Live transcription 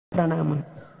പ്രണാമം.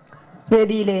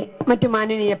 വേദിയിലെ മറ്റു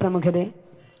മാനനീയ പ്രമുഖരെ,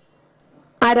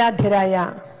 ആരാധ്യരായ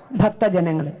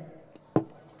ഭക്തജനങ്ങളെ,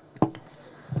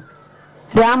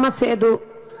 രാമസേതു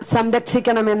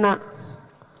സംരക്ഷിക്കണമെന്ന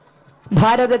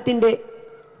ഭാരതത്തിൻ്റെ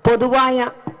പൊതുവായ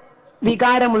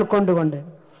വികാരം ഉൾക്കൊണ്ടുകൊണ്ട്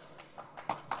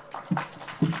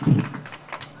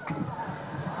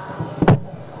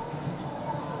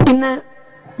ഇന്ന്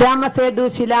രാമസേതു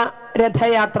ശിലാ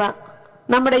രഥയാത്ര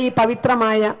നമ്മുടെ ഈ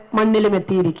പവിത്രമായ മണ്ണിലും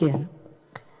എത്തിയിരിക്കുകയാണ്.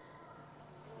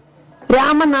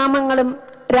 രാമനാമങ്ങളും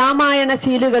രാമായണ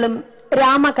ശീലുകളും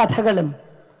രാമകഥകളും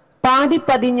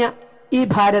പാടിപ്പതിഞ്ഞ ഈ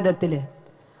ഭാരതത്തില്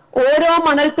ഓരോ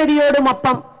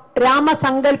മണൽത്തരിയോടുമൊപ്പം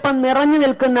രാമസങ്കല്പം നിറഞ്ഞു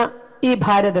നിൽക്കുന്ന ഈ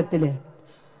ഭാരതത്തില്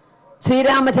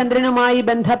ശ്രീരാമചന്ദ്രനുമായി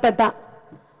ബന്ധപ്പെട്ട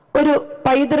ഒരു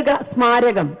പൈതൃക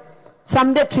സ്മാരകം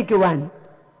സംരക്ഷിക്കുവാൻ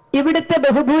ഇവിടുത്തെ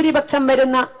ബഹുഭൂരിപക്ഷം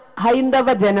വരുന്ന ഹൈന്ദവ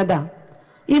ജനത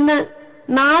ഇന്ന്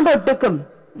നാടൊട്ടുക്കും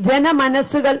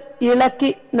ജനമനസ്സുകൾ ഇളക്കി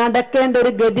നടക്കേണ്ട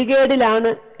ഒരു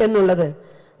ഗതികേടിലാണ് എന്നുള്ളത്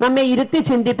നമ്മെ ഇരുത്തി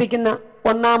ചിന്തിപ്പിക്കുന്ന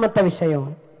ഒന്നാമത്തെ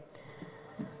വിഷയമാണ്.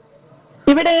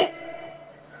 ഇവിടെ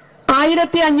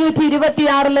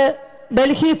 1526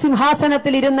 ഡൽഹി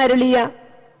സിംഹാസനത്തിൽ ഇരുന്നരുളിയ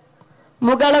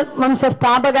മുഗൾ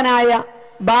വംശസ്ഥാപകനായ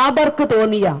ബാബർക്ക്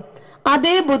തോന്നിയ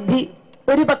അതേ ബുദ്ധി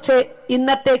ഒരുപക്ഷെ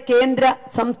ഇന്നത്തെ കേന്ദ്ര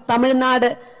തമിഴ്നാട്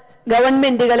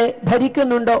ഗവൺമെന്റുകളെ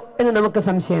ഭരിക്കുന്നുണ്ടോ എന്ന് നമുക്ക്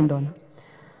സംശയം തോന്നാം.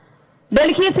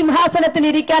 ഡൽഹി സിംഹാസനത്തിൽ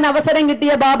ഇരിക്കാൻ അവസരം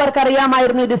കിട്ടിയ ബാബർക്ക്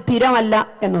അറിയാമായിരുന്നു ഇത് സ്ഥിരമല്ല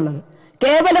എന്നുള്ളത്.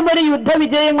 കേവലം ഒരു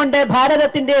യുദ്ധവിജയം കൊണ്ട്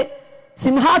ഭാരതത്തിന്റെ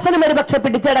സിംഹാസനം ഒരു പക്ഷെ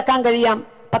പിടിച്ചടക്കാൻ കഴിയാം.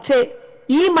 പക്ഷേ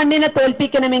ഈ മണ്ണിനെ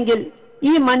തോൽപ്പിക്കണമെങ്കിൽ,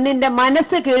 ഈ മണ്ണിന്റെ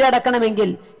മനസ്സ്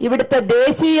കീഴടക്കണമെങ്കിൽ ഇവിടുത്തെ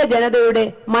ദേശീയ ജനതയുടെ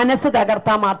മനസ്സ്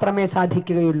തകർത്താൽ മാത്രമേ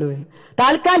സാധിക്കുകയുള്ളൂ എന്ന്.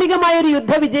 താൽക്കാലികമായ ഒരു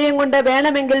യുദ്ധവിജയം കൊണ്ട്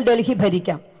വേണമെങ്കിൽ ഡൽഹി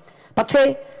ഭരിക്കാം. പക്ഷേ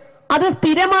അത്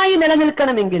സ്ഥിരമായി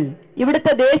നിലനിൽക്കണമെങ്കിൽ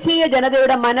ഇവിടുത്തെ ദേശീയ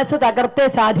ജനതയുടെ മനസ്സ് തകർത്തേ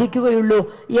സാധിക്കുകയുള്ളൂ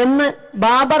എന്ന്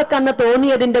ബാബർക്ക് അന്ന്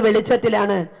തോന്നിയതിന്റെ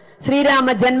വെളിച്ചത്തിലാണ് ശ്രീരാമ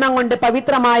ജന്മം കൊണ്ട്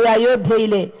പവിത്രമായ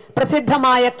അയോധ്യയിലെ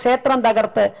പ്രസിദ്ധമായ ക്ഷേത്രം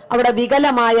തകർത്ത് അവിടെ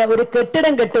വികലമായ ഒരു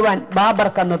കെട്ടിടം കെട്ടുവാൻ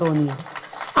ബാബർക്ക് അന്ന് തോന്നിയത്.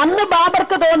 അന്ന്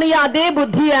ബാബർക്ക് തോന്നിയ അതേ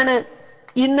ബുദ്ധിയാണ്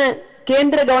ഇന്ന്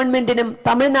കേന്ദ്ര ഗവൺമെന്റിനും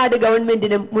തമിഴ്നാട്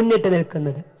ഗവൺമെന്റിനും മുന്നിട്ട്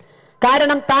നിൽക്കുന്നത്.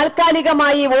 കാരണം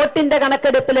താൽക്കാലികമായി വോട്ടിന്റെ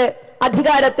കണക്കെടുപ്പില്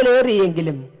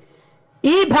അധികാരത്തിലേറിയെങ്കിലും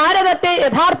ഈ ഭാരതത്തെ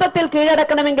യഥാർത്ഥത്തിൽ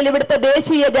കീഴടക്കണമെങ്കിൽ ഇവിടുത്തെ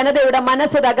ദേശീയ ജനതയുടെ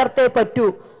മനസ്സ് തകർത്തേ പറ്റൂ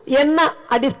എന്ന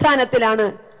അടിസ്ഥാനത്തിലാണ്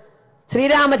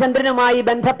ശ്രീരാമചന്ദ്രനുമായി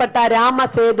ബന്ധപ്പെട്ട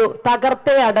രാമസേതു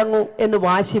തകർത്തേ അടങ്ങൂ എന്ന്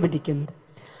വാശി പിടിക്കുന്നത്.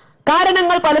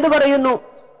 കാരണങ്ങൾ പലത് പറയുന്നു.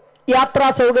 യാത്രാ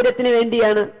സൗകര്യത്തിന്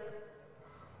വേണ്ടിയാണ്,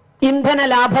 ഇന്ധന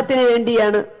ലാഭത്തിന്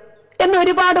വേണ്ടിയാണ് എന്ന്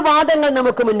ഒരുപാട് വാദങ്ങൾ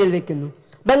നമുക്ക് മുന്നിൽ വെക്കുന്നു.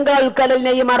 ബംഗാൾ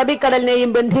ഉൾക്കടലിനെയും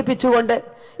അറബിക്കടലിനെയും ബന്ധിപ്പിച്ചുകൊണ്ട്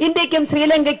ഇന്ത്യക്കും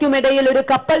ശ്രീലങ്കയ്ക്കും ഇടയിൽ ഒരു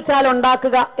കപ്പൽ ചാൽ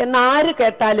ഉണ്ടാക്കുക എന്ന് ആര്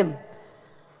കേട്ടാലും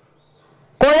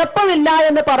കുഴപ്പമില്ല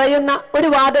എന്ന് പറയുന്ന ഒരു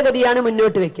വാദഗതിയാണ്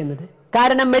മുന്നോട്ട് വെക്കുന്നത്.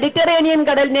 കാരണം മെഡിറ്ററേനിയൻ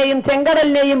കടലിനെയും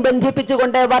ചെങ്കടലിനെയും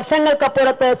ബന്ധിപ്പിച്ചുകൊണ്ട്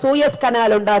വർഷങ്ങൾക്കപ്പുറത്ത് സൂയസ്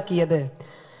കനാൽ ഉണ്ടാക്കിയത്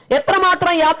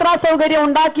എത്രമാത്രം യാത്രാ സൗകര്യം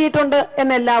ഉണ്ടാക്കിയിട്ടുണ്ട്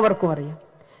എന്ന് എല്ലാവർക്കും അറിയാം.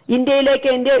 ഇന്ത്യയിലേക്ക്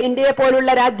ഇന്ത്യയെ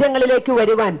പോലുള്ള രാജ്യങ്ങളിലേക്ക്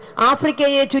വരുവാൻ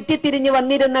ആഫ്രിക്കയെ ചുറ്റിത്തിരിഞ്ഞു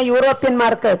വന്നിരുന്ന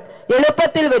യൂറോപ്യന്മാർക്ക്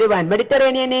എളുപ്പത്തിൽ വരുവാൻ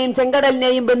മെഡിറ്ററേനിയനെയും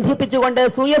ചെങ്കടലിനെയും ബന്ധിപ്പിച്ചുകൊണ്ട്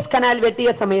സൂയസ് കനാൽ വെട്ടിയ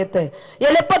സമയത്ത്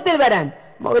എളുപ്പത്തിൽ വരാൻ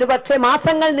ഒരുപക്ഷെ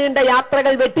മാസങ്ങൾ നീണ്ട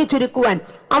യാത്രകൾ വെട്ടിച്ചുരുക്കുവാൻ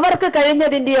അവർക്ക്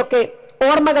കഴിഞ്ഞതിന്റെയൊക്കെ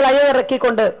ഓർമ്മകൾ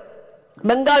അയവിറക്കിക്കൊണ്ട്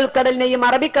ബംഗാൾ കടലിനെയും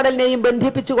അറബിക്കടലിനെയും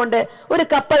ബന്ധിപ്പിച്ചുകൊണ്ട് ഒരു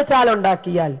കപ്പൽ ചാൽ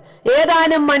ഉണ്ടാക്കിയാൽ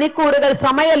ഏതാനും മണിക്കൂറുകൾ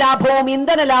സമയലാഭവും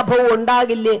ഇന്ധന ലാഭവും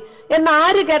ഉണ്ടാകില്ലേ എന്ന്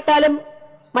ആര് കേട്ടാലും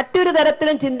മറ്റൊരു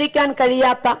തരത്തിലും ചിന്തിക്കാൻ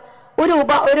കഴിയാത്ത ഒരു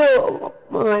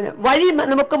വഴി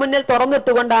നമുക്ക് മുന്നിൽ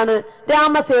തുറന്നിട്ടുകൊണ്ടാണ്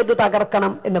രാമസേതു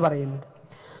തകർക്കണം എന്ന് പറയുന്നത്.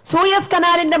 സൂയസ്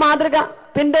കനാലിന്റെ മാതൃക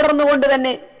പിന്തുടർന്നുകൊണ്ട്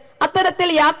തന്നെ അത്തരത്തിൽ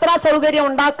യാത്രാ സൗകര്യം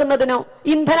ഉണ്ടാക്കുന്നതിനോ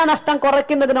ഇന്ധന നഷ്ടം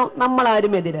കുറയ്ക്കുന്നതിനോ നമ്മൾ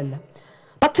ആരും എതിരല്ല.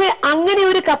 പക്ഷെ അങ്ങനെ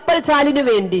ഒരു കപ്പൽ ചാലിനു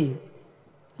വേണ്ടി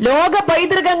ലോക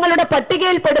പൈതൃകങ്ങളുടെ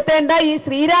പട്ടികയിൽപ്പെടുത്തേണ്ട ഈ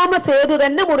ശ്രീരാമസേതു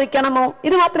തന്നെ മുറിക്കണമോ?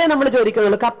 ഇത് മാത്രമേ നമ്മൾ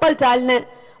ചോദിക്കുന്നുള്ളൂ. കപ്പൽ ചാലിന്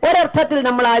ഒരർത്ഥത്തിൽ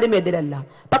നമ്മൾ ആരും എതിരല്ല.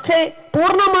 പക്ഷേ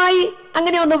പൂർണ്ണമായി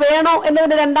അങ്ങനെ ഒന്ന് വേണോ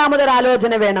എന്നതിന് രണ്ടാമതൊരു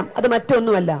ആലോചന വേണം. അത്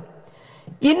മറ്റൊന്നുമല്ല.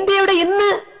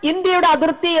 ഇന്ത്യയുടെ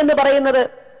അതിർത്തി എന്ന് പറയുന്നത്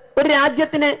ഒരു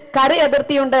രാജ്യത്തിന് കര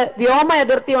അതിർത്തിയുണ്ട്, വ്യോമ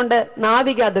അതിർത്തിയുണ്ട്,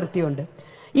 നാവിക അതിർത്തിയുണ്ട്.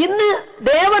 ഇന്ന്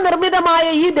ദേവനിർമ്മിതമായ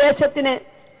ഈ ദേശത്തിന്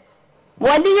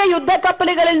വലിയ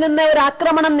യുദ്ധക്കപ്പലുകളിൽ നിന്ന് ഒരു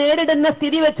ആക്രമണം നേരിടുന്ന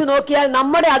സ്ഥിതി വെച്ച് നോക്കിയാൽ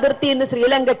നമ്മുടെ അതിർത്തി ഇന്ന്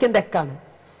ശ്രീലങ്കയ്ക്കും തെക്കാണ്.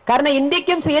 കാരണം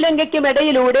ഇന്ത്യക്കും ശ്രീലങ്കയ്ക്കും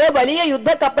ഇടയിലൂടെ വലിയ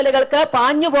യുദ്ധക്കപ്പലുകൾക്ക്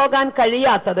പാഞ്ഞു പോകാൻ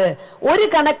കഴിയാത്തത് ഒരു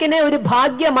കണക്കിന് ഒരു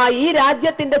ഭാഗ്യമായി, ഈ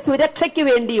രാജ്യത്തിന്റെ സുരക്ഷയ്ക്ക്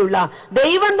വേണ്ടിയുള്ള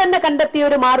ദൈവം തന്നെ കണ്ടെത്തിയ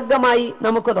ഒരു മാർഗമായി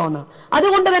നമുക്ക് തോന്നാം.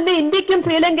 അതുകൊണ്ട് തന്നെ ഇന്ത്യക്കും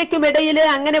ശ്രീലങ്കയ്ക്കും ഇടയിൽ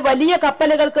അങ്ങനെ വലിയ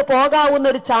കപ്പലുകൾക്ക് പോകാവുന്ന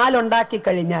ഒരു ചാൽ ഉണ്ടാക്കി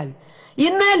കഴിഞ്ഞാൽ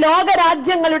ഇന്ന്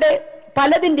ലോകരാജ്യങ്ങളുടെ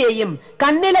പലതിന്റെയും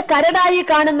കണ്ണിലെ കരടായി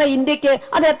കാണുന്ന ഇന്ത്യക്ക്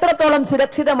അത് എത്രത്തോളം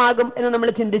സുരക്ഷിതമാകും എന്ന് നമ്മൾ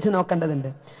ചിന്തിച്ചു നോക്കേണ്ടതുണ്ട്.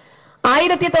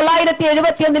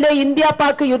 1971 ഇന്ത്യ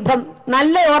പാക് യുദ്ധം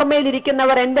നല്ല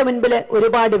ഓർമ്മയിലിരിക്കുന്നവർ എന്റെ മുൻപിൽ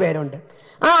ഒരുപാട് പേരുണ്ട്.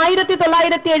 ആ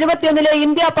 1971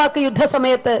 ഇന്ത്യ പാക് യുദ്ധ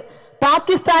സമയത്ത്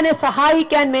പാകിസ്ഥാനെ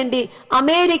സഹായിക്കാൻ വേണ്ടി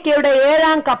അമേരിക്കയുടെ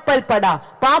 7ാം കപ്പൽപ്പട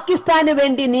പാകിസ്ഥാന്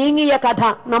വേണ്ടി നീങ്ങിയ കഥ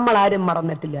നമ്മൾ ആരും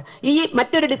മറന്നിട്ടില്ല. ഈ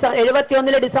മറ്റൊരു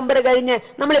 71 ഡിസംബർ കഴിഞ്ഞ്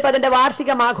നമ്മളിപ്പോ അതിന്റെ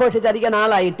വാർഷികം ആഘോഷിച്ച് അധികം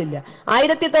നാളായിട്ടില്ല.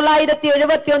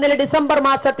 1971 ഡിസംബർ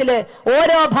മാസത്തില്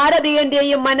ഓരോ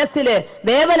ഭാരതീയന്റെയും മനസ്സില്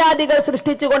വേവലാതികൾ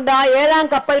സൃഷ്ടിച്ചുകൊണ്ട് ആ 7ാം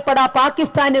കപ്പൽപ്പട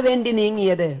പാകിസ്ഥാന് വേണ്ടി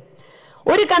നീങ്ങിയത്.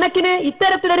 ഒരു കണക്കിന്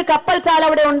ഇത്തരത്തിലൊരു കപ്പൽ ചാല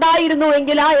അവിടെ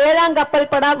ഉണ്ടായിരുന്നുവെങ്കിൽ ആ 7ാം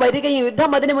കപ്പൽപ്പട വരികയും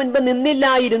യുദ്ധം അതിനു മുൻപ്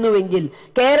നിന്നില്ലായിരുന്നുവെങ്കിൽ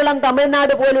കേരളം,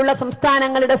 തമിഴ്നാട് പോലുള്ള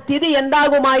സംസ്ഥാനങ്ങളുടെ സ്ഥിതി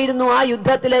എന്താകുമായിരുന്നു ആ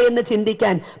യുദ്ധത്തില് എന്ന്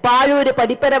ചിന്തിക്കാൻ പാഴൂര്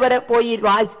പടിപ്പര വരെ പോയി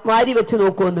വാരി വെച്ച്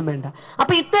നോക്കുവൊന്നും വേണ്ട.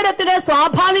 അപ്പൊ ഇത്തരത്തില്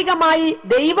സ്വാഭാവികമായി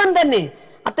ദൈവം തന്നെ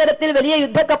അത്തരത്തിൽ വലിയ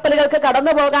യുദ്ധക്കപ്പലുകൾക്ക്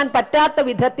കടന്നു പോകാൻ പറ്റാത്ത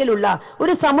വിധത്തിലുള്ള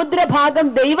ഒരു സമുദ്രഭാഗം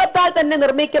ദൈവത്താൽ തന്നെ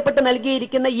നിർമ്മിക്കപ്പെട്ട്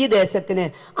നൽകിയിരിക്കുന്ന ഈ ദേശത്തിന്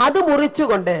അത്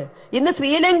മുറിച്ചുകൊണ്ട് ഇന്ന്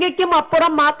ശ്രീലങ്കയ്ക്കും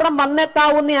അപ്പുറം മാത്രം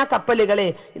വന്നെത്താവുന്ന ആ കപ്പലുകളെ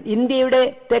ഇന്ത്യയുടെ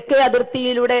തെക്കേ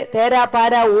അതിർത്തിയിലൂടെ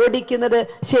തേരാപാര ഓടിക്കുന്നത്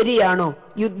ശരിയാണോ?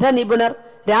 യുദ്ധ നിപുണർ,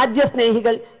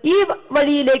 രാജ്യസ്നേഹികൾ ഈ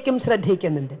വഴിയിലേക്കും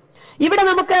ശ്രദ്ധിക്കുന്നുണ്ട്. ഇവിടെ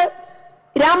നമുക്ക്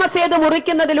രാമസേതു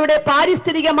മുറിക്കുന്നതിലൂടെ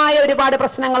പാരിസ്ഥിതികമായ ഒരുപാട്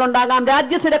പ്രശ്നങ്ങൾ ഉണ്ടാകാം,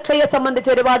 രാജ്യസുരക്ഷയെ സംബന്ധിച്ച്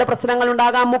ഒരുപാട് പ്രശ്നങ്ങൾ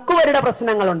ഉണ്ടാകാം, മുക്കുവരുടെ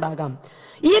പ്രശ്നങ്ങൾ ഉണ്ടാകാം.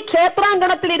 ഈ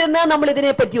ക്ഷേത്രാങ്കണത്തിലിരുന്ന് നമ്മൾ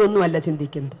ഇതിനെപ്പറ്റി ഒന്നുമല്ല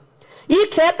ചിന്തിക്കുന്നത്. ഈ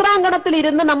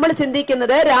ക്ഷേത്രാങ്കണത്തിലിരുന്ന് നമ്മൾ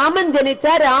ചിന്തിക്കുന്നത് രാമൻ ജനിച്ച,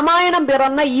 രാമായണം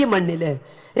പിറന്ന ഈ മണ്ണില്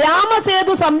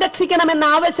രാമസേതു സംരക്ഷിക്കണമെന്ന്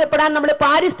ആവശ്യപ്പെടാൻ നമ്മൾ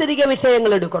പാരിസ്ഥിതിക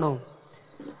വിഷയങ്ങൾ എടുക്കണോ?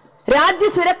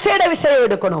 രാജ്യസുരക്ഷയുടെ വിഷയം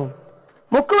എടുക്കണോ?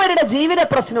 മുക്കുവരുടെ ജീവിത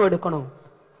പ്രശ്നം എടുക്കണോ?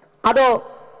 അതോ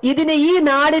ഇതിന് ഈ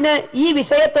നാടിന് ഈ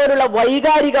വിഷയത്തോടുള്ള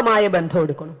വൈകാരികമായ ബന്ധം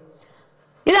എടുക്കണം?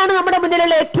 ഇതാണ് നമ്മുടെ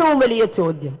മുന്നിലുള്ള ഏറ്റവും വലിയ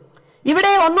ചോദ്യം.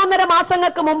 ഇവിടെ 1.5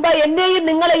 മാസങ്ങൾക്ക് മുമ്പ് എന്നെയും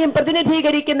നിങ്ങളെയും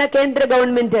പ്രതിനിധീകരിക്കുന്ന കേന്ദ്ര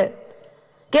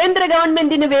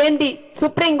ഗവൺമെന്റിന് വേണ്ടി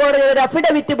സുപ്രീം കോടതി ഒരു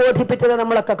അഫിഡവിറ്റ് ബോധിപ്പിച്ചത്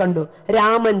നമ്മളൊക്കെ കണ്ടു.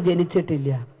 രാമൻ ജനിച്ചിട്ടില്ല,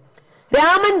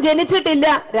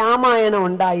 രാമായണം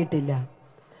ഉണ്ടായിട്ടില്ല.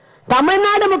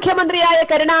 തമിഴ്നാട് മുഖ്യമന്ത്രിയായ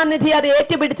കരുണാനിധി അത്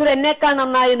ഏറ്റുപിടിച്ചത് എന്നേക്കാൾ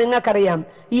നന്നായി നിങ്ങൾക്കറിയാം.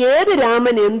 ഏത്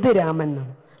രാമൻ, എന്ത് രാമൻ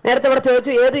എന്നാണ്. നേരത്തെ ഇവിടെ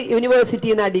ചോദിച്ചു ഏത്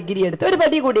യൂണിവേഴ്സിറ്റിയിൽ നിന്നാ ഡിഗ്രി എടുത്ത്, ഒരു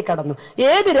പടി കൂടി കടന്നു.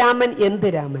 ഏത് രാമൻ, എന്ത്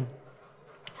രാമൻ?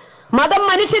 മതം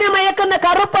മനുഷ്യനെ മയക്കുന്ന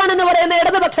കറുപ്പാണെന്ന് പറയുന്ന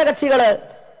ഇടതുപക്ഷ കക്ഷികള്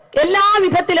എല്ലാ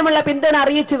വിധത്തിലുമുള്ള പിന്തുണ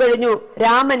അറിയിച്ചു കഴിഞ്ഞു.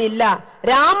 രാമനില്ല,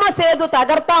 രാമസേതു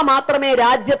തകർത്താ മാത്രമേ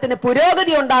രാജ്യത്തിന്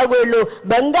പുരോഗതി ഉണ്ടാവുകയുള്ളൂ.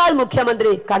 ബംഗാൾ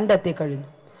മുഖ്യമന്ത്രി കണ്ടെത്തി കഴിഞ്ഞു.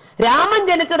 രാമൻ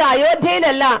ജനിച്ചത്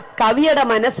അയോധ്യയിലല്ല, കവിയുടെ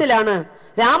മനസ്സിലാണ്.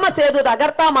 രാമസേതു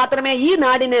തകർത്താ മാത്രമേ ഈ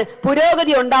നാടിന്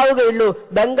പുരോഗതി ഉണ്ടാവുകയുള്ളൂ.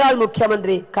 ബംഗാൾ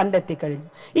മുഖ്യമന്ത്രി കണ്ടെത്തി കഴിഞ്ഞു.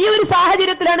 ഈ ഒരു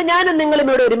സാഹചര്യത്തിലാണ് ഞാനും നിങ്ങളും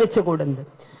ഇവിടെ ഒരുമിച്ച് കൂടുന്നത്.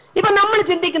 ഇപ്പൊ നമ്മൾ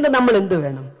ചിന്തിക്കുന്നത് നമ്മൾ എന്ത്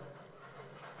വേണം?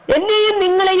 എന്നെയും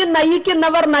നിങ്ങളെയും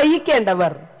നയിക്കുന്നവർ,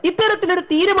 നയിക്കേണ്ടവർ ഇത്തരത്തിലൊരു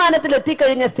തീരുമാനത്തിൽ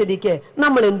എത്തിക്കഴിഞ്ഞ സ്ഥിതിക്ക്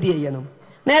നമ്മൾ എന്ത് ചെയ്യണം?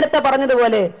 നേരത്തെ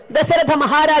പറഞ്ഞതുപോലെ ദശരഥ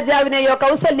മഹാരാജാവിനെയോ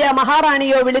കൗസല്യ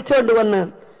മഹാറാണിയോ വിളിച്ചുകൊണ്ടുവന്ന്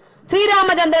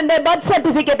ശ്രീരാമചന്ദ്രന്റെ ബർത്ത്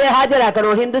സർട്ടിഫിക്കറ്റ്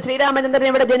ഹാജരാക്കണോ? ഹിന്ദു ശ്രീരാമചന്ദ്രൻ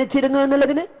ഇവിടെ ജനിച്ചിരുന്നു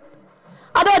എന്നുള്ളതിന്?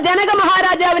 അതോ ജനക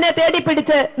മഹാരാജാവിനെ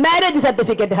തേടിപ്പിടിച്ച് മാരേജ്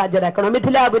സർട്ടിഫിക്കറ്റ് ഹാജരാക്കണോ?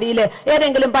 മിഥിലാപുരിയിലെ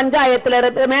ഏതെങ്കിലും പഞ്ചായത്തിലെ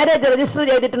മാരേജ് രജിസ്റ്റർ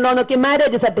ചെയ്തിട്ടുണ്ടോ നോക്കി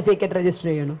മാരേജ് സർട്ടിഫിക്കറ്റ് രജിസ്റ്റർ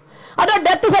ചെയ്യണോ? അതോ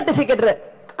ഡെത്ത് സർട്ടിഫിക്കറ്റ്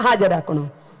ഹാജരാക്കണോ?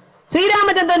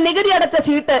 ശ്രീരാമചന്ദ്രൻ നികുതി അടച്ച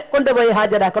ഷീട്ട് കൊണ്ടുപോയി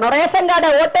ഹാജരാക്കണോ? Ration card,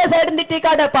 voters identity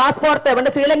card, passport, പണ്ട്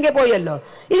ശ്രീലങ്കയിൽ പോയല്ലോ,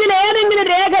 ഇതിലേതെങ്കിലും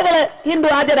രേഖകള് ഹിന്ദു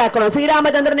ഹാജരാക്കണോ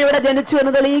ശ്രീരാമചന്ദ്രൻ ഇവിടെ ജനിച്ചു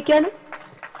എന്ന് തെളിയിക്കാൻ?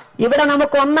 ഇവിടെ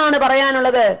നമുക്ക് ഒന്നാണ്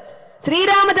പറയാനുള്ളത്.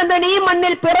 ശ്രീരാമചന്ദ്രൻ ഈ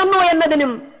മണ്ണിൽ പിറന്നു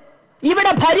എന്നതിനും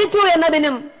ഇവിടെ ഭരിച്ചു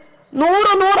എന്നതിനും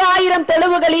 100,000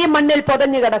 തെളിവുകൾ ഈ മണ്ണിൽ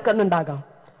പൊതഞ്ഞു കിടക്കുന്നുണ്ടാകാം.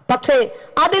 പക്ഷേ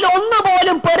അതിലൊന്നു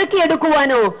പോലും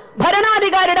പെറുക്കിയെടുക്കുവാനോ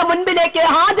ഭരണാധികാരിയുടെ മുൻപിലേക്ക്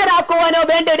ഹാജരാക്കുവാനോ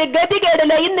വേണ്ട ഒരു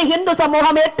ഗതികേടില് ഇന്ന് ഹിന്ദു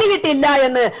സമൂഹം എത്തിയിട്ടില്ല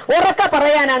എന്ന് ഉറക്കെ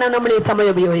പറയാനാണ് നമ്മൾ ഈ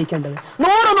സമയം ഉപയോഗിക്കേണ്ടത്.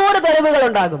 100 തെളിവുകൾ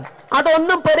ഉണ്ടാകും.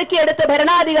 അതൊന്നും പെറുക്കിയെടുത്ത്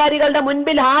ഭരണാധികാരികളുടെ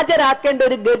മുൻപിൽ ഹാജരാക്കേണ്ട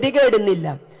ഒരു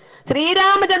ഗതികേടുന്നില്ല.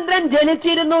 ശ്രീരാമചന്ദ്രൻ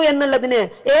ജനിച്ചിരുന്നു എന്നുള്ളതിന്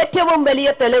ഏറ്റവും വലിയ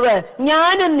തെളിവ്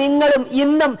ഞാനും നിങ്ങളും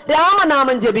ഇന്നും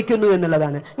രാമനാമം ജപിക്കുന്നു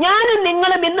എന്നുള്ളതാണ്. ഞാനും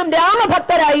നിങ്ങളും ഇന്നും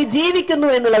രാമഭക്തരായി ജീവിക്കുന്നു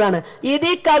എന്നുള്ളതാണ്.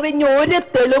 ഇതിൽ കവിഞ്ഞ ഒരു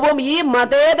തെളിവും ഈ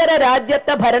മതേതര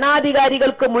രാജ്യത്തെ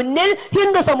ഭരണാധികാരികൾക്ക് മുന്നിൽ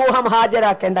ഹിന്ദു സമൂഹം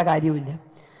ഹാജരാക്കേണ്ട കാര്യമില്ല.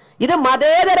 ഇത്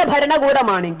മതേതര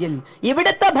ഭരണകൂടമാണെങ്കിൽ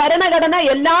ഇവിടുത്തെ ഭരണഘടന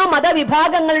എല്ലാ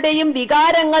മതവിഭാഗങ്ങളുടെയും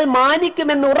വികാരങ്ങൾ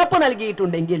മാനിക്കുമെന്ന് ഉറപ്പു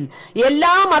നൽകിയിട്ടുണ്ടെങ്കിൽ,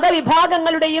 എല്ലാ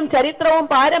മതവിഭാഗങ്ങളുടെയും ചരിത്രവും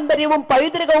പാരമ്പര്യവും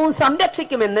പൈതൃകവും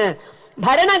സംരക്ഷിക്കുമെന്ന്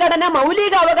ഭരണഘടന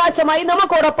മൗലിക അവകാശമായി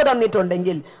നമുക്ക് ഉറപ്പ്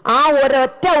തന്നിട്ടുണ്ടെങ്കിൽ ആ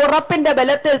ഒരൊറ്റ ഉറപ്പിന്റെ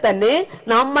ബലത്തിൽ തന്നെ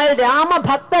നമ്മൾ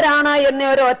രാമഭക്തരാണ് എന്ന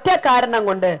ഒരൊറ്റ കാരണം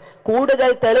കൊണ്ട് കൂടുതൽ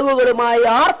തെളിവുകളുമായി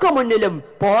ആർക്കു മുന്നിലും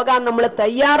പോകാൻ നമ്മൾ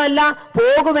തയ്യാറല്ല.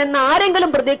 പോകുമെന്ന്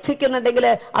ആരെങ്കിലും പ്രതീക്ഷിക്കുന്നുണ്ടെങ്കിൽ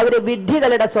അവര്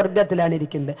വിഡ്ഢികളുടെ സ്വർഗത്തിലാണ്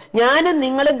ഇരിക്കുന്നത്. ഞാനും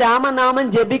നിങ്ങളും രാമനാമം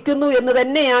ജപിക്കുന്നു എന്ന്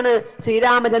തന്നെയാണ്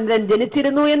ശ്രീരാമചന്ദ്രൻ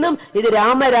ജനിച്ചിരുന്നു എന്നും ഇത്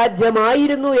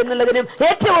രാമരാജ്യമായിരുന്നു എന്നുള്ളതിനും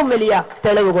ഏറ്റവും വലിയ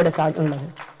തെളിവ് കൊടുക്കാനുള്ളത്.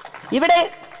 ഇവിടെ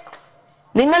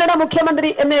നിങ്ങളുടെ മുഖ്യമന്ത്രി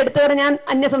എന്ന് എടുത്തവരെ ഞാൻ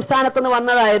അന്യ സംസ്ഥാനത്ത് നിന്ന്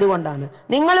വന്നതായതുകൊണ്ടാണ്.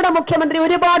 നിങ്ങളുടെ മുഖ്യമന്ത്രി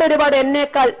ഒരുപാട്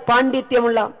എന്നേക്കാൾ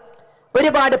പാണ്ഡിത്യമുള്ള,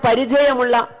 ഒരുപാട്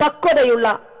പരിചയമുള്ള, പക്വതയുള്ള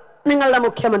നിങ്ങളുടെ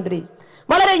മുഖ്യമന്ത്രി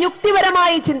വളരെ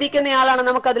യുക്തിപരമായി ചിന്തിക്കുന്നയാളാണ്.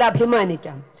 നമുക്കതിൽ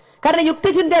അഭിമാനിക്കാം. കാരണം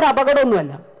യുക്തിചിന്ത ഒരു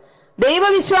അപകടമൊന്നുമല്ല.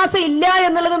 ദൈവവിശ്വാസം ഇല്ല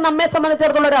എന്നുള്ളത് നമ്മെ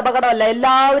സംബന്ധിച്ചിടത്തോളം ഒരു അപകടമല്ല.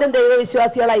 എല്ലാവരും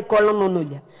ദൈവവിശ്വാസികളായിക്കൊള്ളണം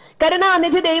എന്നൊന്നുമില്ല.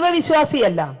 കരുണാനിധി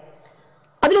ദൈവവിശ്വാസിയല്ല,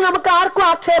 അതിന് നമുക്ക് ആർക്കും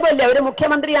ആക്ഷേപമില്ല. ഒരു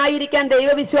മുഖ്യമന്ത്രി ആയിരിക്കാൻ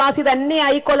ദൈവവിശ്വാസി തന്നെ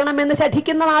ആയിക്കൊള്ളണം എന്ന്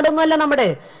ശഠിക്കുന്ന നാടൊന്നുമല്ല നമ്മുടെ.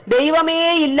 ദൈവമേ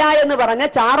ഇല്ല എന്ന് പറഞ്ഞ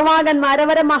ചാർവാകന്മാരെ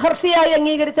വരെ മഹർഷിയായി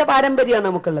അംഗീകരിച്ച പാരമ്പര്യമാണ്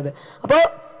നമുക്കുള്ളത്. അപ്പോ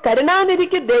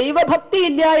കരുണാനിധിക്ക് ദൈവഭക്തി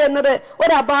ഇല്ല എന്നത്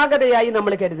ഒരു അപാകതയായി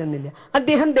നമ്മൾ കരുതുന്നില്ല.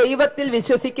 അദ്ദേഹം ദൈവത്തിൽ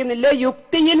വിശ്വസിക്കുന്നില്ല,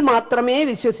 യുക്തിയിൽ മാത്രമേ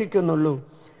വിശ്വസിക്കുന്നുള്ളൂ.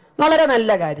 വളരെ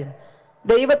നല്ല കാര്യം.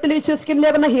 ദൈവത്തിൽ വിശ്വസിക്കില്ല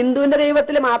പറഞ്ഞാൽ ഹിന്ദുവിന്റെ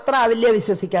ദൈവത്തിൽ മാത്രമാവില്ല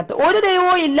വിശ്വസിക്കാത്ത. ഒരു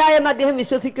ദൈവവും ഇല്ല എന്ന് അദ്ദേഹം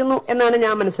വിശ്വസിക്കുന്നു എന്നാണ്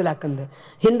ഞാൻ മനസ്സിലാക്കുന്നത്.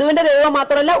 ഹിന്ദുവിന്റെ ദൈവം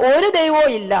മാത്രമല്ല, ഒരു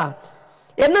ദൈവവും ഇല്ല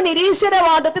എന്ന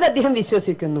നിരീശ്വരവാദത്തിൽ അദ്ദേഹം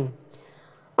വിശ്വസിക്കുന്നു.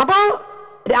 അപ്പോ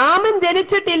രാമൻ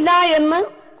ജനിച്ചിട്ടില്ല എന്ന്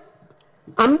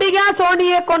അംബിക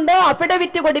സോണിയെ കൊണ്ട്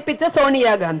അഫിഡവിറ്റ് കൊടുപ്പിച്ച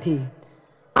സോണിയാഗാന്ധി,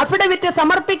 അഫിഡവിറ്റ്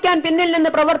സമർപ്പിക്കാൻ പിന്നിൽ നിന്ന്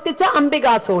പ്രവർത്തിച്ച അംബിക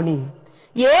സോണി,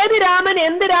 ഏത് രാമൻ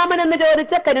എന്ത് രാമൻ എന്ന്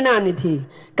ചോദിച്ച കരുണാനിധി,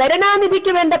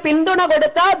 കരുണാനിധിക്ക് വേണ്ട പിന്തുണ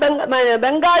കൊടുത്ത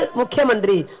ബംഗാൾ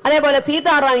മുഖ്യമന്ത്രി, അതേപോലെ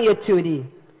സീതാറാം യെച്ചൂരി,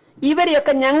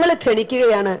 ഇവരെയൊക്കെ ഞങ്ങൾ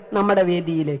ക്ഷണിക്കുകയാണ് നമ്മുടെ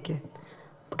വേദിയിലേക്ക്.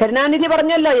 കരുണാനിധി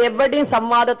പറഞ്ഞല്ലോ, എവിടെയും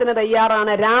സംവാദത്തിന്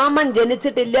തയ്യാറാണ്. രാമൻ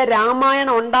ജനിച്ചിട്ടില്ല,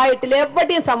 രാമായണം ഉണ്ടായിട്ടില്ല,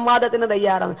 എവിടെയും സംവാദത്തിന്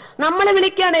തയ്യാറാണ്. നമ്മളെ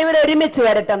വിളിക്കുകയാണ്, ഇവർ ഒരുമിച്ച്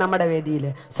വരട്ടെ നമ്മുടെ വേദിയിൽ.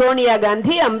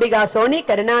 സോണിയാഗാന്ധി, അംബിക സോണി,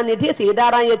 കരുണാനിധി,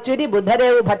 സീതാറാം യെച്ചൂരി,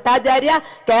 ബുദ്ധദേവ് ഭട്ടാചാര്യ,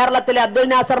 കേരളത്തിലെ അബ്ദുൽ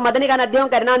നാസർ മദനി ഖാൻ, അദ്ദേഹം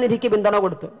കരുണാനിധിക്ക് പിന്തുണ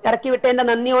കൊടുത്തു. ഇറക്കി വിട്ടതിന്റെ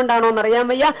നന്ദി കൊണ്ടാണോ എന്നറിയാൻ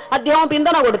വയ്യ, അദ്ദേഹം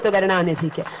പിന്തുണ കൊടുത്തു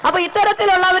കരുണാനിധിക്ക്. അപ്പൊ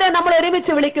ഇത്തരത്തിലുള്ളവരെ നമ്മൾ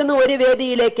ഒരുമിച്ച് വിളിക്കുന്നു, ഒരു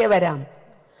വേദിയിലേക്ക് വരാം,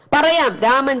 പറയാം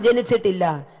രാമൻ ജനിച്ചിട്ടില്ല,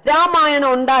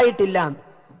 രാമായണം ഉണ്ടായിട്ടില്ല,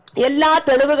 എല്ലാ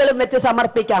തെളിവുകളും വെച്ച്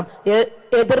സമർപ്പിക്കാം.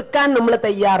 എതിർക്കാൻ നമ്മൾ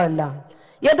തയ്യാറല്ല,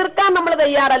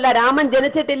 രാമൻ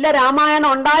ജനിച്ചിട്ടില്ല, രാമായണം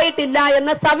ഉണ്ടായിട്ടില്ല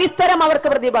എന്ന് സവിസ്തരം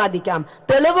അവർക്ക് പ്രതിപാദിക്കാം,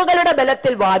 തെളിവുകളുടെ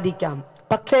ബലത്തിൽ വാദിക്കാം.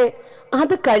 പക്ഷേ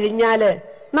അത് കഴിഞ്ഞാല്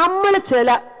നമ്മൾ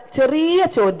ചില ചെറിയ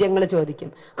ചോദ്യങ്ങൾ ചോദിക്കും.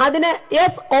 അതിന്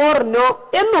യെസ് ഓർ നോ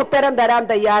എന്ന് ഉത്തരം തരാൻ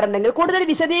തയ്യാറുണ്ടെങ്കിൽ, കൂടുതൽ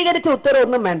വിശദീകരിച്ച ഉത്തരം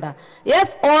ഒന്നും വേണ്ട,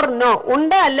 യെസ് ഓർ നോ,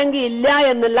 ഉണ്ട് അല്ലെങ്കിൽ ഇല്ല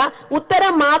എന്നുള്ള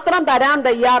ഉത്തരം മാത്രം തരാൻ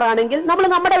തയ്യാറാണെങ്കിൽ നമ്മൾ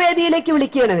നമ്മുടെ വേദിയിലേക്ക്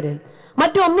വിളിക്കുകയാണ് അവര്.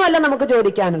 മറ്റൊന്നുമല്ല നമുക്ക്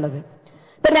ചോദിക്കാനുള്ളത്.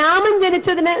 ഇപ്പൊ രാമൻ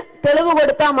ജനിച്ചതിന് തെളിവ്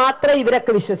കൊടുത്താൽ മാത്രമേ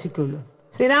ഇവരൊക്കെ വിശ്വസിക്കുള്ളൂ.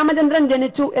 ശ്രീരാമചന്ദ്രൻ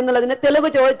ജനിച്ചു എന്നുള്ളതിന് തെളിവ്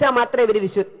ചോദിച്ചാൽ മാത്രമേ ഇവർ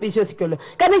വിശ്വസിക്കുള്ളൂ.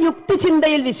 കാരണം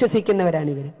യുക്തിചിന്തയിൽ വിശ്വസിക്കുന്നവരാണ്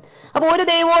ഇവര്. അപ്പൊ ഒരു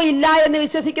ദൈവവും ഇല്ല എന്ന്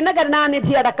വിശ്വസിക്കുന്ന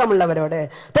കരുണാനിധി അടക്കമുള്ളവരോട്,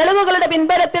 തെളിവുകളുടെ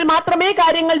പിൻബലത്തിൽ മാത്രമേ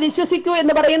കാര്യങ്ങൾ വിശ്വസിക്കൂ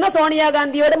എന്ന് പറയുന്ന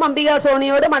സോണിയാഗാന്ധിയോടും അംബിക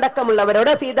സോണിയോടും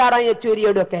അടക്കമുള്ളവരോട്, സീതാറാം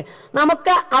യെച്ചൂരിയോടും ഒക്കെ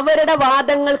നമുക്ക് അവരുടെ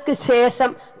വാദങ്ങൾക്ക്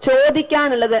ശേഷം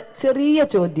ചോദിക്കാനുള്ളത് ചെറിയ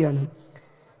ചോദ്യമാണ്.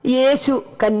 യേശു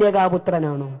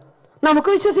കന്യകാപുത്രനാണോ?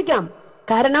 നമുക്ക് വിശ്വസിക്കാം.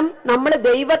 കാരണം നമ്മൾ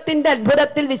ദൈവത്തിന്റെ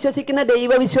അത്ഭുതത്തിൽ വിശ്വസിക്കുന്ന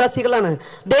ദൈവവിശ്വാസികളാണ്.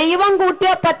 ദൈവം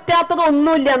കൂട്ടിയാൽ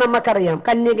പറ്റാത്തതൊന്നുമില്ല നമുക്കറിയാം.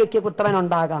 കന്യകയ്ക്ക്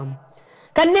പുത്രനുണ്ടാകാം,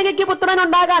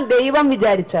 ദൈവം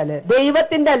വിചാരിച്ചാല്,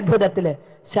 ദൈവത്തിന്റെ അത്ഭുതത്തില്.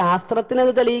 ശാസ്ത്രത്തിന്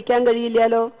അത് തെളിയിക്കാൻ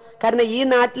കഴിയില്ലല്ലോ. കാരണം ഈ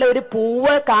നാട്ടിലെ ഒരു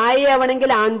പൂവ്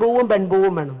കായയാവണമെങ്കിൽ ആൺപൂവും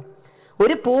പെൺപൂവും വേണം.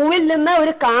 ഒരു പൂവിൽ നിന്ന്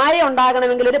ഒരു കായ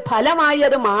ഉണ്ടാകണമെങ്കിൽ, ഒരു ഫലമായി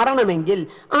അത് മാറണമെങ്കിൽ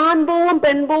ആൺപൂവും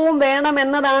പെൺപൂവും വേണം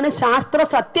എന്നതാണ് ശാസ്ത്ര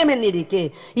സത്യം എന്നിരിക്കെ,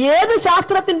 ഏത്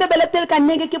ശാസ്ത്രത്തിന്റെ ബലത്തിൽ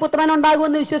കന്യകയ്ക്ക് പുത്രൻ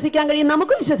ഉണ്ടാകുമെന്ന് വിശ്വസിക്കാൻ കഴിയും?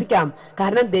 നമുക്ക് വിശ്വസിക്കാം.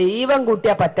 കാരണം ദൈവം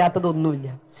കൂട്ടിയാൽ പറ്റാത്തതൊന്നുമില്ല.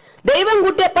 ദൈവം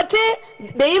കൂട്ടിയ, പക്ഷേ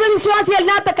ദൈവവിശ്വാസി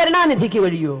അല്ലാത്ത കരുണാനിധിക്ക്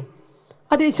കഴിയോ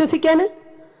അത് വിശ്വസിക്കാന്?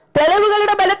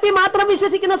 തെളിവുകളുടെ ബലത്തിൽ മാത്രം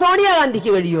വിശ്വസിക്കുന്ന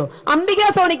സോണിയാഗാന്ധിക്ക് കഴിയോ? അംബിക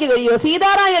സോണിക്ക് കഴിയോ?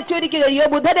 സീതാറാം യെച്ചൂരിക്ക് കഴിയോ?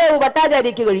 ബുദ്ധദേവ്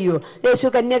ഭട്ടാചാര്യക്ക് കഴിയോ യേശു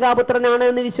കന്യകാപുത്രനാണ്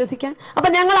എന്ന് വിശ്വസിക്കാൻ? അപ്പൊ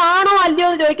ഞങ്ങൾ ആണോ അല്ലയോ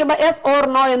എന്ന് ചോദിക്കുമ്പോ യെസ് ഓർ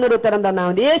നോ എന്നൊരു ഉത്തരം തന്നാൽ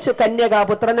മതി. യേശു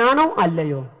കന്യകാപുത്രനാണോ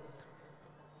അല്ലയോ?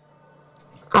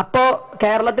 അപ്പോ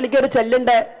കേരളത്തിലേക്ക് ഒരു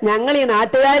ചൊല്ലുണ്ട്, ഞങ്ങൾ ഈ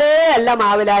നാട്ടുകാരേ അല്ല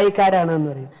മാവിലായിക്കാരാണ് എന്ന്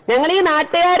പറയും. ഞങ്ങൾ ഈ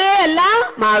നാട്ടുകാരേ അല്ല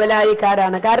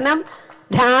മാവിലായിക്കാരാണ്. കാരണം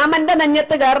രാമന്റെ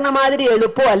നെഞ്ഞത്ത് കയറുന്ന മാതിരി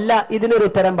എളുപ്പമല്ല ഇതിനൊരു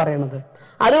ഉത്തരം പറയണത്.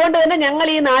 അതുകൊണ്ട് തന്നെ ഞങ്ങൾ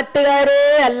ഈ നാട്ടുകാരേ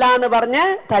അല്ല എന്ന് പറഞ്ഞ്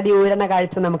തടി ഊരണ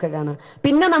കാഴ്ച നമുക്ക് കാണാം.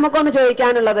 പിന്നെ നമുക്കൊന്ന്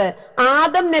ചോദിക്കാനുള്ളത്,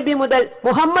 ആദം നബി മുതൽ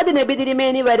മുഹമ്മദ് നബി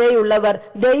തിരുമേനി വരെയുള്ളവർ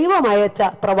ദൈവം അയച്ച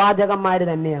പ്രവാചകന്മാര്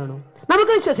തന്നെയാണോ?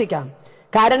 നമുക്ക് വിശ്വസിക്കാം.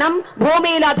 കാരണം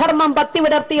ഭൂമിയിൽ അധർമ്മം പത്തി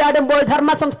വിടർത്തിയാടുമ്പോൾ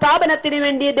ധർമ്മ സംസ്ഥാപനത്തിന്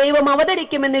വേണ്ടി ദൈവം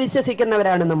അവതരിക്കുമെന്ന്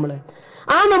വിശ്വസിക്കുന്നവരാണ് നമ്മൾ.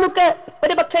 നമുക്ക്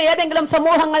ഒരു പക്ഷെ ഏതെങ്കിലും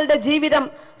സമൂഹങ്ങളുടെ ജീവിതം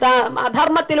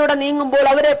അധർമ്മത്തിലൂടെ നീങ്ങുമ്പോൾ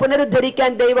അവരെ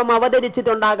പുനരുദ്ധരിക്കാൻ ദൈവം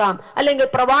അവതരിച്ചിട്ടുണ്ടാകാം, അല്ലെങ്കിൽ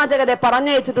പ്രവാചകരെ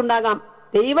പറഞ്ഞയച്ചിട്ടുണ്ടാകാം.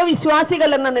 ദൈവവിശ്വാസികൾ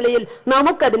എന്ന നിലയിൽ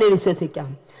നമുക്കതിനെ വിശ്വസിക്കാം.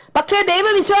 പക്ഷേ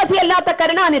ദൈവവിശ്വാസിയല്ലാത്ത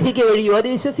കരുണാനിധിക്ക് കഴിയുമോ അത്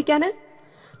വിശ്വസിക്കാന്?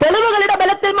 തെളിവുകളുടെ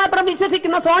ബലത്തിൽ മാത്രം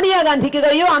വിശ്വസിക്കുന്ന സോണിയാഗാന്ധിക്ക്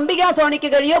കഴിയോ, അംബിക സോണിക്ക്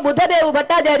കഴിയോ, ബുദ്ധദേവ്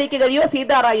ഭട്ടാചാര്യക്ക് കഴിയോ,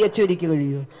 സീതാറാം യെച്ചൂരിക്ക്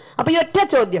കഴിയോ? അപ്പൊ ഈ ഒറ്റ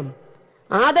ചോദ്യം,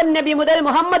 ആദം നബി മുതൽ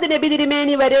മുഹമ്മദ് നബി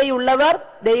തിരുമേനി വരെയുള്ളവർ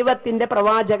ദൈവത്തിന്റെ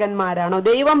പ്രവാചകന്മാരാണോ?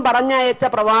 ദൈവം പറഞ്ഞയച്ച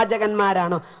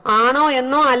പ്രവാചകന്മാരാണോ? ആണോ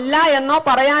എന്നോ അല്ല എന്നോ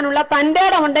പറയാനുള്ള തന്റെ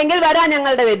ഇടമുണ്ടെങ്കിൽ വരാൻ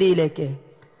ഞങ്ങളുടെ വേദിയിലേക്ക്.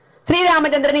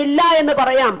 ശ്രീരാമചന്ദ്രൻ ഇല്ല എന്ന്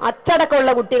പറയാം.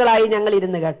 അച്ചടക്കമുള്ള കുട്ടികളായി ഞങ്ങൾ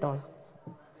ഇരുന്ന് കേട്ടോളാം,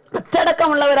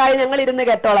 അച്ചടക്കമുള്ളവരായി ഞങ്ങൾ ഇരുന്ന്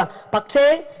കേട്ടോളാം. പക്ഷേ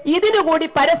ഇതിനുകൂടി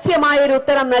പരസ്യമായ ഒരു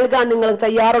ഉത്തരം നൽകാൻ നിങ്ങൾ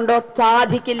തയ്യാറുണ്ടോ?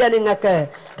 സാധിക്കില്ല നിങ്ങൾക്ക്.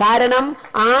 കാരണം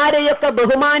ആരെയൊക്കെ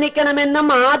ബഹുമാനിക്കണമെന്നും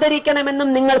ആദരിക്കണമെന്നും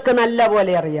നിങ്ങൾക്ക് നല്ല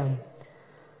പോലെ അറിയാം.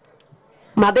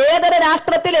 മതേതര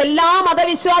രാഷ്ട്രത്തിൽ എല്ലാ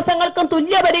മതവിശ്വാസങ്ങൾക്കും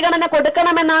തുല്യ പരിഗണന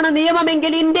കൊടുക്കണമെന്നാണ്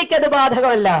നിയമമെങ്കിൽ ഇന്ത്യക്ക് അത്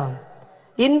ബാധകമല്ല.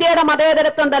 ഇന്ത്യയുടെ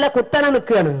മതേതരത്വം തല കുത്തനെ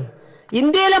നിൽക്കുകയാണ്.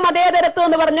 ഇന്ത്യയിലെ മതേതരത്വം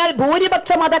എന്ന് പറഞ്ഞാൽ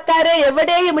ഭൂരിപക്ഷ മതക്കാരെ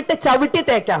എവിടെയും ഇട്ട് ചവിട്ടി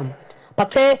തേക്കാം.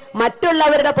 പക്ഷേ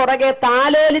മറ്റുള്ളവരുടെ പുറകെ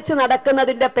താലോലിച്ച്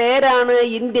നടക്കുന്നതിന്റെ പേരാണ്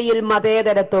ഇന്ത്യയിൽ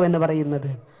മതേതരത്വം എന്ന് പറയുന്നത്.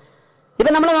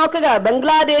 ഇപ്പൊ നമ്മൾ നോക്കുക,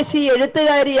 ബംഗ്ലാദേശി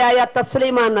എഴുത്തുകാരിയായ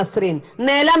തസ്ലീമ നസ്രീൻ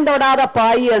നിലം തൊടാതെ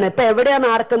പായിയാണ്. ഇപ്പൊ എവിടെയാണ്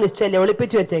ആർക്കും നിശ്ചയില്ല,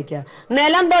 ഒളിപ്പിച്ചു വെച്ചേക്കുക.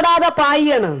 നിലം തൊടാതെ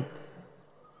പായിയാണ്.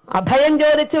 അഭയം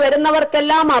ചോദിച്ചു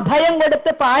വരുന്നവർക്കെല്ലാം അഭയം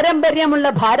കൊടുത്ത് പാരമ്പര്യമുള്ള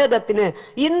ഭാരതത്തിന്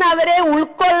ഇന്ന് അവരെ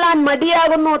ഉൾക്കൊള്ളാൻ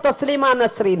മടിയാകുന്നു തസ്ലീമ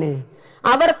നസ്രീന്.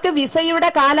 അവർക്ക് വിസയുടെ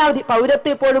കാലാവധി,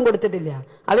 പൗരത്വം ഇപ്പോഴും കൊടുത്തിട്ടില്ല.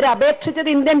 അവർ അപേക്ഷിച്ചത്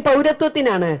ഇന്ത്യൻ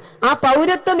പൗരത്വത്തിനാണ്. ആ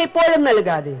പൗരത്വം ഇപ്പോഴും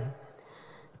നൽകാതെ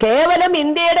കേവലം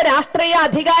ഇന്ത്യയുടെ രാഷ്ട്രീയ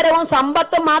അധികാരവും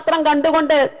സമ്പത്തും മാത്രം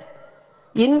കണ്ടുകൊണ്ട്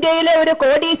ഇന്ത്യയിലെ ഒരു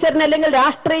കോടീശ്വരൻ അല്ലെങ്കിൽ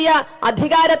രാഷ്ട്രീയ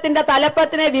അധികാരത്തിന്റെ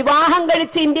തലപ്പത്തിനെ വിവാഹം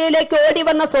കഴിച്ച് ഇന്ത്യയിലേക്ക് ഓടി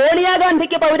വന്ന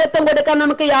സോണിയാഗാന്ധിക്ക് പൗരത്വം കൊടുക്കാൻ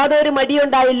നമുക്ക് യാതൊരു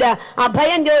മടിയുണ്ടായില്ല.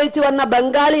 അഭയം ചോദിച്ചു വന്ന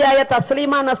ബംഗാളിയായ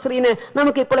തസ്ലീമ നസ്രീന്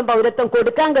നമുക്കിപ്പോഴും പൗരത്വം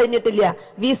കൊടുക്കാൻ കഴിഞ്ഞിട്ടില്ല.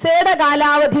 വിസയുടെ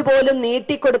കാലാവധി പോലും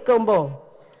നീട്ടിക്കൊടുക്കുമ്പോ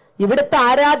ഇവിടുത്തെ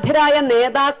ആരാധ്യരായ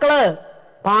നേതാക്കള്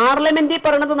പാർലമെന്റിൽ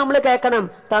പറഞ്ഞത് നമ്മൾ കേൾക്കണം,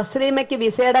 തസ്ലീമയ്ക്ക്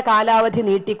വിസയുടെ കാലാവധി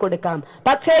നീട്ടിക്കൊടുക്കാം.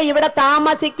 പക്ഷേ ഇവിടെ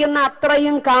താമസിക്കുന്ന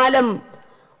അത്രയും കാലം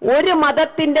ഒരു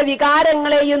മതത്തിന്റെ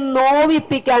വികാരങ്ങളെയും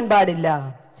നോവിപ്പിക്കാൻ പാടില്ല.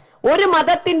 ഒരു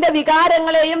മതത്തിന്റെ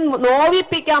വികാരങ്ങളെയും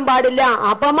നോവിപ്പിക്കാൻ പാടില്ല,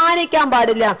 അപമാനിക്കാൻ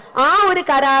പാടില്ല. ആ ഒരു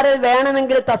കരാറിൽ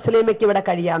വേണമെങ്കിൽ തസ്ലീമയ്ക്ക് ഇവിടെ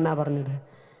കഴിയാന്നാ പറഞ്ഞത്.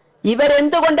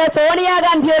 ഇവരെന്തുകൊണ്ട്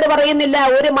സോണിയാഗാന്ധിയോട് പറയുന്നില്ല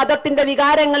ഒരു മതത്തിന്റെ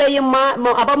വികാരങ്ങളെയും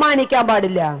അപമാനിക്കാൻ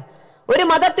പാടില്ല, ഒരു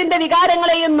മതത്തിന്റെ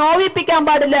വികാരങ്ങളെയും നോവിപ്പിക്കാൻ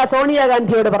പാടില്ല?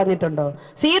 സോണിയാഗാന്ധിയോട് പറഞ്ഞിട്ടുണ്ടോ?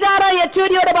 സീതാറാം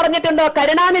യെച്ചൂരിയോട് പറഞ്ഞിട്ടുണ്ടോ?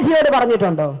 കരുണാനിധിയോട്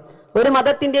പറഞ്ഞിട്ടുണ്ടോ ഒരു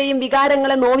മതത്തിന്റെയും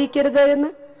വികാരങ്ങളെ നോവിക്കരുത് എന്ന്?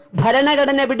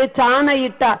 ഭരണഘടന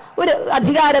പിടിച്ചാണയിട്ട ഒരു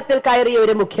അധികാരത്തിൽ കയറിയ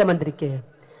ഒരു മുഖ്യമന്ത്രിക്ക്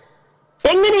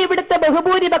എങ്ങനെ ഇവിടുത്തെ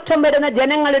ബഹുഭൂരിപക്ഷം വരുന്ന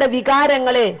ജനങ്ങളുടെ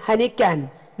വികാരങ്ങളെ ഹനിക്കാൻ,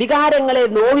 വികാരങ്ങളെ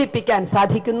നോവിപ്പിക്കാൻ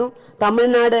സാധിക്കുന്നു?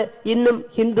 തമിഴ്നാട് ഇന്നും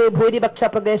ഹിന്ദു ഭൂരിപക്ഷ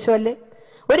പ്രദേശമല്ലേ?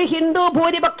 ഒരു ഹിന്ദു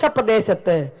ഭൂരിപക്ഷ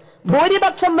പ്രദേശത്ത്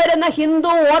ഭൂരിപക്ഷം വരുന്ന ഹിന്ദു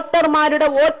വോട്ടർമാരുടെ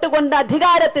വോട്ട് കൊണ്ട്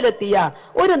അധികാരത്തിലെത്തിയ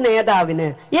ഒരു നേതാവിന്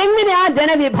എങ്ങനെ ആ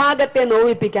ജനവിഭാഗത്തെ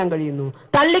നോവിപ്പിക്കാൻ കഴിയുന്നു,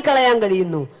 തള്ളിക്കളയാൻ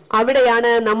കഴിയുന്നു?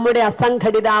 അവിടെയാണ് നമ്മുടെ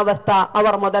അസംഘടിതാവസ്ഥ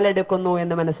അവർ മുതലെടുക്കുന്നു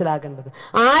എന്ന് മനസ്സിലാക്കേണ്ടത്.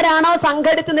 ആരാണോ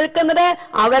സംഘടിച്ചു നിൽക്കുന്നത്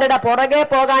അവരുടെ പുറകെ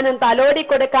പോകാനും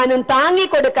തലോടിക്കൊടുക്കാനും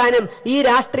താങ്ങിക്കൊടുക്കാനും ഈ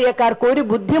രാഷ്ട്രീയക്കാർക്ക് ഒരു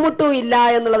ബുദ്ധിമുട്ടും ഇല്ല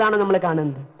എന്നുള്ളതാണ് നമ്മൾ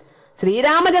കാണുന്നത്.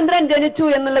 ശ്രീരാമചന്ദ്രൻ ജനിച്ചു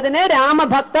എന്നുള്ളതിന്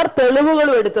രാമഭക്തർ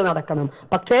തെളിവുകളും എടുത്തു നടക്കണം.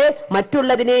 പക്ഷേ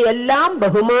മറ്റുള്ളതിനെ എല്ലാം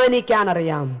ബഹുമാനിക്കാൻ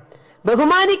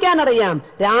അറിയാം.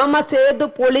 രാമസേതു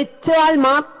പൊളിച്ചാൽ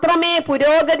മാത്രമേ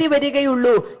പുരോഗതി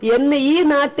വരികയുള്ളൂ എന്ന് ഈ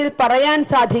നാട്ടിൽ പറയാൻ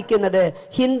സാധിക്കുന്നത്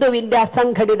ഹിന്ദുവിന്റെ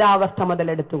അസംഘടിതാവസ്ഥ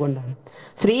മുതലെടുത്തുകൊണ്ടാണ്.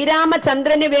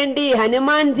 ശ്രീരാമചന്ദ്രന് വേണ്ടി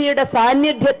ഹനുമാൻജിയുടെ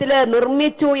സാന്നിധ്യത്തില്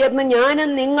നിർമ്മിച്ചു എന്ന് ഞാനും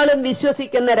നിങ്ങളും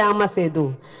വിശ്വസിക്കുന്ന രാമസേതു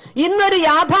ഇന്നൊരു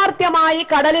യാഥാർത്ഥ്യമായി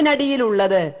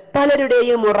കടലിനടിയിലുള്ളത്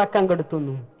പലരുടെയും ഉറക്കം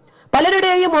കെടുത്തുന്നു.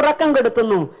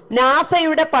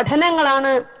 നാസയുടെ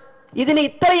പഠനങ്ങളാണ് ഇതിന്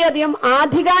ഇത്രയധികം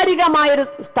ആധികാരികമായൊരു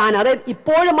സ്ഥാനം. അതായത്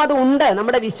ഇപ്പോഴും അത് ഉണ്ട്,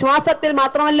 നമ്മുടെ വിശ്വാസത്തിൽ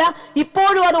മാത്രമല്ല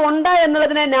ഇപ്പോഴും അത് ഉണ്ട്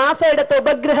എന്നുള്ളതിനെ നാസ എടുത്ത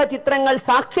ഉപഗ്രഹ ചിത്രങ്ങൾ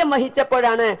സാക്ഷ്യം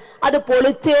വഹിച്ചപ്പോഴാണ് അത്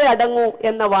പൊളിച്ചേ അടങ്ങൂ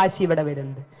എന്ന വാശി ഇവിടെ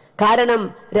വരുന്നത്. കാരണം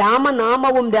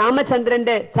രാമനാമവും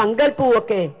രാമചന്ദ്രന്റെ സങ്കല്പവും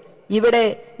ഒക്കെ ഇവിടെ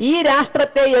ഈ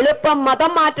രാഷ്ട്രത്തെ എളുപ്പം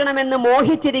മതം മാറ്റണമെന്ന്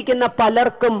മോഹിച്ചിരിക്കുന്ന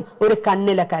പലർക്കും ഒരു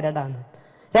കണ്ണിലെ കരടാണ്.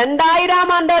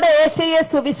 2000 ആണ്ടോടെ ഏഷ്യയെ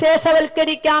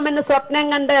സുവിശേഷവൽക്കരിക്കാമെന്ന് സ്വപ്നം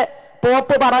കണ്ട്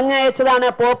പോപ്പ് പറഞ്ഞയച്ചതാണ്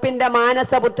പോപ്പിന്റെ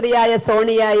മാനസപുത്രിയായ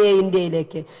സോണിയയെ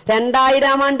ഇന്ത്യയിലേക്ക്.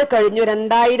 2000 ആണ്ട് കഴിഞ്ഞു,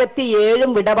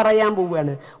 2007 വിട പറയാൻ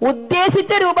പോവുകയാണ്.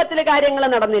 ഉദ്ദേശിച്ച രൂപത്തിൽ കാര്യങ്ങൾ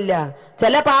നടന്നില്ല.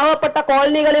 ചില പാവപ്പെട്ട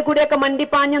കോളനികളിൽ കൂടിയൊക്കെ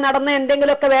മണ്ടിപ്പാഞ്ഞ് നടന്ന്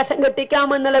എന്തെങ്കിലുമൊക്കെ വേഷം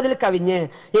കെട്ടിക്കാമെന്നുള്ളതിൽ കവിഞ്ഞ്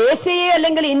ഏഷ്യയെ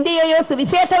അല്ലെങ്കിൽ ഇന്ത്യയെയോ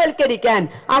സുവിശേഷവൽക്കരിക്കാൻ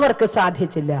അവർക്ക്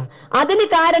സാധിച്ചില്ല. അതിന്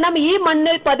കാരണം ഈ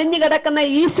മണ്ണിൽ പതിഞ്ഞു കിടക്കുന്ന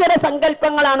ഈശ്വര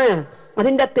സങ്കല്പങ്ങളാണ്,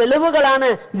 അതിന്റെ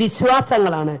തെളിവുകളാണ്,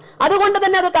 വിശ്വാസങ്ങളാണ്. അതുകൊണ്ട്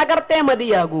തന്നെ അത് തകർത്തേ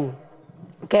മതിയാകൂ.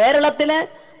 കേരളത്തില്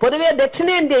പൊതുവെ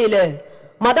ദക്ഷിണേന്ത്യയില്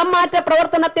മതം മാറ്റ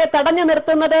പ്രവർത്തനത്തെ തടഞ്ഞു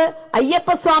നിർത്തുന്നത്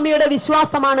അയ്യപ്പസ്വാമിയുടെ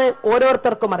വിശ്വാസമാണ്,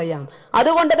 ഓരോരുത്തർക്കും അറിയാം.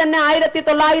 അതുകൊണ്ട് തന്നെ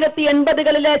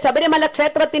 1980-കളിലെ ശബരിമല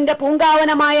ക്ഷേത്രത്തിന്റെ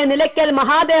പൂങ്കാവനമായ നിലയ്ക്കൽ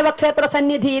മഹാദേവ ക്ഷേത്ര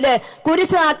സന്നിധിയില്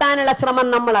കുരിശു നാട്ടാനുള്ള ശ്രമം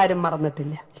നമ്മൾ ആരും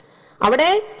മറന്നിട്ടില്ല. അവിടെ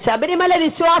ശബരിമല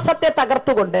വിശ്വാസത്തെ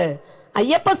തകർത്തുകൊണ്ട്,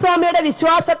 അയ്യപ്പസ്വാമിയുടെ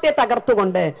വിശ്വാസത്തെ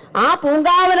തകർത്തുകൊണ്ട് ആ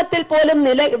പൂങ്കാവനത്തിൽ പോലും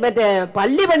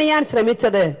പള്ളി പണിയാൻ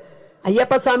ശ്രമിച്ചത്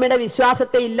അയ്യപ്പസ്വാമിയുടെ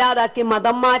വിശ്വാസത്തെ ഇല്ലാതാക്കി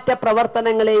മതം മാറ്റ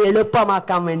പ്രവർത്തനങ്ങളെ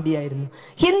എളുപ്പമാക്കാൻ വേണ്ടിയായിരുന്നു.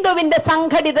 ഹിന്ദുവിന്റെ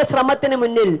സംഘടിത ശ്രമത്തിന്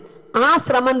മുന്നിൽ ആ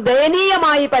ശ്രമം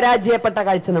ദയനീയമായി പരാജയപ്പെട്ട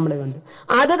കാഴ്ച നമ്മൾ കണ്ടു.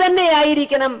 അത്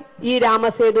തന്നെയായിരിക്കണം ഈ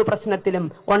രാമസേതു പ്രശ്നത്തിലും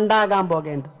ഉണ്ടാകാൻ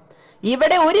പോകേണ്ടത്.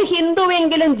 ഇവിടെ ഒരു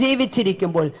ഹിന്ദുവെങ്കിലും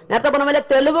ജീവിച്ചിരിക്കുമ്പോൾ, നേരത്തെ പറഞ്ഞ പോലെ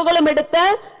തെളിവുകളും എടുത്ത്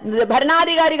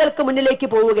ഭരണാധികാരികൾക്ക് മുന്നിലേക്ക്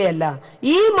പോവുകയല്ല,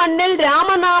 ഈ മണ്ണിൽ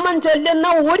രാമനാമം ചൊല്ലുന്ന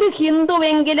ഒരു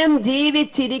ഹിന്ദുവെങ്കിലും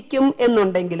ജീവിച്ചിരിക്കും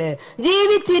എന്നുണ്ടെങ്കിൽ,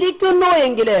 ജീവിച്ചിരിക്കുന്നു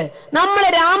എങ്കിൽ നമ്മൾ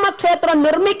രാമക്ഷേത്രം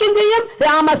നിർമ്മിക്കുകയും ചെയ്യും,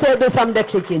 രാമസേതു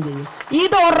സംരക്ഷിക്കുകയും ചെയ്യും.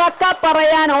 ഇത് ഉറക്കെ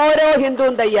പറയാൻ ഓരോ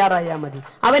ഹിന്ദുവും തയ്യാറായാൽ മതി.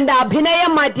 അവന്റെ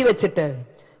അഭിനയം മാറ്റിവെച്ചിട്ട്,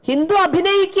 ഹിന്ദു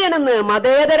അഭിനയിക്കുകയാണെന്ന്,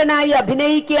 മതേതരനായി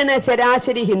അഭിനയിക്കുകയാണ്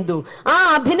ശരാശരി ഹിന്ദു. ആ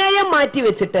അഭിനയം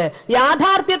മാറ്റിവെച്ചിട്ട്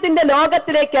യാഥാർത്ഥ്യത്തിന്റെ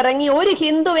ലോകത്തിലേക്ക് ഇറങ്ങി ഒരു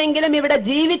ഹിന്ദുവെങ്കിലും ഇവിടെ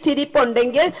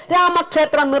ജീവിച്ചിരിപ്പുണ്ടെങ്കിൽ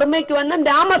രാമക്ഷേത്രം നിർമ്മിക്കുമെന്നും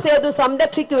രാമസേതു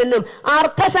സംരക്ഷിക്കുമെന്നും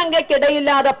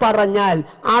അർത്ഥശങ്കയ്ക്കിടയില്ലാതെ പറഞ്ഞാൽ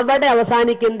അവിടെ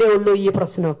അവസാനിക്കുന്നതേ ഉള്ളൂ ഈ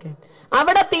പ്രശ്നമൊക്കെ.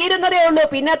 അവിടെ തീരുന്നതേ ഉള്ളൂ.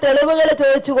 പിന്നെ തെളിവുകൾ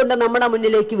ചോദിച്ചുകൊണ്ട് നമ്മുടെ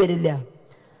മുന്നിലേക്ക് വരില്ല.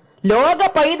 ലോക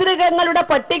പൈതൃകങ്ങളുടെ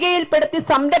പട്ടികയിൽപ്പെടുത്തി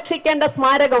സംരക്ഷിക്കേണ്ട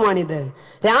സ്മാരകമാണിത്.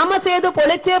 രാമസേതു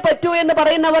പൊളിച്ചേ പറ്റൂ എന്ന്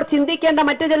പറയുന്നവർ ചിന്തിക്കേണ്ട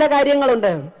മറ്റു ചില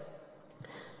കാര്യങ്ങളുണ്ട്.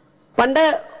 പണ്ട്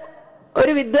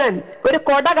ഒരു വിദ്വാൻ ഒരു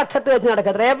കൊട കക്ഷത്ത് വെച്ച്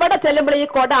നടക്കത്ര. എവിടെ ചെല്ലുമ്പോൾ ഈ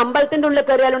കൊട അമ്പലത്തിന്റെ ഉള്ളിൽ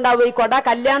കയറിയാലുണ്ടാവും, ഈ കൊട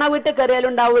കല്യാണ വീട്ടിൽ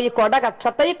കയറിയാലുണ്ടാവും, ഈ കൊട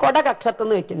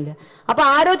കക്ഷത്തെന്ന് വെക്കുന്നില്ല. അപ്പൊ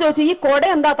ആരോ ചോദിച്ചു, ഈ കൊട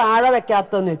എന്താ താഴെ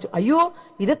വെക്കാത്തതെന്ന് ചോദിച്ചു. അയ്യോ,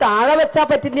 ഇത് താഴെ വെച്ചാ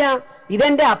പറ്റില്ല,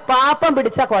 ഇതെന്റെ അപ്പാപ്പം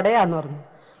പിടിച്ച കൊടയാന്ന് പറഞ്ഞു.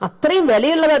 അത്രയും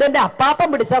വിലയുള്ളത് അതെന്റെ അപ്പാപ്പം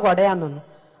പിടിച്ച കൊടയാന്നു.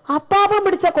 അപ്പാപ്പം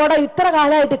പിടിച്ച കൊട ഇത്ര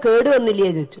കാലമായിട്ട് കേടുവന്നില്ലേ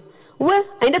ചോദിച്ചു.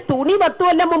 അതിന്റെ തുണി 10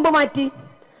 കൊല്ലം മുമ്പ് മാറ്റി,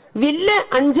 വില്ല്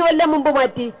 5 കൊല്ലം മുമ്പ്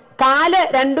മാറ്റി, കാല്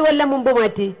 2 കൊല്ലം മുമ്പ്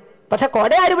മാറ്റി. പക്ഷെ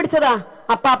കൊട ആര് പിടിച്ചതാ?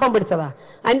 അപ്പാപ്പം പിടിച്ചതാ.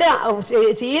 അതിന്റെ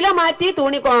ശീല മാറ്റി,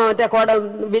 തുണി കൊട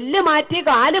വില്ല് മാറ്റി,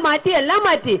 കാല് മാറ്റി, എല്ലാം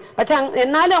മാറ്റി. പക്ഷെ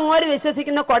എന്നാലും അങ്ങോട്ട്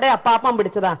വിശ്വസിക്കുന്ന കൊട അപ്പാപ്പം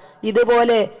പിടിച്ചതാ.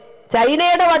 ഇതുപോലെ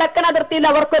ചൈനയുടെ വടക്കൻ അതിർത്തിയിൽ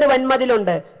അവർക്കൊരു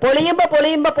വൻമതിലുണ്ട്.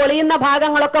 പൊളിയുന്ന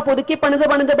ഭാഗങ്ങളൊക്കെ പുതുക്കി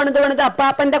പണിത്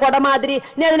അപ്പാപ്പന്റെ കൊടമാതിരി.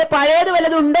 ഇനി അതിന് പഴയത്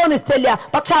വല്ലതും ഉണ്ടോ നിശ്ചയില്ല.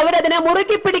 പക്ഷെ അവരതിനെ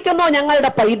മുറുക്കി പിടിക്കുന്നു.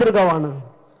 ഞങ്ങളുടെ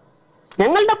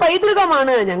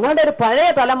പൈതൃകമാണ്, ഞങ്ങളുടെ ഒരു പഴയ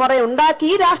തലമുറ ഉണ്ടാക്കി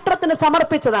ഈ രാഷ്ട്രത്തിന്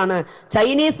സമർപ്പിച്ചതാണ്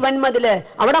ചൈനീസ് വൻമതില്.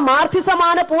 അവിടെ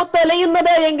മാർക്സിസമാണ്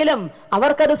പൂത്തെലയുന്നത് എങ്കിലും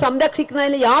അവർക്കത്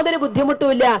സംരക്ഷിക്കുന്നതിന് യാതൊരു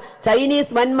ബുദ്ധിമുട്ടുമില്ല.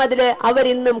 ചൈനീസ് വൻമതില്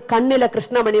അവരിന്നും കണ്ണിലെ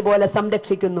കൃഷ്ണമണി പോലെ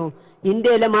സംരക്ഷിക്കുന്നു.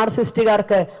 ഇന്ത്യയിലെ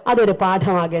മാർക്സിസ്റ്റുകാർക്ക് അതൊരു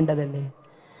പാഠമാകേണ്ടതല്ലേ?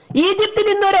 ഈജിപ്തിൽ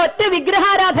ഇന്നൊരു ഒറ്റ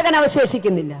വിഗ്രഹാരാധകൻ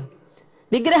അവശേഷിക്കുന്നില്ല.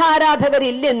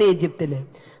 വിഗ്രഹാരാധകരില്ലെന്ന് ഈജിപ്തില്.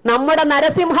 നമ്മുടെ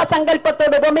നരസിംഹ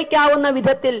സങ്കല്പത്തോട് ഉപമിക്കാവുന്ന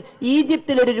വിധത്തിൽ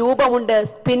ഈജിപ്തിൽ ഒരു രൂപമുണ്ട്,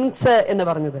 സ്പിൻക്സ് എന്ന്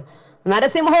പറഞ്ഞത്.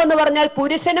 നരസിംഹം എന്ന് പറഞ്ഞാൽ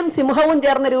പുരുഷനും സിംഹവും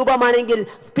ചേർന്ന രൂപമാണെങ്കിൽ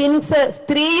സ്പിൻക്സ്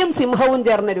സ്ത്രീയും സിംഹവും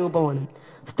ചേർന്ന രൂപമാണ്.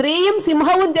 സ്ത്രീയും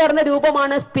സിംഹവും ചേർന്ന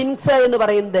രൂപമാണ് സ്പിൻക്സ് എന്ന്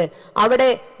പറയുന്നത്. അവിടെ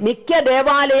മിക്ക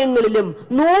ദേവാലയങ്ങളിലും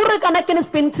 100 കണക്കിന്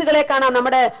സ്പിൻക്സുകളെ കാണാം.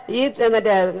 നമ്മുടെ ഈ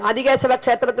മറ്റേ ആദികേശവ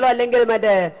ക്ഷേത്രത്തിലോ അല്ലെങ്കിൽ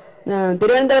മറ്റേ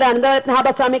തിരുവനന്തപുരം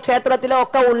അനന്തപത്മനാഭസ്വാമി ക്ഷേത്രത്തിലോ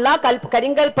ഒക്കെ ഉള്ള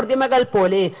കരിങ്കൽ പ്രതിമകൾ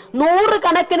പോലെ 100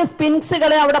 കണക്കിന്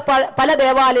സ്പിൻക്സുകളെ അവിടെ പല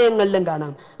ദേവാലയങ്ങളിലും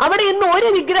കാണാം. അവിടെ ഇന്ന് ഒരു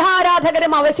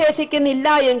വിഗ്രഹാരാധകരും അവശേഷിക്കുന്നില്ല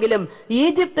എങ്കിലും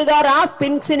ഈജിപ്തുകാർ ആ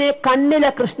സ്പിൻക്സിനെ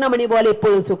കണ്ണിലെ കൃഷ്ണമണി പോലെ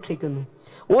ഇപ്പോഴും സൂക്ഷിക്കുന്നു.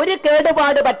 ഒരു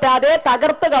കേടുപാട് പറ്റാതെ,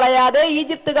 തകർത്ത് കളയാതെ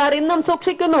ഈജിപ്തുകാർ ഇന്നും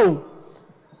സൂക്ഷിക്കുന്നു.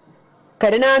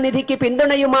 കരുണാനിധിക്ക്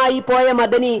പിന്തുണയുമായി പോയ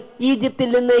മദനി ഈജിപ്തിൽ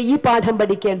നിന്ന് ഈ പാഠം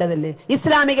പഠിക്കേണ്ടതല്ലേ?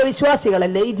 ഇസ്ലാമിക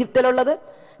വിശ്വാസികളല്ലേ ഈജിപ്തിലുള്ളത്?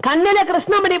 കണ്ണിലെ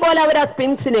കൃഷ്ണമണി പോലെ അവർ ആ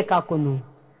സ്പിൻക്സിനെ കാക്കുന്നു.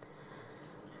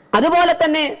 അതുപോലെ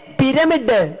തന്നെ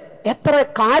പിരമിഡ് എത്ര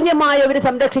കാര്യമായി അവർ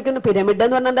സംരക്ഷിക്കുന്നു. പിരമിഡ്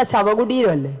എന്ന് പറഞ്ഞാൽ എന്താ?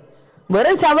 ശവകുടീരമല്ലേ?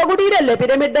 വെറും ശവകുടീരല്ലേ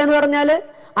പിരമിഡ് എന്ന് പറഞ്ഞാല്?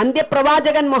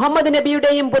 അന്ത്യപ്രവാചകൻ മുഹമ്മദ്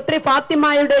നബിയുടെയും പുത്രി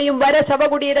ഫാത്തിമയുടെയും വര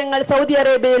ശവകുടീരങ്ങൾ സൗദി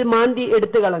അറേബ്യയിൽ മാന്തി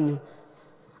എടുത്തു കളഞ്ഞു.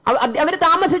 അവർ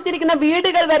താമസിച്ചിരിക്കുന്ന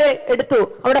വീടുകൾ വരെ എടുത്തു.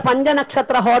 അവിടെ 5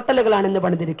 നക്ഷത്ര ഹോട്ടലുകളാണ് ഇന്ന്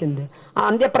പണിതിരിക്കുന്നത്.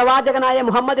 അന്ത്യപ്രവാചകനായ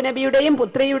മുഹമ്മദ് നബിയുടെയും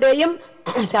പുത്രിയുടെയും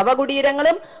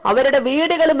ശവകുടീരങ്ങളും അവരുടെ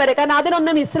വീടുകളും വരെ. കാരണം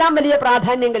അതിനൊന്നും ഇസ്ലാം വലിയ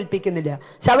പ്രാധാന്യം കൽപ്പിക്കുന്നില്ല.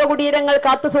 ശവകുടീരങ്ങൾ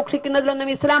കാത്തു സൂക്ഷിക്കുന്നതിലൊന്നും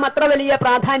ഇസ്ലാം അത്ര വലിയ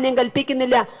പ്രാധാന്യം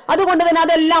കൽപ്പിക്കുന്നില്ല. അതുകൊണ്ട് തന്നെ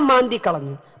അതെല്ലാം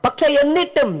മാന്തിക്കളഞ്ഞു. പക്ഷെ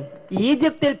എന്നിട്ടും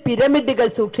ഈജിപ്തിൽ പിരമിഡുകൾ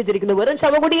സൂക്ഷിച്ചിരിക്കുന്നു. വെറും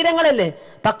ശവകുടീരങ്ങളല്ലേ,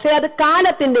 പക്ഷെ അത്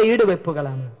കാലത്തിന്റെ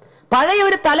ഈടുവെപ്പുകളാണ്. പഴയ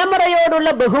ഒരു തലമുറയോടുള്ള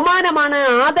ബഹുമാനമാണ്,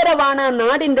 ആദരവാണ്,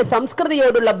 നാടിന്റെ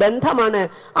സംസ്കൃതിയോടുള്ള ബന്ധമാണ്.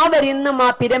 അവരിന്നും ആ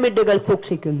പിരമിഡുകൾ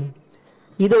സൂക്ഷിക്കുന്നു.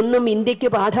 ഇതൊന്നും ഇന്ത്യക്ക്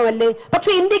പാഠമല്ലേ?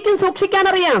 പക്ഷെ ഇന്ത്യക്കും സൂക്ഷിക്കാൻ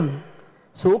അറിയാം.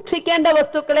 സൂക്ഷിക്കേണ്ട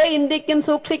വസ്തുക്കളെ ഇന്ത്യക്കും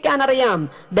സൂക്ഷിക്കാൻ അറിയാം.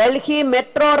 ഡൽഹി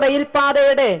മെട്രോ റെയിൽ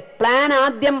പാതയുടെ പ്ലാൻ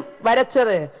ആദ്യം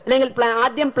വരച്ചത്, അല്ലെങ്കിൽ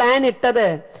ആദ്യം പ്ലാൻ ഇട്ടത്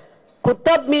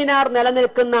കുത്തബ് മീനാർ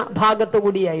നിലനിൽക്കുന്ന ഭാഗത്തു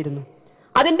കൂടിയായിരുന്നു.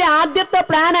 അതിന്റെ ആദ്യത്തെ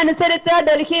പ്ലാൻ അനുസരിച്ച്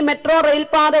ഡൽഹി മെട്രോ റെയിൽ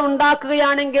പാത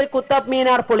ഉണ്ടാക്കുകയാണെങ്കിൽ കുത്തബ്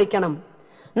മീനാർ പൊളിക്കണം.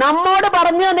 നമ്മോട്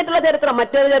പറഞ്ഞു തന്നിട്ടുള്ള ചരിത്രം,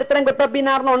 മറ്റൊരു ചരിത്രം കുത്തബ്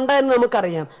മീനാറിന് ഉണ്ട് എന്ന്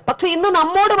നമുക്കറിയാം. പക്ഷെ ഇന്ന്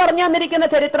നമ്മോട് പറഞ്ഞു തന്നിരിക്കുന്ന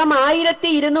ചരിത്രം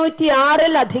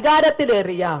 1206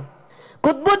 അധികാരത്തിലേറിയ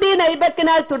ഖുത്ബുദ്ദീൻ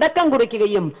ഐബക്കിനാൽ തുടക്കം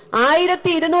കുറിക്കുകയും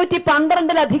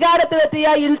 1212 അധികാരത്തിലെത്തിയ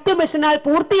ഇൽത്തുമിഷിനാൽ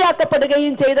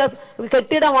പൂർത്തിയാക്കപ്പെടുകയും ചെയ്ത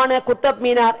കെട്ടിടമാണ് കുത്തബ്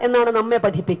മീനാർ എന്നാണ് നമ്മെ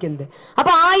പഠിപ്പിക്കുന്നത്.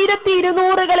 അപ്പൊ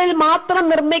 1200കളിൽ മാത്രം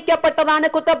നിർമ്മിക്കപ്പെട്ടതാണ്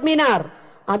കുത്തബ് മീനാർ.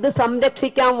 അത്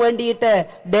സംരക്ഷിക്കാൻ വേണ്ടിയിട്ട്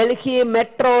ഡൽഹി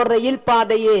മെട്രോ റെയിൽ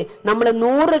പാതയെ നമ്മൾ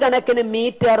 100 കണക്കിന്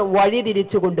മീറ്റർ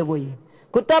വഴിതിരിച്ചു കൊണ്ടുപോയി.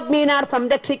 കുത്തബ് മീനാർ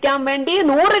സംരക്ഷിക്കാൻ വേണ്ടി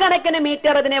 100 കണക്കിന്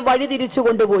മീറ്റർ അതിനെ വഴിതിരിച്ചു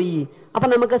കൊണ്ടുപോയി. അപ്പൊ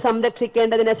നമുക്ക്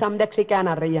സംരക്ഷിക്കേണ്ടതിനെ സംരക്ഷിക്കാൻ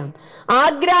അറിയാം.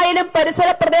 ആഗ്രയിലും പരിസര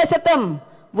പ്രദേശത്തും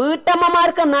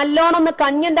വീട്ടമ്മമാർക്ക് നല്ലോണം ഒന്ന്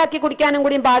കഞ്ഞുണ്ടാക്കി കുടിക്കാനും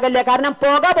കൂടിയും പാകല്ല. കാരണം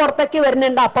പുക പുറത്തേക്ക്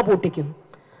വരുന്നുണ്ട്, അപ്പ പൂട്ടിക്കും.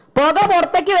 പുക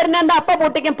പുറത്തേക്ക് വരുന്നുണ്ട്, അപ്പ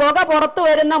പൂട്ടിക്കും. പുക പുറത്ത്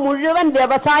വരുന്ന മുഴുവൻ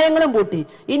വ്യവസായങ്ങളും പൂട്ടി.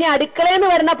 ഇനി അടുക്കളയിൽ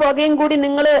നിന്ന് വരുന്ന പുകയും കൂടി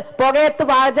നിങ്ങൾ പുകയത്ത്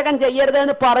പാചകം ചെയ്യരുത്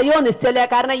എന്ന് പറയോ നിശ്ചയില്ല.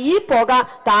 കാരണം ഈ പുക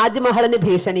താജ്മഹലിന്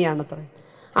ഭീഷണിയാണത്ര.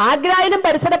 ആഗ്രയിലും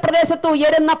പരിസര പ്രദേശത്ത്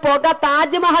ഉയരുന്ന പുക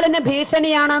താജ്മഹലിന്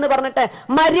ഭീഷണിയാണെന്ന് പറഞ്ഞിട്ട്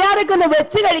മര്യാദക്കൊന്ന്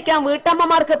വെച്ച് കഴിക്കാൻ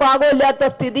വീട്ടമ്മമാർക്ക് പാകമില്ലാത്ത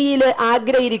സ്ഥിതിയിൽ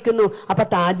ആഗ്രഹിക്കുന്നു. അപ്പൊ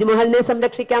താജ്മഹലിനെ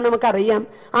സംരക്ഷിക്കാൻ നമുക്കറിയാം.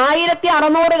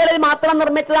 1600കളിൽ മാത്രം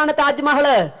നിർമ്മിച്ചതാണ്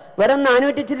താജ്മഹല്. വെറും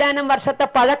 400 ചില്ലാനം വർഷത്തെ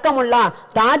പഴക്കമുള്ള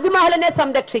താജ്മഹലിനെ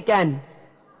സംരക്ഷിക്കാൻ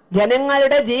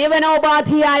ജനങ്ങളുടെ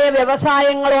ജീവനോപാധിയായ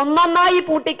വ്യവസായങ്ങൾ ഒന്നൊന്നായി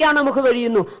പൂട്ടിക്കാൻ നമുക്ക്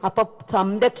കഴിയുന്നു. അപ്പൊ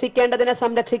സംരക്ഷിക്കേണ്ടതിനെ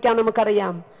സംരക്ഷിക്കാൻ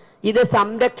നമുക്കറിയാം. ഇത്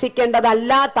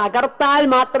സംരക്ഷിക്കേണ്ടതല്ല, തകർത്താൽ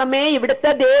മാത്രമേ ഇവിടുത്തെ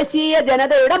ദേശീയ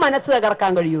ജനതയുടെ മനസ്സ്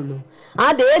തകർക്കാൻ കഴിയുള്ളൂ. ആ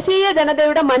ദേശീയ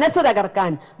ജനതയുടെ മനസ്സ്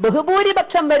തകർക്കാൻ,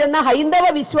 ബഹുഭൂരിപക്ഷം വരുന്ന ഹൈന്ദവ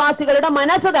വിശ്വാസികളുടെ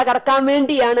മനസ്സ് തകർക്കാൻ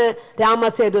വേണ്ടിയാണ്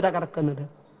രാമസേതു തകർക്കുന്നത്.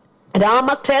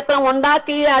 രാമക്ഷേത്രം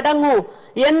ഉണ്ടാക്കിയേ അടങ്ങൂ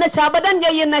എന്ന് ശപഥം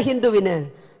ചെയ്യുന്ന ഹിന്ദുവിന്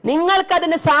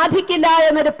നിങ്ങൾക്കതിന് സാധിക്കില്ല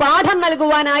എന്നൊരു പാഠം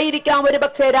നൽകുവാനായിരിക്കാം ഒരു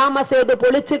പക്ഷേ രാമസേതു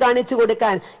പൊളിച്ചു കാണിച്ചു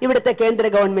കൊടുക്കാൻ ഇവിടുത്തെ കേന്ദ്ര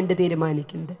ഗവൺമെന്റ്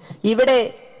തീരുമാനിക്കുന്നത്. ഇവിടെ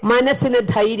മനസ്സിന്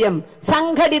ധൈര്യം,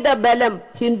 സംഘടിത ബലം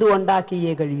ഹിന്ദു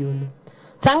ഉണ്ടാക്കിയേ കഴിയുള്ളൂ.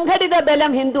 സംഘടിത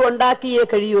ബലം ഹിന്ദു ഉണ്ടാക്കിയേ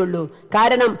കഴിയുള്ളൂ.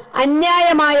 കാരണം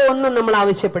അന്യായമായ ഒന്നും നമ്മൾ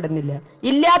ആവശ്യപ്പെടുന്നില്ല,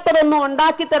 ഇല്ലാത്തതൊന്നും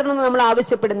ഉണ്ടാക്കി തരണമെന്ന് നമ്മൾ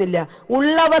ആവശ്യപ്പെടുന്നില്ല.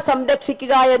 ഉള്ളവ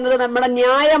സംരക്ഷിക്കുക എന്നത് നമ്മുടെ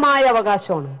ന്യായമായ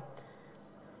അവകാശമാണ്.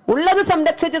 ഉള്ളത്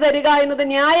സംരക്ഷിച്ചു തരിക എന്നത്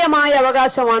ന്യായമായ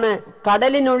അവകാശമാണ്.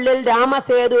 കടലിനുള്ളിൽ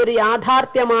രാമസേതു ഒരു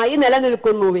യാഥാർത്ഥ്യമായി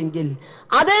നിലനിൽക്കുന്നുവെങ്കിൽ,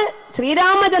 അത്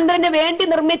ശ്രീരാമചന്ദ്രന് വേണ്ടി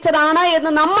നിർമ്മിച്ചതാണ്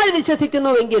എന്ന് നമ്മൾ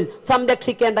വിശ്വസിക്കുന്നുവെങ്കിൽ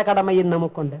സംരക്ഷിക്കേണ്ട കടമയും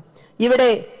നമുക്കുണ്ട്.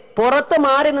 ഇവിടെ പുറത്ത്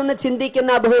മാറി നിന്ന്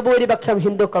ചിന്തിക്കുന്ന ബഹുഭൂരിപക്ഷം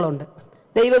ഹിന്ദുക്കളുണ്ട്,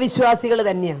 ദൈവവിശ്വാസികൾ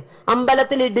തന്നെയാണ്.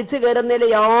 അമ്പലത്തിൽ ഇടിച്ചു കയറുന്നതിൽ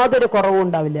യാതൊരു കുറവും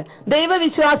ഉണ്ടാവില്ല,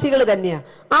 ദൈവവിശ്വാസികൾ തന്നെയാണ്.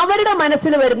 അവരുടെ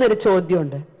മനസ്സിൽ വരുന്നൊരു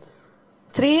ചോദ്യമുണ്ട്.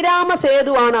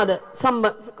 ശ്രീരാമസേതു ആണ്, അത്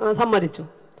സമ്മതിച്ചു.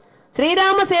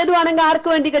 ശ്രീരാമസേതു ആണെങ്കിൽ ആർക്ക്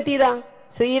വേണ്ടി കെട്ടിയതാ?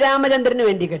 ശ്രീരാമചന്ദ്രന്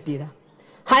വേണ്ടി കെട്ടിയതാ.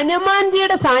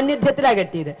 ഹനുമാൻജിയുടെ സാന്നിധ്യത്തിലാ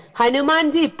കെട്ടിയത്.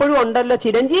 ഹനുമാൻജി ഇപ്പോഴും ഉണ്ടല്ലോ,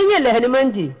 ചിരഞ്ജീവിയല്ലേ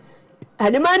ഹനുമാൻജി.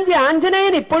 ഹനുമാൻജി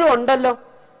ആഞ്ജനേയൻ ഇപ്പോഴും ഉണ്ടല്ലോ.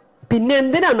 പിന്നെ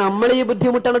എന്തിനാ നമ്മൾ ഈ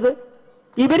ബുദ്ധിമുട്ടണത്?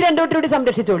 ഇവർ രണ്ടുകൂടി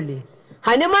സംരക്ഷിച്ചോളി.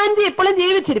 ഹനുമാൻജി ഇപ്പോഴും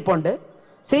ജീവിച്ചിരിപ്പുണ്ട്.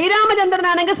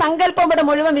 ശ്രീരാമചന്ദ്രനാണെങ്കിൽ സങ്കല്പം ഇവിടെ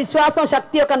മുഴുവൻ വിശ്വാസവും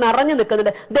ശക്തിയൊക്കെ നിറഞ്ഞു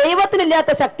നിൽക്കുന്നുണ്ട്.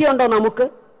 ദൈവത്തിനില്ലാത്ത ശക്തി ഉണ്ടോ നമുക്ക്?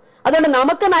 അതുകൊണ്ട്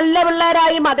നമുക്ക് നല്ല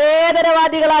പിള്ളേരായി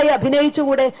മതേതരവാദികളായി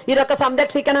അഭിനയിച്ചുകൂടെ? ഇതൊക്കെ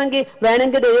സംരക്ഷിക്കണമെങ്കിൽ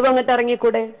വേണമെങ്കിൽ ദൈവം അങ്ങോട്ട്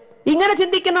ഇറങ്ങിക്കൂടെ? ഇങ്ങനെ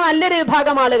ചിന്തിക്കുന്ന നല്ലൊരു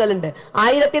വിഭാഗം ആളുകളുണ്ട്.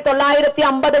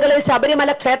 1950കളിൽ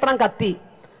ശബരിമല ക്ഷേത്രം കത്തി.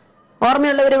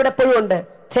 ഓർമ്മയുള്ളവർ ഇവിടെ എപ്പോഴും ഉണ്ട്.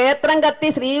 ക്ഷേത്രം കത്തി,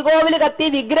 ശ്രീകോവിൽ കത്തി,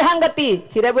 വിഗ്രഹം കത്തി.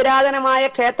 ചിരപുരാതനമായ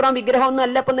ക്ഷേത്രവും വിഗ്രഹം ഒന്നും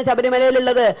അല്ല ഇപ്പൊ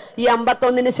ശബരിമലയിലുള്ളത്. ഈ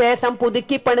 51 ശേഷം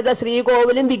പുതുക്കി പണിത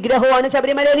ശ്രീകോവിലും വിഗ്രഹവുമാണ്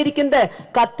ശബരിമലയിൽ ഇരിക്കുന്നത്.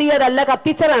 കത്തിയതല്ല,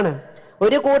 കത്തിച്ചതാണ്.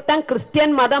 ഒരു കൂട്ടം ക്രിസ്ത്യൻ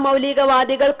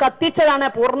മതമൗലികവാദികൾ കത്തിച്ചതാണ്.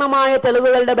 പൂർണ്ണമായ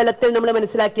തെളിവുകളുടെ ബലത്തിൽ നമ്മൾ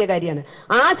മനസ്സിലാക്കിയ കാര്യമാണ്.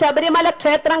 ആ ശബരിമല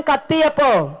ക്ഷേത്രം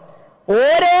കത്തിയപ്പോ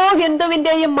ഓരോ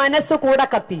ഹിന്ദുവിന്റെയും മനസ്സ് കൂടെ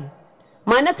കത്തി.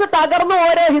 മനസ്സ് തകർന്നു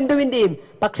ഓരോ ഹിന്ദുവിന്റെയും.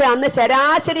 പക്ഷെ അന്ന്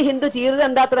ശരാശരി ഹിന്ദു ചെയ്തത്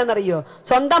എന്താത്രയെന്നറിയോ?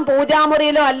 സ്വന്തം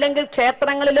പൂജാമുറിയിലോ അല്ലെങ്കിൽ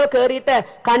ക്ഷേത്രങ്ങളിലോ കയറിയിട്ട്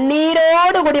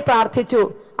കണ്ണീരോടുകൂടി പ്രാർത്ഥിച്ചു,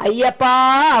 അയ്യപ്പാ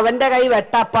അവന്റെ കൈ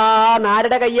വെട്ടപ്പാ.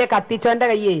 നാരുടെ കയ്യെ? കത്തിച്ചോന്റെ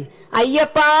കയ്യേ.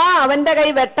 അയ്യപ്പാ അവന്റെ കൈ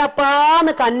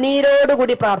വെട്ടപ്പാന്ന്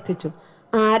കണ്ണീരോടുകൂടി പ്രാർത്ഥിച്ചു.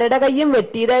 ആരുടെ കയ്യും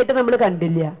വെട്ടിയതായിട്ട് നമ്മൾ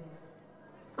കണ്ടില്ല.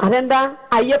 അതെന്താ?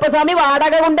 അയ്യപ്പസ്വാമി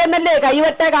വാടക കൊണ്ടെന്നല്ലേ?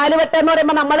 കൈവെട്ട കാലുവെട്ട എന്ന്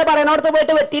പറയുമ്പോ നമ്മൾ പറയണോടത്ത്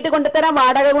പോയിട്ട് വെട്ടിയിട്ട് കൊണ്ടുതരാൻ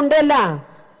വാടക കൊണ്ടല്ല.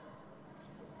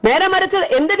 നേരെ മറിച്ച്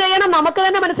എന്ത് ചെയ്യണം നമുക്ക്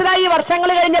തന്നെ മനസ്സിലായി. വർഷങ്ങൾ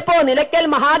കഴിഞ്ഞപ്പോ നിലയ്ക്കൽ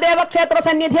മഹാദേവ ക്ഷേത്ര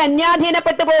സന്നിധി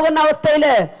അന്യാധീനപ്പെട്ടു പോകുന്ന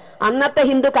അവസ്ഥയില് അന്നത്തെ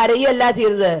ഹിന്ദു കരയല്ല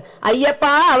ചെയ്തത്. അയ്യപ്പ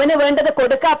അവന് വേണ്ടത്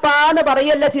കൊടുക്കപ്പാ എന്ന്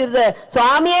പറയല്ല ചെയ്തത്.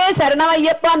 സ്വാമിയെ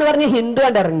ശരണമയ്യപ്പ എന്ന് പറഞ്ഞ് ഹിന്ദു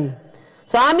കണ്ടിറങ്ങി.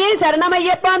 സ്വാമിയെ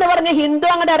ശരണമയ്യപ്പ എന്ന് പറഞ്ഞ് ഹിന്ദു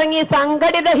അങ്ങോട്ട് ഇറങ്ങി.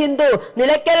 സംഘടിത ഹിന്ദു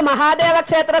നിലയ്ക്കൽ മഹാദേവ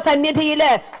ക്ഷേത്ര സന്നിധിയില്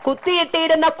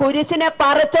കുത്തിയിട്ടിരുന്ന കുരിശിനെ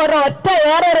പറിച്ചൊരൊറ്റ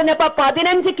ഏറെറിഞ്ഞപ്പോ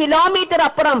 15 കിലോമീറ്റർ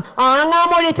അപ്പുറം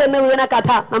ആങ്ങാമൊഴി ചെന്ന് വീണ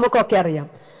കഥ നമുക്കൊക്കെ അറിയാം.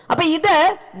 അപ്പൊ ഇത്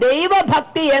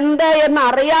ദൈവഭക്തി എന്ത് എന്ന്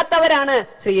അറിയാത്തവരാണ്.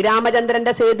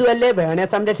 ശ്രീരാമചന്ദ്രന്റെ സേതു അല്ലേ, വേണേ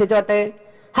സംരക്ഷിച്ചോട്ടെ.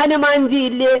 ഹനുമാൻജി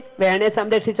ഇല്ലേ, വേണേ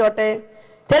സംരക്ഷിച്ചോട്ടെ.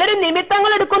 ചിലര്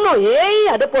നിമിത്തങ്ങൾ എടുക്കുന്നു.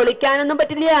 അത് പൊളിക്കാനൊന്നും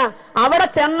പറ്റില്ല. അവിടെ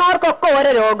ചെന്നവർക്കൊക്കെ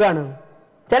ഓരോ രോഗമാണ്.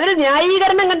 ചിലര്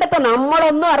ന്യായീകരണം കണ്ടെത്തും,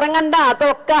 നമ്മളൊന്നും ഇറങ്ങണ്ട,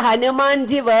 അതൊക്കെ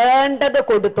ഹനുമാൻജി വേണ്ടത്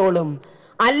കൊടുത്തോളും.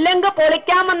 അല്ലെങ്കിൽ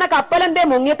പൊളിക്കാൻ വന്ന കപ്പൽ എന്തേ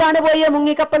മുങ്ങിത്താണ് പോയേ?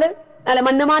 മുങ്ങിക്കപ്പല് അല്ല,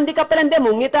 മണ്ണുമാന്തി കപ്പൽ എന്തേ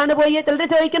മുങ്ങിത്താണ് പോയേ? ചിലര്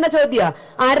ചോദിക്കുന്ന ചോദ്യ.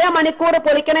 1/2 മണിക്കൂർ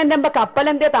പൊളിക്കണതിന്റെ മുമ്പ് കപ്പൽ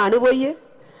എന്തേ താണുപോയി?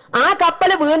 ആ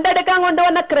കപ്പൽ വീണ്ടെടുക്കാൻ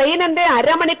കൊണ്ടുവന്ന ക്രെയിൻ എന്തേ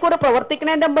 1/2 മണിക്കൂർ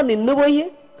പ്രവർത്തിക്കുന്നതിന്റെ മുമ്പ് നിന്നുപോയി?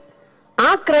 ആ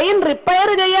ക്രെയിൻ റിപ്പയർ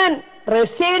ചെയ്യാൻ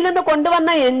റഷ്യയിൽ നിന്ന്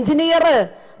കൊണ്ടുവന്ന എഞ്ചിനീയർ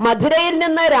മധുരയിൽ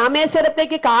നിന്ന്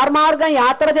രാമേശ്വരത്തേക്ക് കാർ മാർഗം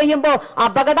യാത്ര ചെയ്യുമ്പോൾ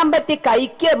അപകടം പറ്റി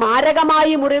കൈക്ക്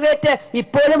മാരകമായി മുറിവേറ്റ്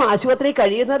ഇപ്പോഴും ആശുപത്രി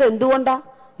കഴിയുന്നത് എന്തുകൊണ്ടാ?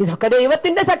 ഇതൊക്കെ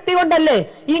ദൈവത്തിന്റെ ശക്തി കൊണ്ടല്ലേ.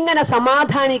 ഇങ്ങനെ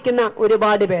സമാധാനിക്കുന്ന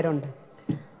ഒരുപാട് പേരുണ്ട്.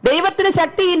 ദൈവത്തിന്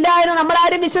ശക്തി ഇല്ല എന്ന്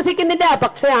നമ്മളാരും വിശ്വസിക്കുന്നില്ല.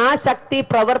 പക്ഷെ ആ ശക്തി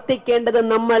പ്രവർത്തിക്കേണ്ടത്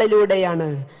നമ്മളിലൂടെയാണ്.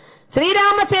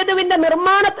 ശ്രീരാമസേതുവിന്റെ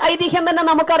നിർമ്മാണ ഐതിഹ്യം തന്നെ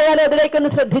നമുക്കറിയാലോ.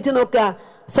 അതിലേക്കൊന്ന് ശ്രദ്ധിച്ചു നോക്കുക.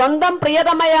 സ്വന്തം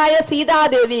പ്രിയതമയായ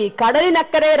സീതാദേവി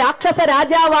കടലിനക്കരെ രാക്ഷസ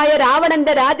രാജാവായ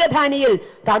രാവണന്റെ രാജധാനിയിൽ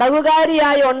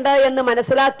തടവുകാരിയായി ഉണ്ട് എന്ന്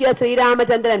മനസ്സിലാക്കിയ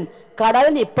ശ്രീരാമചന്ദ്രൻ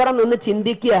കടലിന് ഇപ്പുറം നിന്ന്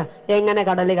ചിന്തിക്കുക, എങ്ങനെ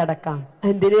കടല് കടക്കാം.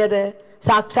 എന്തിനത്?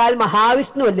 സാക്ഷാൽ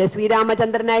മഹാവിഷ്ണു അല്ലേ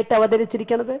ശ്രീരാമചന്ദ്രനായിട്ട്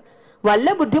അവതരിച്ചിരിക്കുന്നത്. വല്ല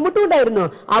ബുദ്ധിമുട്ടും ഉണ്ടായിരുന്നു.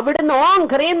 അവിടുന്ന് ഓം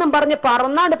ഖ്രീന്നും പറഞ്ഞ്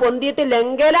പറന്നാണ്ട് പൊന്തിയിട്ട്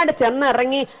ലങ്കയിലാണ്ട്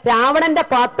ചെന്നിറങ്ങി രാവണന്റെ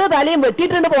 10 തലയും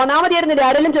വെട്ടിയിട്ടുണ്ട് പോന്നാ മതിയായിരുന്നില്ല.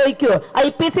 ആരെങ്കിലും ചോദിക്കുവോ?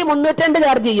 IPC 302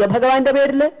 ചാർജ് ചെയ്യോ ഭഗവാന്റെ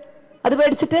പേരില്? അത്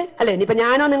പേടിച്ചിട്ട് അല്ലെ? ഇനിയിപ്പൊ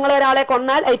ഞാനോ നിങ്ങളോ ഒരാളെ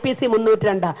കൊന്നാൽ IPC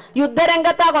 302.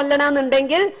 യുദ്ധരംഗത്താ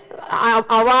കൊല്ലണമെന്നുണ്ടെങ്കിൽ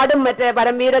അവാർഡും മറ്റേ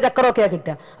പരംവീര ചക്രമൊക്കെയാ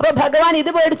കിട്ടുക. അപ്പൊ ഭഗവാൻ ഇത്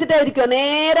പേടിച്ചിട്ടായിരിക്കുമോ?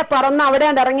 നേരെ പറന്ന് അവിടെ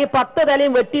ഇറങ്ങി 10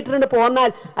 തലയും വെട്ടിയിട്ടുണ്ട് പോന്നാൽ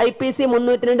IPC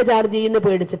 302 ചാർജ് ചെയ്യുന്ന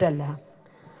പേടിച്ചിട്ടല്ല.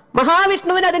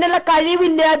 മഹാവിഷ്ണുവിന് അതിനുള്ള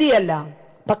കഴിവില്ലാതെയല്ല.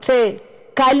 പക്ഷേ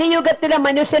കലിയുഗത്തിലെ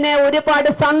മനുഷ്യനെ ഒരുപാട്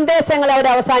സന്ദേശങ്ങൾ അവർ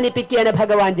അവസാനിപ്പിക്കുകയാണ്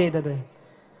ഭഗവാൻ ചെയ്തത്.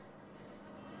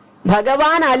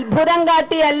 ഭഗവാൻ അത്ഭുതം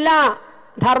കാട്ടിയല്ല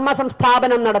ധർമ്മ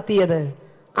സംസ്ഥാപനം നടത്തിയത്.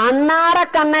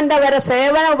 അണ്ണാറക്കണ്ണന്റെ വരെ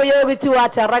സേവനം ഉപയോഗിച്ചു ആ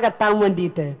ചെറ കെട്ടാൻ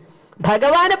വേണ്ടിയിട്ട്.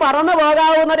 ഭഗവാന് പറന്നു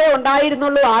പോകാവുന്നതേ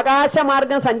ഉണ്ടായിരുന്നുള്ളൂ,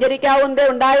 ആകാശമാർഗം സഞ്ചരിക്കാവുന്നതേ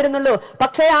ഉണ്ടായിരുന്നുള്ളൂ.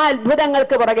 പക്ഷേ ആ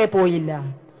അത്ഭുതങ്ങൾക്ക് പുറകെ പോയില്ല.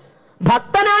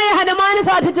 ഭക്തനായ ഹനുമാന്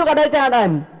സാധിച്ചു കടൽ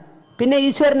ചാടാൻ, പിന്നെ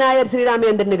ഈശ്വരനായ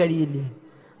ശ്രീരാമചന്ദ്രന് കഴിയില്ലേ?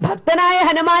 ഭക്തനായ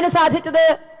ഹനുമാന് സാധിച്ചത്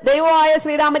ദൈവമായ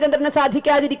ശ്രീരാമചന്ദ്രന്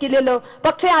സാധിക്കാതിരിക്കില്ലല്ലോ.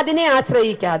 പക്ഷെ അതിനെ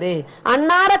ആശ്രയിക്കാതെ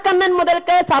അണ്ണാറക്കണ്ണൻ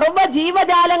മുതൽക്ക് സർവ്വ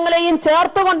ജീവജാലങ്ങളെയും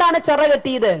ചേർത്തുകൊണ്ടാണ് ചിറ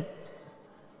കെട്ടിയത്.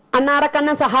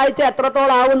 അണ്ണാറക്കണ്ണൻ സഹായിച്ച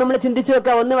എത്രത്തോളം ആവും നമ്മൾ ചിന്തിച്ചു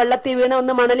വെക്കുക. ഒന്ന് വെള്ളത്തിൽ വീണ,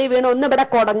 ഒന്ന് മണലിൽ വീണ, ഒന്ന് ഇവിടെ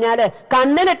കുടഞ്ഞാല്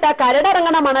കണ്ണിലിട്ട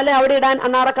കരടിറങ്ങണ മണല് അവിടെ ഇടാൻ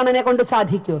അണ്ണാറക്കണ്ണനെ കൊണ്ട്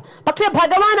സാധിക്കൂ. പക്ഷെ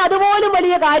ഭഗവാൻ അതുപോലും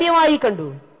വലിയ കാര്യമായി കണ്ടു.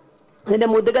 അതിന്റെ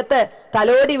മുതുകത്ത്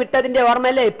തലോടി വിട്ടതിന്റെ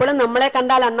ഓർമ്മയല്ലേ ഇപ്പോഴും നമ്മളെ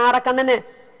കണ്ടാൽ അണ്ണാറക്കണ്ണന്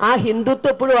ആ ഹിന്ദുത്വം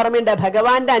എപ്പോഴും ഓർമ്മയുണ്ട്.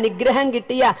 ഭഗവാന്റെ അനുഗ്രഹം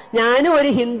കിട്ടിയ ഞാനും ഒരു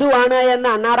ഹിന്ദുവാണ് എന്ന്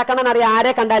അണ്ണാറക്കണ്ണൻ അറിയാം.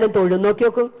 ആരെ കണ്ടാലും തൊഴും. നോക്കി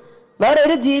നോക്കൂ, വേറെ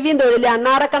ഒരു ജീവിയും തൊഴില്ല.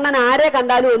 അണ്ണാറക്കണ്ണൻ ആരെ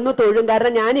കണ്ടാലും ഒന്ന് തൊഴും.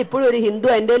 കാരണം ഞാൻ ഇപ്പോഴും ഒരു ഹിന്ദു,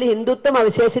 എൻ്റെ ഹിന്ദുത്വം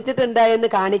അവശേഷിച്ചിട്ടുണ്ട് എന്ന്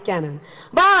കാണിക്കാനാണ്.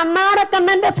 അപ്പൊ ആ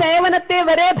അണ്ണാറക്കണ്ണന്റെ സേവനത്തെ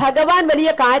വരെ ഭഗവാൻ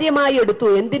വലിയ കാര്യമായി എടുത്തു.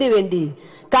 എന്തിനു വേണ്ടി?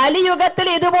 കലിയുഗത്തിൽ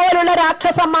ഇതുപോലുള്ള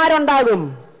രാക്ഷസന്മാരുണ്ടാകും,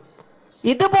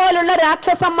 ഇതുപോലുള്ള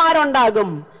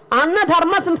രാക്ഷസന്മാരുണ്ടാകും. അന്ന്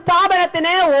ധർമ്മ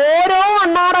സംസ്ഥാപനത്തിന് ഓരോ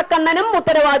അണ്ണാറക്കണ്ണനും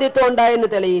ഉത്തരവാദിത്വം ഉണ്ടായെന്ന്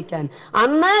തെളിയിക്കാൻ.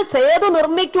 അന്ന് സേതു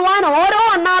നിർമ്മിക്കുവാൻ ഓരോ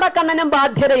അണ്ണാറക്കണ്ണനും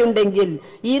ബാധ്യതയുണ്ടെങ്കിൽ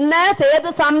ഇന്ന് സേതു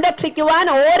സംരക്ഷിക്കുവാൻ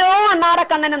ഓരോ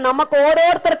അണ്ണാറക്കണ്ണനും നമുക്ക്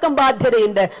ഓരോരുത്തർക്കും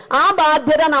ബാധ്യതയുണ്ട്. ആ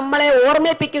ബാധ്യത നമ്മളെ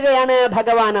ഓർമ്മിപ്പിക്കുകയാണ്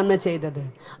ഭഗവാൻ അന്ന് ചെയ്തത്.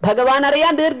 ഭഗവാൻ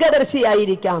അറിയാൻ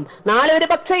ദീർഘദർശിയായിരിക്കാം. നാളെ ഒരു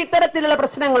പക്ഷേ ഇത്തരത്തിലുള്ള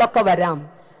പ്രശ്നങ്ങളൊക്കെ വരാം.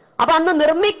 അപ്പൊ അന്ന്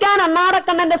നിർമ്മിക്കാൻ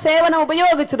അണ്ണാറക്കണ്ണന്റെ സേവനം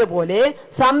ഉപയോഗിച്ചതുപോലെ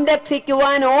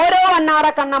സംരക്ഷിക്കുവാൻ ഓരോ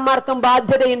അണ്ണാറക്കണ്ണന്മാർക്കും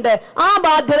ബാധ്യതയുണ്ട്. ആ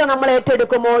ബാധ്യത നമ്മൾ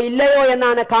ഏറ്റെടുക്കുമോ ഇല്ലയോ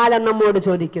എന്നാണ് കാലം നമ്മോട്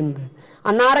ചോദിക്കുന്നത്.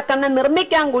 അണ്ണാറക്കണ്ണൻ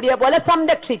നിർമ്മിക്കാൻ കൂടിയ പോലെ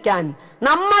സംരക്ഷിക്കാൻ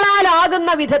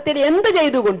നമ്മളാലാകുന്ന വിധത്തിൽ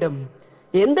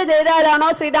എന്ത് ചെയ്താലാണോ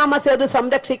ശ്രീരാമസേതു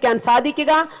സംരക്ഷിക്കാൻ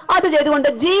സാധിക്കുക അത് ചെയ്തുകൊണ്ട്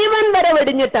ജീവൻ വരെ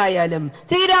വെടിഞ്ഞിട്ടായാലും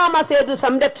ശ്രീരാമസേതു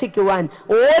സംരക്ഷിക്കുവാൻ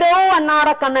ഓരോ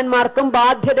അണ്ണാറക്കണ്ണന്മാർക്കും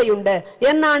ബാധ്യതയുണ്ട്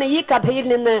എന്നാണ് ഈ കഥയിൽ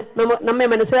നിന്ന് നമ്മെ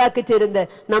മനസ്സിലാക്കി തരുന്നത്.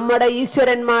 നമ്മുടെ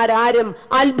ഈശ്വരന്മാരാരും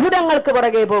അത്ഭുതങ്ങൾക്ക്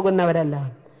പുറകെ പോകുന്നവരല്ല,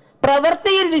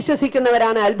 പ്രവൃത്തിയിൽ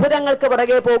വിശ്വസിക്കുന്നവരാണ്, അത്ഭുതങ്ങൾക്ക്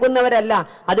പുറകെ പോകുന്നവരല്ല.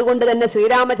 അതുകൊണ്ട് തന്നെ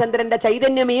ശ്രീരാമചന്ദ്രന്റെ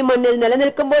ചൈതന്യം ഈ മണ്ണിൽ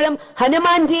നിലനിൽക്കുമ്പോഴും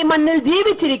ഹനുമാൻജി മണ്ണിൽ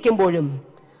ജീവിച്ചിരിക്കുമ്പോഴും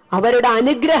അവരുടെ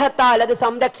അനുഗ്രഹത്താൽ അത്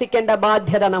സംരക്ഷിക്കേണ്ട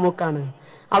ബാധ്യത നമുക്കാണ്.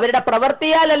 അവരുടെ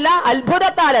പ്രവൃത്തിയാലല്ല,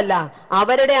 അത്ഭുതത്താലല്ല,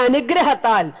 അവരുടെ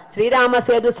അനുഗ്രഹത്താൽ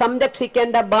ശ്രീരാമസേതു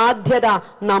സംരക്ഷിക്കേണ്ട ബാധ്യത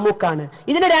നമുക്കാണ്.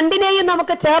 ഇതിനെ രണ്ടിനെയും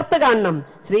നമുക്ക് ചേർത്ത് കാണണം.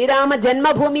 ശ്രീരാമ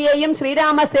ജന്മഭൂമിയെയും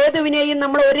ശ്രീരാമസേതുവിനെയും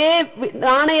നമ്മൾ ഒരേ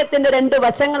നാണയത്തിന്റെ രണ്ട്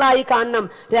വശങ്ങളായി കാണണം.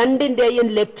 രണ്ടിന്റെയും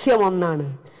ലക്ഷ്യം ഒന്നാണ്.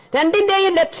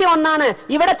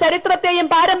 ഇവിടെ ചരിത്രത്തെയും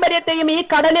പാരമ്പര്യത്തെയും ഈ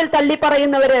കടലിൽ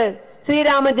തള്ളിപ്പറയുന്നവര്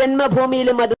ശ്രീരാമ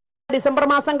ജന്മഭൂമിയിലും അത് ഡിസംബർ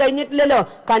മാസം കഴിഞ്ഞിട്ടില്ലല്ലോ,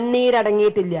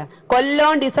 കണ്ണീരടങ്ങിയിട്ടില്ല.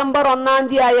 കൊല്ലം ഡിസംബർ 1-ാം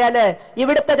തീയതി ആയാല്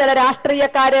ഇവിടുത്തെ ചില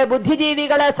രാഷ്ട്രീയക്കാര്,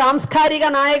 ബുദ്ധിജീവികള്, സാംസ്കാരിക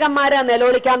നായകന്മാര്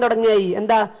നിലവിളിക്കാൻ തുടങ്ങിയായി.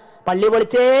 എന്താ പള്ളി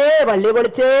പൊളിച്ചേ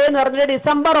എന്ന് പറഞ്ഞിട്ട്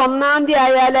ഡിസംബർ 1-ാം തീയതി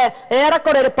ആയാല്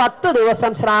ഏറെക്കുറെ ഒരു 10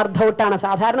 ദിവസം ശ്രാദ്ധൗട്ടാണ്.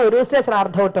 സാധാരണ ഒരു ദിവസമേ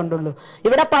ശ്രാദ്ധൗട്ടുണ്ടുള്ളൂ.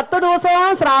 ഇവിടെ 10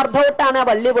 ദിവസവും ശ്രാദ്ധൗട്ടാണ്.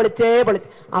 പള്ളി പൊളിച്ചേ.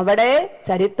 അവിടെ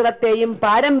ചരിത്രത്തെയും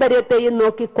പാരമ്പര്യത്തെയും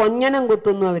നോക്കി കൊഞ്ഞനം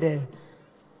കുത്തുന്നു അവര്.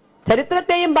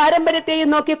 ചരിത്രത്തെയും പാരമ്പര്യത്തെയും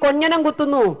നോക്കി കൊഞ്ഞനം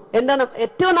കുത്തുന്നു. എന്താണ്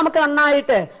ഏറ്റവും നമുക്ക്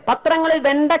നന്നായിട്ട് പത്രങ്ങളിൽ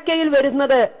വെണ്ടക്കയിൽ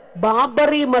വരുന്നത്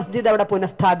ബാബറി മസ്ജിദ് അവിടെ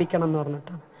പുനഃസ്ഥാപിക്കണം എന്ന്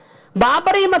പറഞ്ഞിട്ടാണ്.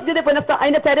 ബാബറി മസ്ജിദ്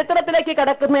അതിന്റെ ചരിത്രത്തിലേക്ക്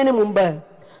കടക്കുന്നതിന് മുമ്പ്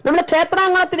നമ്മൾ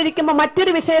ക്ഷേത്രാങ്കണത്തിലിരിക്കുമ്പോൾ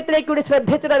മറ്റൊരു വിഷയത്തിലേക്ക് കൂടി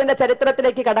ശ്രദ്ധിച്ചിട്ട് അതിന്റെ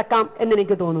ചരിത്രത്തിലേക്ക് കടക്കാം എന്ന്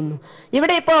എനിക്ക് തോന്നുന്നു.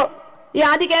 ഇവിടെ ഇപ്പോ ഈ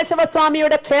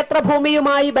ആദികേശവസ്വാമിയുടെ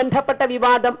ക്ഷേത്രഭൂമിയുമായി ബന്ധപ്പെട്ട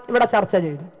വിവാദം ഇവിടെ ചർച്ച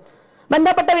ചെയ്തു.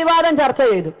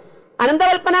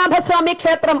 അനന്തപത്മനാഭസ്വാമി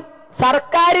ക്ഷേത്രം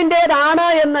സർക്കാരിൻ്റെതാണ്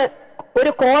എന്ന്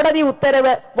ഒരു കോടതി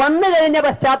ഉത്തരവ് വന്നു കഴിഞ്ഞ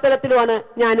പശ്ചാത്തലത്തിലുമാണ്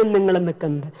ഞാനും നിങ്ങളും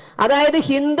നിൽക്കുന്നത്. അതായത്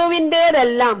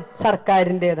ഹിന്ദുവിൻ്റെതെല്ലാം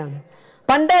സർക്കാരിൻ്റെതാണ്.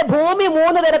 പണ്ട് ഭൂമി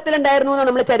 3 തരത്തിലുണ്ടായിരുന്നു എന്ന്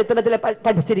നമ്മൾ ചരിത്രത്തിൽ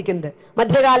പഠിച്ചിരിക്കുന്നത്.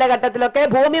 മധ്യകാലഘട്ടത്തിലൊക്കെ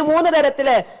ഭൂമി 3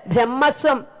 തരത്തില്: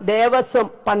 ബ്രഹ്മസ്വം, ദേവസ്വം,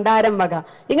 പണ്ടാരം വക.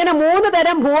 ഇങ്ങനെ 3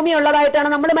 തരം ഭൂമി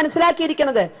ഉള്ളതായിട്ടാണ് നമ്മൾ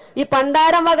മനസ്സിലാക്കിയിരിക്കുന്നത്. ഈ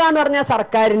പണ്ടാരം വക എന്ന് പറഞ്ഞാൽ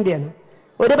സർക്കാരിൻ്റെയാണ്.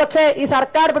 ഒരുപക്ഷെ ഈ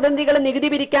സർക്കാർ പ്രതിനിധികൾ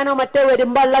നികുതി പിരിക്കാനോ മറ്റോ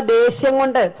വരുമ്പോഴുള്ള ദേഷ്യം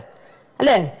കൊണ്ട്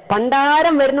അല്ലെ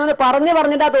പണ്ടാരം വരുന്നു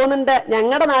പറഞ്ഞിട്ടാ തോന്നുന്നുണ്ട്.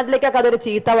 ഞങ്ങളുടെ നാട്ടിലേക്കൊക്കെ അതൊരു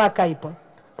ചീത്ത വാക്കായി. ഇപ്പൊ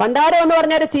പണ്ടാരം എന്ന്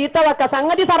പറഞ്ഞൊരു ചീത്ത വാക്ക.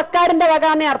 സംഗതി സർക്കാരിന്റെ വക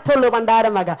എന്നേ അർത്ഥമുള്ളൂ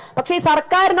പണ്ടാരം വക. പക്ഷെ ഈ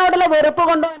സർക്കാരിനോടുള്ള വെറുപ്പ്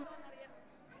കൊണ്ടോ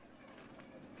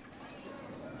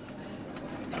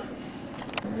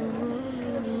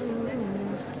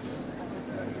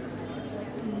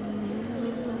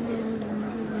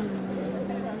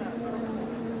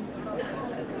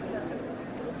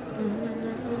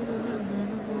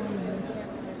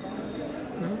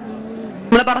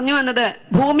നമ്മൾ പറഞ്ഞു വന്നത്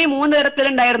ഭൂമി 3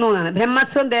 തരത്തിലുണ്ടായിരുന്നു എന്നാണ്.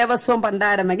 ബ്രഹ്മസ്വം, ദേവസ്വം,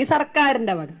 പണ്ടാരം വക.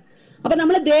 സർക്കാരിന്റെ വക. അപ്പൊ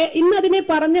നമ്മൾ ഇന്ന് അതിനെ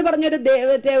പറഞ്ഞൊരു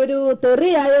ഒരു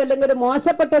തെറിയായോ അല്ലെങ്കിൽ ഒരു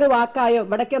മോശപ്പെട്ട ഒരു വാക്കായോ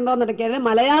ഇവിടേക്ക് ഉണ്ടോന്ന് എടുക്കിയാൽ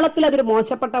മലയാളത്തിൽ അതൊരു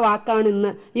മോശപ്പെട്ട വാക്കാണ്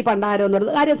ഇന്ന് ഈ പണ്ടാരം എന്ന്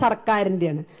പറയുന്നത്. കാര്യം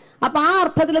സർക്കാരിന്റെയാണ്. അപ്പൊ ആ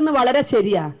അർത്ഥത്തിൽ നിന്ന് വളരെ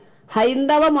ശരിയാ.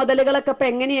 ഹൈന്ദവ മുതലുകളൊക്കെ ഇപ്പൊ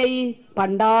എങ്ങനെയായി?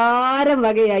 പണ്ടാരം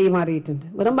വകയായി മാറിയിട്ടുണ്ട്.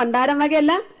 വെറും പണ്ടാരം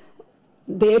വകയല്ല,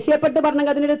 ദേഷ്യപ്പെട്ട്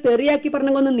പറഞ്ഞെങ്കിൽ അതിനൊരു തെറിയാക്കി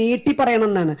പറഞ്ഞെങ്കിൽ ഒന്ന് നീട്ടി പറയണം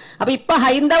എന്നാണ്. അപ്പൊ ഇപ്പൊ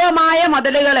ഹൈന്ദവമായ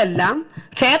മുതലുകളെല്ലാം,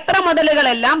 ക്ഷേത്ര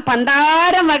മുതലുകളെല്ലാം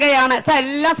പണ്ടാരം വകയാണ്,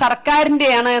 എല്ലാം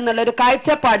സർക്കാരിന്റെയാണ് എന്നുള്ളൊരു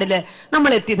കാഴ്ചപ്പാടില്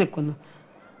നമ്മൾ എത്തി നിൽക്കുന്നു.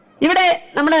 ഇവിടെ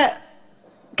നമ്മള്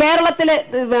കേരളത്തിലെ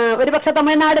ഒരുപക്ഷെ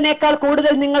തമിഴ്നാടിനേക്കാൾ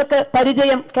കൂടുതൽ നിങ്ങൾക്ക്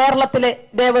പരിചയം കേരളത്തിലെ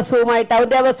ദേവസ്വവുമായിട്ടാവും,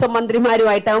 ദേവസ്വം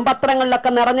മന്ത്രിമാരുമായിട്ടാവും,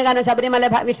 പത്രങ്ങളിലൊക്കെ നിറഞ്ഞു കാണുന്ന ശബരിമല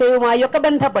വിഷയവുമായി ഒക്കെ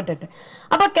ബന്ധപ്പെട്ടിട്ട്.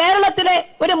 അപ്പൊ കേരളത്തിലെ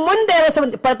ഒരു മുൻ ദേവസ്വം,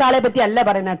 ഇപ്പോഴത്തെ ആളെ പറ്റി അല്ല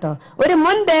പറയുന്ന കേട്ടോ, ഒരു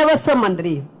മുൻ ദേവസ്വം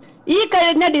മന്ത്രി ഈ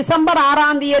കഴിഞ്ഞ ഡിസംബർ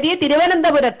 6-ാം തീയതി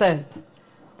തിരുവനന്തപുരത്ത്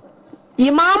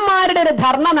ഇമാംമാരുടെ ഒരു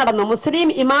ധർണ നടന്നു.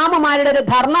 മുസ്ലിം ഇമാമുമാരുടെ ഒരു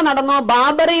ധർണ നടന്നു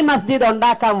ബാബറി മസ്ജിദ്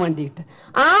ഉണ്ടാക്കാൻ വേണ്ടിയിട്ട്.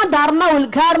 ആ ധർണ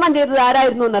ഉദ്ഘാടനം ചെയ്തത്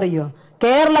ആരായിരുന്നു എന്നറിയോ?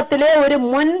 കേരളത്തിലെ ഒരു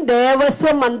മുൻ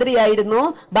ദേവസ്വം മന്ത്രിയായിരുന്നു.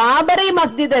 ബാബറി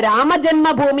മസ്ജിദ്,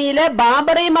 രാമജന്മഭൂമിയിലെ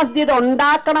ബാബറി മസ്ജിദ്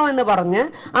ഉണ്ടാക്കണമെന്ന് പറഞ്ഞ്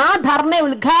ആ ധർണ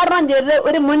ഉദ്ഘാടനം ചെയ്തത്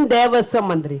ഒരു മുൻ ദേവസ്വം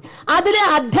മന്ത്രി. അതിന്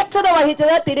അധ്യക്ഷത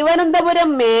വഹിച്ചത് തിരുവനന്തപുരം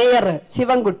മേയർ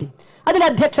ശിവൻകുട്ടി. അതിൽ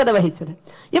അധ്യക്ഷത വഹിച്ചത്.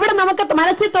 ഇവിടെ നമുക്ക്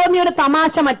മനസ്സിൽ തോന്നിയ ഒരു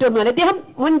തമാശ മറ്റൊന്നുമല്ല, ഇദ്ദേഹം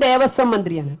മുൻ ദേവസ്വം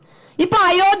മന്ത്രിയാണ്. ഇപ്പൊ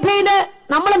അയോധ്യയില്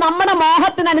നമ്മൾ നമ്മുടെ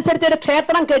മോഹത്തിനനുസരിച്ച് ഒരു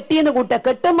ക്ഷേത്രം കെട്ടിയെന്ന്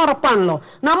കെട്ടുന്നുറപ്പാണല്ലോ.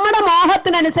 നമ്മുടെ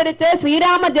മോഹത്തിനനുസരിച്ച്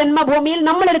ശ്രീരാമ ജന്മഭൂമിയിൽ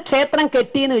നമ്മളൊരു ക്ഷേത്രം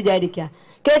കെട്ടിയെന്ന് വിചാരിക്കുക.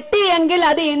 കെട്ടിയെങ്കിൽ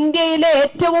അത് ഇന്ത്യയിലെ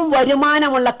ഏറ്റവും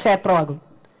വരുമാനമുള്ള ക്ഷേത്രമാകും.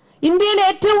 ഇന്ത്യയിലെ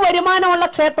ഏറ്റവും വരുമാനമുള്ള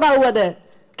ക്ഷേത്രമാകും അത്.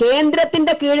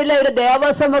 കേന്ദ്രത്തിന്റെ കീഴിലെ ഒരു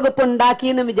ദേവസ്വം വകുപ്പ്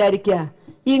ഉണ്ടാക്കിയെന്ന് വിചാരിക്കുക.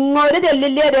 ഇങ്ങോട്ട്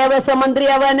ചെല്ലില്ലേ ദേവസ്വം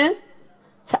മന്ത്രിയാവാന്?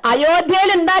 അയോധ്യയിൽ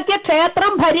ഉണ്ടാക്കിയ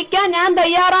ക്ഷേത്രം ഭരിക്കാൻ ഞാൻ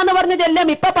തയ്യാറാന്ന് പറഞ്ഞ് ചെല്ലും.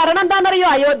 ഇപ്പൊ പറയണം എന്താണെന്നറിയോ?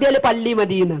 അയോധ്യയിൽ പള്ളി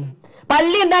മതി എന്നാണ്.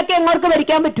 പള്ളി ഉണ്ടാക്കിയ ഇങ്ങോട്ട്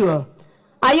ഭരിക്കാൻ പറ്റുമോ?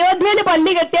 അയോധ്യയിൽ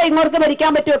പള്ളി കെട്ടിയാൽ ഇങ്ങോട്ട്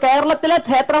ഭരിക്കാൻ പറ്റുമോ? കേരളത്തിലെ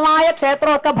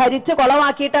ക്ഷേത്രമൊക്കെ ഭരിച്ച്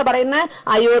കൊളമാക്കിയിട്ടാ പറയുന്നത്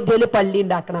അയോധ്യയിൽ പള്ളി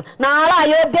ഉണ്ടാക്കണം. നാളെ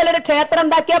അയോധ്യയിൽ ഒരു ക്ഷേത്രം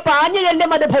ഉണ്ടാക്കിയാൽ പാഞ്ഞു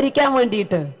ചെല്ലും അത് ഭരിക്കാൻ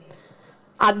വേണ്ടിയിട്ട്.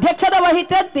 അധ്യക്ഷത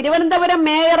വഹിച്ച തിരുവനന്തപുരം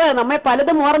മേയർ നമ്മെ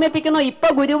പലതും ഓർമ്മിപ്പിക്കുന്നു. ഇപ്പൊ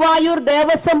ഗുരുവായൂർ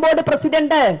ദേവസ്വം ബോർഡ്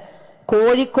പ്രസിഡന്റ്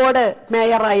കോഴിക്കോട്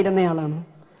മേയറായിരുന്നയാളാണ്.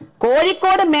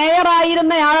 കോഴിക്കോട്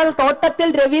മേയറായിരുന്നയാൾ തോട്ടത്തിൽ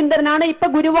രവീന്ദ്രനാണ് ഇപ്പൊ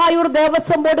ഗുരുവായൂർ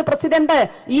ദേവസ്വം ബോർഡ് പ്രസിഡന്റ്.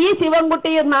 ഈ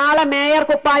ശിവൻകുട്ടി നാളെ മേയർ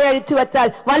കുപ്പായ അഴിച്ചു വെച്ചാൽ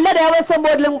വല്ല ദേവസ്വം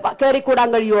ബോർഡിലും കയറിക്കൂടാൻ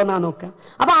കഴിയുമോ എന്നാ നോക്കുക.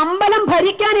 അപ്പൊ അമ്പലം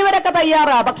ഭരിക്കാൻ ഇവരൊക്കെ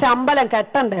തയ്യാറാ. പക്ഷെ അമ്പലം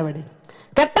കെട്ടണ്ട. എവിടെ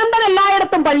കെട്ടേണ്ടത്?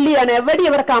 എല്ലായിടത്തും പള്ളിയാണ്. എവിടെ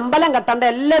ഇവർക്ക് അമ്പലം കെട്ടണ്ട?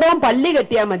 എല്ലായിടവും പള്ളി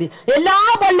കെട്ടിയാൽ മതി. എല്ലാ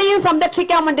പള്ളിയും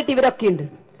സംരക്ഷിക്കാൻ വേണ്ടിട്ട് ഇവരൊക്കെ ഉണ്ട്.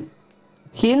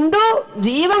 ഹിന്ദു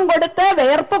ജീവൻ കൊടുത്ത്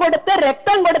വേർപ്പ് കൊടുത്ത്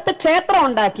രക്തം കൊടുത്ത് ക്ഷേത്രം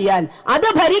ഉണ്ടാക്കിയാൽ അത്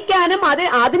ഭരിക്കാനും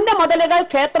അതിന്റെ മുതലുകൾ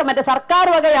ക്ഷേത്രം മറ്റേ സർക്കാർ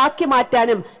വകയാക്കി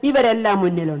മാറ്റാനും ഇവരെല്ലാം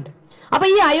മുന്നിലുണ്ട്. അപ്പൊ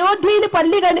ഈ അയോധ്യയിൽ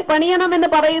പള്ളി പണിയണം എന്ന്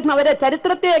പറയുന്നവരെ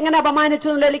ചരിത്രത്തെ എങ്ങനെ അപമാനിച്ചു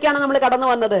എന്നതിലേക്കാണ് നമ്മൾ കടന്നു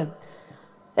വന്നത്.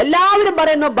 എല്ലാവരും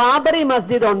പറയുന്നു ബാബറി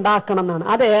മസ്ജിദ് ഉണ്ടാക്കണം എന്നാണ്.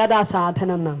 അത് ഏതാ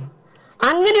സാധനം എന്നാണ്.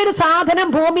 അങ്ങനെ ഒരു സാധനം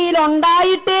ഭൂമിയിൽ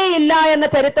ഉണ്ടായിട്ടേ ഇല്ല എന്ന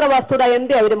ചരിത്ര വസ്തുത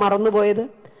എന്തേ അവര് മറന്നുപോയത്?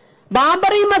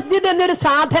 ബാബറി മസ്ജിദ് എന്നൊരു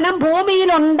സാധനം ഭൂമിയിൽ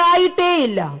ഉണ്ടായിട്ടേ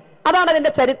ഇല്ല. അതാണ്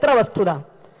അതിന്റെ ചരിത്ര വസ്തുത.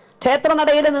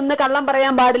 ക്ഷേത്രനടയിൽ നിന്ന് കള്ളം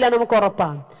പറയാൻ പാടില്ല, നമുക്ക്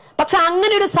ഉറപ്പാണ്. പക്ഷെ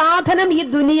അങ്ങനെ ഒരു സാധനം ഈ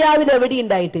ദുനിയാവിൽ എവിടെ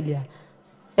ഉണ്ടായിട്ടില്ല.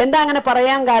 എന്താ അങ്ങനെ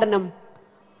പറയാൻ കാരണം?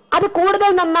 അത്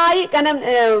കൂടുതൽ നന്നായി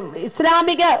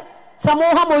ഇസ്ലാമിക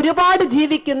സമൂഹം ഒരുപാട്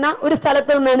ജീവിക്കുന്ന ഒരു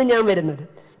സ്ഥലത്ത് നിന്നാണ് ഞാൻ വരുന്നത്.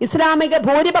 ഇസ്ലാമിക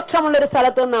ഭൂരിപക്ഷമുള്ള ഒരു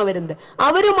സ്ഥലത്ത് നിന്നാണ് വരുന്നത്.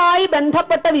 അവരുമായി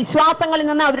ബന്ധപ്പെട്ട വിശ്വാസങ്ങളിൽ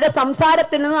നിന്ന് അവരുടെ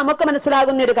സംസാരത്തിൽ നിന്ന് നമുക്ക്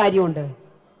മനസ്സിലാകുന്ന ഒരു കാര്യമുണ്ട്.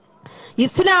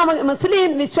 മുസ്ലിം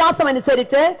വിശ്വാസം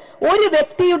അനുസരിച്ച് ഒരു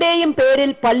വ്യക്തിയുടെയും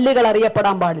പേരിൽ പള്ളികൾ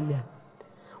അറിയപ്പെടാൻ പാടില്ല.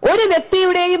 ഒരു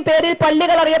വ്യക്തിയുടെയും പേരിൽ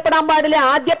പള്ളികൾ അറിയപ്പെടാൻ പാടില്ല.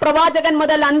 ആദ്യ പ്രവാചകൻ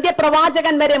മുതൽ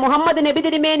അന്ത്യപ്രവാചകൻ വരെ, മുഹമ്മദ് നബി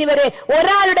തിരുമേനി വരെ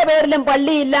ഒരാളുടെ പേരിലും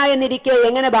പള്ളിയില്ല എന്നിരിക്കെ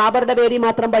എങ്ങനെ ബാബറുടെ പേരിൽ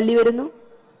മാത്രം പള്ളി വരുന്നു?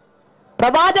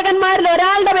 പ്രവാചകന്മാരിൽ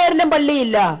ഒരാളുടെ പേരിലും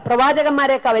പള്ളിയില്ല.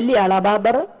 പ്രവാചകന്മാരെയൊക്കെ വലിയ ആളാ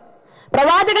ബാബർ.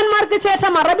 പ്രവാചകന്മാർക്ക്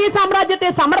ശേഷം അറബി സാമ്രാജ്യത്തെ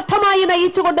സമർത്ഥമായി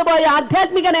നയിച്ചു കൊണ്ടുപോയ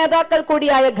ആധ്യാത്മിക നേതാക്കൾ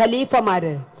കൂടിയായ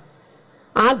ഖലീഫമാര്,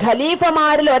 ആ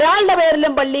ഖലീഫമാരിൽ ഒരാളുടെ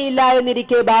പേരിലും പള്ളിയില്ല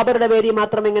എന്നിരിക്കെ ബാബറുടെ പേരിൽ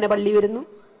മാത്രം എങ്ങനെ പള്ളി വരുന്നു?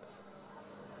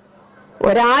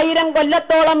 1000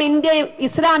 കൊല്ലത്തോളം ഇന്ത്യ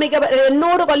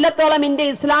 800 കൊല്ലത്തോളം ഇന്ത്യ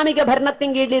ഇസ്ലാമിക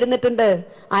ഭരണത്തിന് കീഴിൽ ഇരുന്നിട്ടുണ്ട്.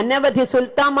 അനവധി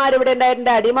സുൽത്താൻമാർ ഇവിടെ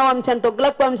ഉണ്ടായിട്ടുണ്ട്. അടിമവംശം,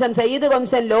 തുഗ്ലക് വംശം, സയ്യിദ്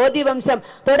വംശം, ലോധി വംശം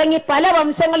തുടങ്ങി പല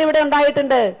വംശങ്ങൾ ഇവിടെ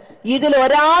ഉണ്ടായിട്ടുണ്ട്. ഇതിൽ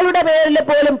ഒരാളുടെ പേരിൽ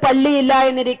പോലും പള്ളിയില്ല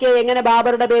എന്നിരിക്കെ എങ്ങനെ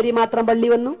ബാബറുടെ പേരിൽ മാത്രം പള്ളി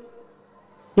വന്നു?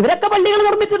 ഇവരൊക്കെ പള്ളികൾ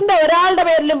നിർമ്മിച്ചിട്ടുണ്ട്. ഒരാളുടെ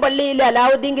പേരിലും പള്ളിയില്ല.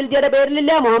 അലാവുദ്ദീൻ ഖിൽജിയുടെ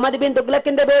പേരിലില്ല, മുഹമ്മദ് ബിൻ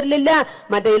തുഗ്ലക്കിന്റെ പേരിലില്ല,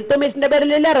 മറ്റേ ഇൽത്തുമിഷിന്റെ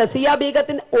പേരിലില്ല, റസിയ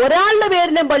ബീഗത്തിന്റെ ഒരാളുടെ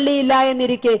പേരിലും പള്ളിയില്ല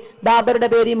എന്നിരിക്കെ ബാബറുടെ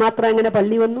പേരിൽ മാത്രം എങ്ങനെ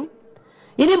പള്ളി വന്നു?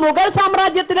 ഇനി മുഗൾ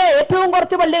സാമ്രാജ്യത്തിലെ ഏറ്റവും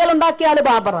കുറച്ച് പള്ളികൾ ഉണ്ടാക്കിയ ആള്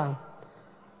ബാബറാണ്.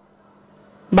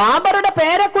 ബാബറുടെ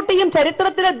പേരക്കുട്ടിയും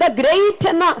ചരിത്രത്തിലെ ദ ഗ്രേറ്റ്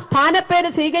എന്ന സ്ഥാനപ്പേര്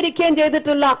സ്വീകരിക്കുകയും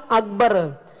ചെയ്തിട്ടുള്ള അക്ബർ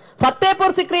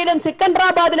ഫത്തേപൂർ സിക്രിയിലും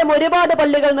സിക്കന്ദരാബാദിലും ഒരുപാട്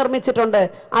പള്ളികൾ നിർമ്മിച്ചിട്ടുണ്ട്.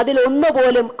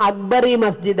 അതിലൊന്നുപോലും അക്ബറി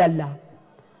മസ്ജിദ്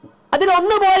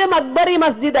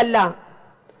അല്ല.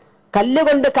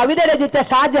 കല്ലുകൊണ്ട് കവിത രചിച്ച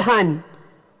ഷാജഹാൻ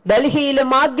ഡൽഹിയിലും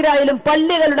ആഗ്രയിലും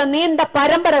പള്ളികളുടെ നീണ്ട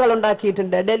പരമ്പരകൾ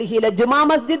ഉണ്ടാക്കിയിട്ടുണ്ട്. ഡൽഹിയിലെ ജുമാ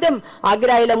മസ്ജിദും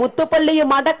ആഗ്രയിലെ മുത്തുപള്ളിയും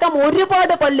അടക്കം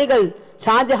ഒരുപാട് പള്ളികൾ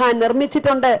ഷാജഹാൻ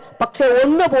നിർമ്മിച്ചിട്ടുണ്ട്. പക്ഷെ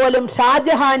ഒന്നുപോലും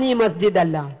ഷാജഹാനി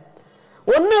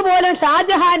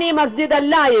മസ്ജിദ്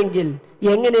അല്ല എങ്കിൽ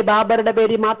എങ്ങനെ ബാബറുടെ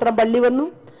പേരിൽ മാത്രം പള്ളി വന്നു?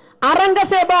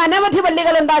 ഔറംഗസേബ് അനവധി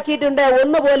പള്ളികൾ ഉണ്ടാക്കിയിട്ടുണ്ട്.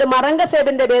 ഒന്നുപോലും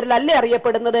ഔറംഗസേബിന്റെ പേരിൽ അല്ലേ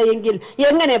അറിയപ്പെടുന്നത് എങ്കിൽ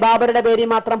എങ്ങനെ ബാബറുടെ പേരിൽ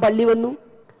മാത്രം പള്ളി വന്നു?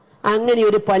 അങ്ങനെ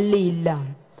ഒരു പള്ളിയില്ല.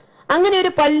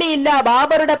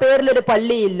 ബാബറുടെ പേരിൽ ഒരു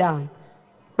പള്ളിയില്ല.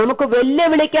 നമുക്ക്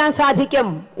വെല്ലുവിളിക്കാൻ സാധിക്കും.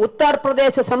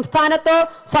 ഉത്തർപ്രദേശ് സംസ്ഥാനത്തോ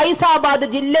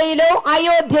ഫൈസാബാദ് ജില്ലയിലോ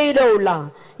അയോധ്യയിലോ ഉള്ള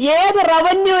ഏത്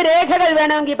റവന്യൂ രേഖകൾ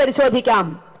വേണമെങ്കിൽ പരിശോധിക്കാം.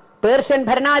 പേർഷ്യൻ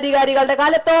ഭരണാധികാരികളുടെ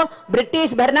കാലത്തോ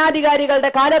ബ്രിട്ടീഷ് ഭരണാധികാരികളുടെ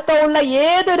കാലത്തോ ഉള്ള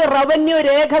ഏതൊരു റവന്യൂ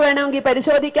രേഖ വേണമെങ്കിൽ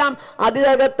പരിശോധിക്കാം.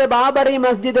 അതിനകത്ത് ബാബറി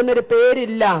മസ്ജിദ് എന്നൊരു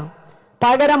പേരില്ല.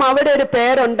 പകരം അവിടെ ഒരു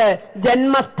പേരുണ്ട്,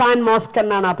 ജന്മസ്ഥാൻ മോസ്ക്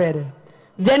എന്നാണ് ആ പേര്.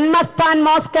 ജന്മസ്ഥാൻ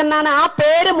മോസ്ക് എന്നാണ് ആ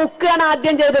പേര് മുക്കുകയാണ്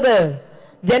ആദ്യം ചെയ്തത്.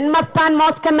 ജന്മസ്ഥാൻ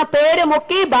മോസ്ക് എന്ന പേര്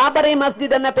മുക്കി ബാബറി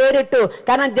മസ്ജിദ് എന്ന പേരിട്ടു.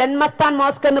 കാരണം ജന്മസ്ഥാൻ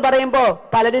മോസ്ക് എന്ന് പറയുമ്പോ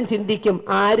പലരും ചിന്തിക്കും,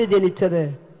 ആര് ജനിച്ചത്?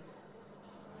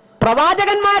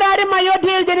 പ്രവാചകന്മാരാരും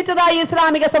അയോധ്യയിൽ ജനിച്ചതായി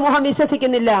ഇസ്ലാമിക സമൂഹം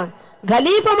വിശ്വസിക്കുന്നില്ല.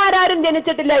 ഖലീഫമാരാരും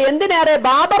ജനിച്ചിട്ടില്ല. എന്തിനേറെ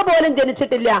ബാബർ പോലും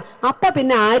ജനിച്ചിട്ടില്ല. അപ്പൊ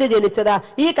പിന്നെ ആര് ജനിച്ചതാ?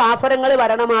 ഈ കാഫറങ്ങൾ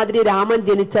വരണമാതിരി രാമൻ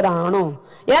ജനിച്ചതാണോ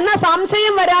എന്ന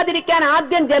സംശയം വരാതിരിക്കാൻ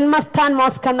ആദ്യം ജന്മസ്ഥാൻ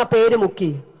മോസ്ക് എന്ന പേര്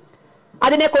മുക്കി.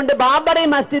 അതിനെ കൊണ്ട് ബാബറി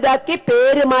മസ്ജിദാക്കി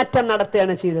പേരുമാറ്റം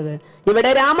നടത്തുകയാണ് ചെയ്തത്.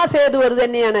 ഇവിടെ രാമസേതു അത്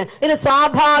തന്നെയാണ്. ഇത്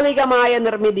സ്വാഭാവികമായ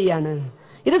നിർമ്മിതിയാണ്.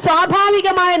 ഇത്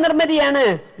സ്വാഭാവികമായ നിർമ്മിതിയാണ്.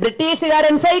 ബ്രിട്ടീഷുകാർ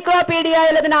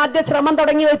എൻസൈക്ലോപീഡിയയിൽ അതിന് ആദ്യ ശ്രമം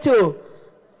തുടങ്ങി വെച്ചു.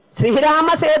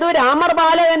 ശ്രീരാമസേതു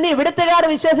രാമർപാല എന്ന് ഇവിടുത്തുകാർ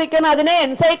വിശ്വസിക്കുന്ന അതിനെ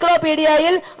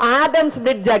എൻസൈക്ലോപീഡിയയിൽ ആദംസ്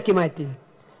ബ്രിഡ്ജ് ആക്കി മാറ്റി.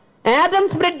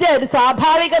 ആദംസ് ബ്രിഡ്ജ് ഒരു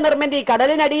സ്വാഭാവിക നിർമ്മിതി,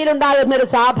 കടലിനടിയിൽ ഉണ്ടാകുന്ന ഒരു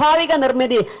സ്വാഭാവിക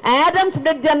നിർമ്മിതി. ആദംസ്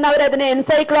ബ്രിഡ്ജ് എന്നവരതിനെ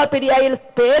എൻസൈക്ലോപീഡിയയിൽ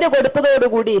പേര്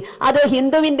കൊടുത്തതോടുകൂടി അത്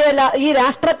ഹിന്ദുവിന്റെ ഈ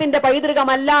രാഷ്ട്രത്തിന്റെ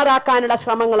പൈതൃകമല്ലാതാക്കാനുള്ള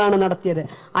ശ്രമങ്ങളാണ് നടത്തിയത്.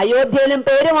 അയോധ്യയിലും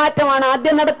പേരുമാറ്റമാണ്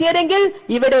ആദ്യം നടത്തിയതെങ്കിൽ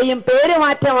ഇവിടെയും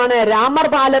പേരുമാറ്റമാണ്. രാമർ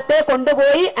പാലത്തെ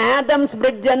കൊണ്ടുപോയി ആദംസ്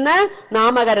ബ്രിഡ്ജ് എന്ന്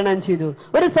നാമകരണം ചെയ്തു.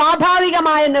 ഒരു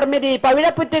സ്വാഭാവികമായ നിർമ്മിതി,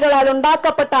 പവിഴപ്പുറ്റുകളാൽ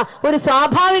ഉണ്ടാക്കപ്പെട്ട ഒരു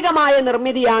സ്വാഭാവികമായ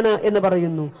നിർമ്മിതിയാണ് എന്ന്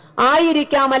പറയുന്നു.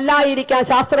 ആയിരിക്കാം, അല്ലായിരിക്കാം,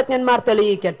 ശാസ്ത്രജ്ഞന്മാർ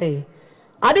തെളിയിക്കട്ടെ.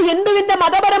 അത് ഹിന്ദുവിന്റെ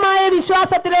മതപരമായ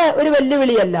വിശ്വാസത്തിലെ ഒരു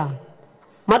വെല്ലുവിളിയല്ല.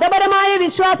 മതപരമായ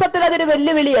വിശ്വാസത്തിൽ അതൊരു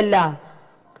വെല്ലുവിളിയല്ല.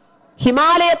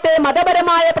 ഹിമാലയത്തെ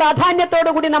മതപരമായ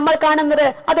പ്രാധാന്യത്തോടുകൂടി നമ്മൾ കാണുന്നത്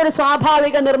അതൊരു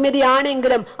സ്വാഭാവിക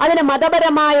നിർമ്മിതിയാണെങ്കിലും അതിന്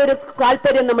മതപരമായ ഒരു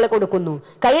താല്പര്യം നമ്മൾ കൊടുക്കുന്നു.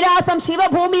 കൈലാസം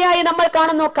ശിവഭൂമിയായി നമ്മൾ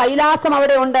കാണുന്നു. കൈലാസം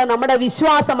അവിടെ ഉണ്ട്. നമ്മുടെ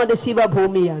വിശ്വാസം അത്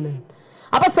ശിവഭൂമിയാണ്.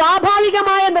 അപ്പൊ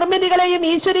സ്വാഭാവികമായ നിർമ്മിതികളെയും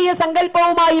ഈശ്വരീയ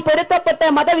സങ്കല്പവുമായി പൊരുത്തപ്പെട്ട്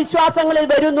മതവിശ്വാസങ്ങളിൽ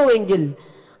വരുന്നുവെങ്കിൽ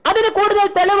അതിന് കൂടുതൽ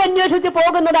തെളിവ് അന്വേഷിച്ച്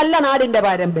പോകുന്നതല്ല നാടിന്റെ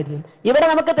പാരമ്പര്യം. ഇവിടെ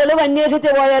നമുക്ക് തെളിവ്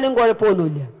അന്വേഷിച്ച് പോയാലും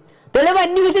കുഴപ്പമൊന്നുമില്ല. തെളിവ്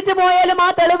അന്വേഷിച്ച് പോയാലും ആ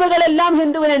തെളിവുകളെല്ലാം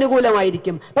ഹിന്ദുവിന്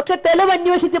അനുകൂലമായിരിക്കും. പക്ഷെ തെളിവ്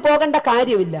അന്വേഷിച്ച് പോകേണ്ട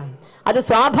കാര്യമില്ല. അത്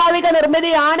സ്വാഭാവിക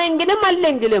നിർമ്മിതിയാണെങ്കിലും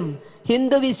അല്ലെങ്കിലും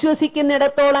ഹിന്ദു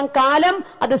വിശ്വസിക്കുന്നിടത്തോളം കാലം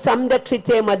അത്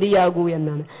സംരക്ഷിച്ചേ മതിയാകൂ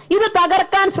എന്നാണ്. ഇത്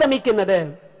തകർക്കാൻ ശ്രമിക്കുന്നത്,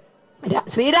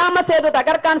 ശ്രീരാമസേതു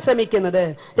തകർക്കാൻ ശ്രമിക്കുന്നത്,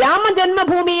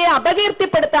 രാമജന്മഭൂമിയെ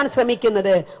അപകീർത്തിപ്പെടുത്താൻ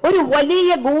ശ്രമിക്കുന്നത് ഒരു വലിയ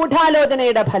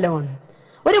ഗൂഢാലോചനയുടെ ഫലമാണ്.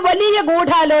 ഒരു വലിയ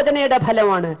ഗൂഢാലോചനയുടെ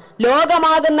ഫലമാണ്.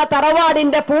 ലോകമാകുന്ന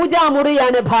തറവാടിന്റെ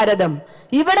പൂജാമുറിയാണ് ഭാരതം.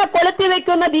 ഇവിടെ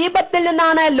കൊളുത്തിവെക്കുന്ന ദീപത്തിൽ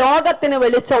നിന്നാണ് ലോകത്തിന്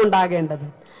വെളിച്ചം ഉണ്ടാകേണ്ടത്.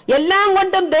 എല്ലാം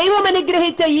കൊണ്ടും ദൈവം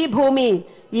അനുഗ്രഹിച്ച ഈ ഭൂമി,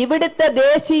 ഇവിടുത്തെ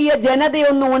ദേശീയ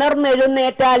ജനതയൊന്ന്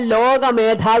ഉണർന്നെഴുന്നേറ്റാൽ ലോക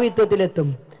മേധാവിത്വത്തിലെത്തും.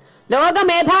 ലോക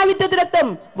മേധാവിത്വത്തിലെത്തും.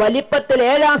 വലിപ്പത്തിൽ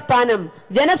 7ാം സ്ഥാനം,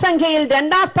 ജനസംഖ്യയിൽ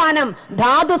 2ാം സ്ഥാനം,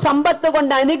 ധാതു സമ്പത്ത്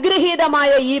കൊണ്ട്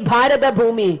അനുഗ്രഹീതമായ ഈ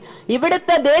ഭാരതഭൂമി,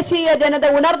 ഇവിടുത്തെ ദേശീയ ജനത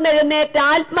ഉണർന്നെഴുന്നേറ്റ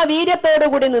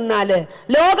ആത്മവീര്യത്തോടുകൂടി നിന്നാല്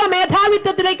ലോക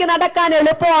മേധാവിത്വത്തിലേക്ക് നടക്കാൻ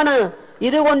എളുപ്പമാണ്.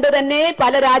 ഇതുകൊണ്ട് തന്നെ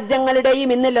പല രാജ്യങ്ങളുടെയും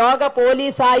ഇന്ന് ലോക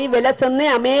പോലീസായി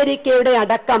വിലസുന്ന അമേരിക്കയുടെ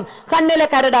അടക്കം കണ്ണിലെ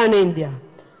കരടാണ് ഇന്ത്യ.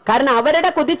 കാരണം അവരുടെ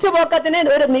കുതിച്ചുപോക്കത്തിന്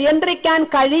ഒരു നിയന്ത്രിക്കാൻ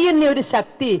കഴിയുന്ന ഒരു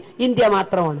ശക്തി ഇന്ത്യ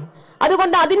മാത്രമാണ്.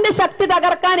 അതുകൊണ്ട് അതിന്റെ ശക്തി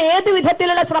തകർക്കാൻ ഏത്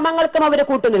വിധത്തിലുള്ള ശ്രമങ്ങൾക്കും അവർ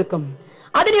കൂട്ടുനിൽക്കും.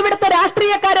 അതിന് ഇവിടുത്തെ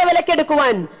രാഷ്ട്രീയക്കാരെ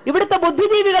വിലക്കെടുക്കുവാൻ, ഇവിടുത്തെ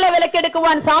ബുദ്ധിജീവികളെ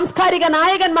വിലക്കെടുക്കുവാൻ, സാംസ്കാരിക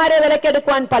നായകന്മാരെ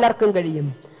വിലക്കെടുക്കുവാൻ പലർക്കും കഴിയും.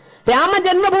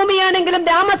 രാമജന്മഭൂമിയാണെങ്കിലും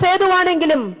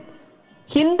രാമസേതുവാണെങ്കിലും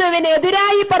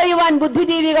ഹിന്ദുവിനെതിരായി പറയുവാൻ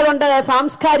ബുദ്ധിജീവികളുണ്ട്,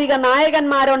 സാംസ്കാരിക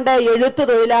നായകന്മാരുണ്ട്, എഴുത്തു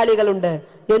തൊഴിലാളികളുണ്ട്.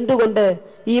 എന്തുകൊണ്ട്?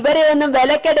 ഇവരെ ഒന്നും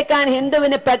വിലക്കെടുക്കാൻ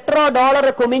ഹിന്ദുവിന്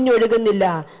 $, കുമിഞ്ഞൊഴുകുന്നില്ല.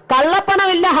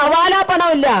 കള്ളപ്പണമില്ല, ഹവാല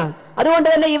പണമില്ല. അതുകൊണ്ട്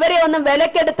തന്നെ ഇവരെ ഒന്നും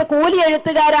വിലക്കെടുത്ത് കൂലി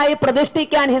എഴുത്തുകാരായി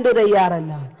പ്രതിഷ്ഠിക്കാൻ ഹിന്ദു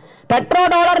തയ്യാറല്ല.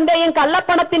 $,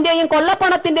 കള്ളപ്പണത്തിന്റെയും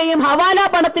കൊള്ളപ്പണത്തിന്റെയും ഹവാല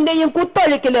പണത്തിന്റെയും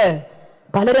കുത്തൊഴുക്കില്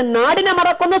പലരും നാടിനെ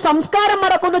മറക്കുന്നു, സംസ്കാരം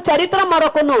മറക്കുന്നു, ചരിത്രം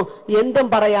മറക്കുന്നു, എന്തും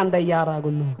പറയാൻ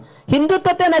തയ്യാറാകുന്നു.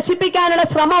 ഹിന്ദുത്വത്തെ നശിപ്പിക്കാനുള്ള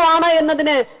ശ്രമമാണ്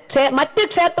എന്നതിന് മറ്റ്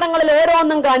ക്ഷേത്രങ്ങളിൽ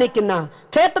ഓരോന്നും കാണിക്കുന്ന,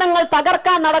 ക്ഷേത്രങ്ങൾ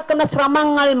തകർക്കാൻ നടക്കുന്ന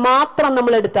ശ്രമങ്ങൾ മാത്രം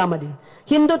നമ്മൾ എടുത്താൽ മതി.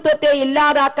 ഹിന്ദുത്വത്തെ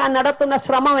ഇല്ലാതാക്കാൻ നടത്തുന്ന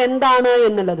ശ്രമം എന്താണ്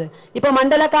എന്നുള്ളത്. ഇപ്പൊ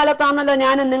മണ്ഡലകാലത്താണല്ലോ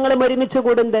ഞാനും നിങ്ങളും ഒരുമിച്ച്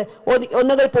കൂടുന്നത്.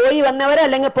 ഒന്നുകിൽ പോയി വന്നവരെ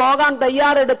അല്ലെങ്കിൽ പോകാൻ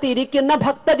തയ്യാറെടുത്ത് ഇരിക്കുന്ന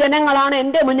ഭക്തജനങ്ങളാണ്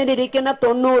എന്റെ മുന്നിലിരിക്കുന്ന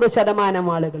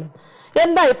 90% ആളുകൾ.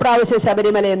 എന്താ ഇപ്രാവശ്യം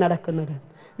ശബരിമലയിൽ നടക്കുന്നത്?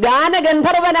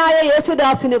 ഗാനഗന്ധർവനായ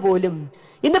യേശുദാസിന് പോലും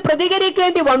ഇന്ന്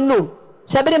പ്രതികരിക്കേണ്ടി വന്നു.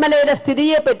 ശബരിമലയുടെ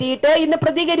സ്ഥിതിയെ പറ്റിയിട്ട് ഇന്ന്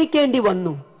പ്രതികരിക്കേണ്ടി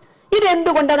വന്നു.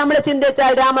 ഇതെന്തുകൊണ്ട് നമ്മൾ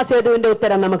ചിന്തിച്ചാൽ രാമസേതുവിന്റെ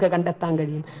ഉത്തരം നമുക്ക് കണ്ടെത്താൻ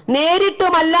കഴിയും.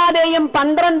 നേരിട്ടുമല്ലാതെയും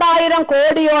 12,000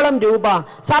 കോടിയോളം രൂപ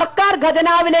സർക്കാർ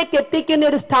ഖജനാവിലേക്ക് എത്തിക്കുന്ന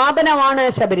ഒരു സ്ഥാപനമാണ്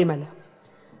ശബരിമല.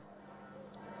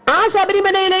 ആ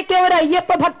ശബരിമലയിലേക്ക് ഒരു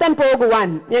അയ്യപ്പ ഭക്തൻ പോകുവാൻ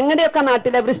ഞങ്ങളുടെയൊക്കെ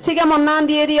നാട്ടിലെ വൃശ്ചികം 1-ാം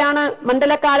തീയതിയാണ്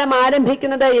മണ്ഡലകാലം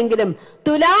ആരംഭിക്കുന്നത് എങ്കിലും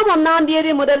തുലാം 1-ാം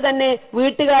തീയതി മുതൽ തന്നെ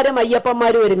വീട്ടുകാരും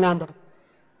അയ്യപ്പന്മാരും ഒരുങ്ങാൻ തുടങ്ങും.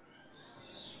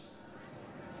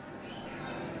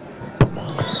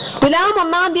 തുലാം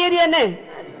 1-ാം തീയതി തന്നെ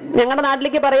ഞങ്ങളുടെ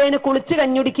നാട്ടിലേക്ക് പറയാൻ കുളിച്ച്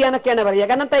കഞ്ഞുടിക്കുക എന്നൊക്കെയാണ് പറയുക.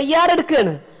 കാരണം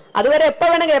തയ്യാറെടുക്കുകയാണ്. അതുവരെ എപ്പോ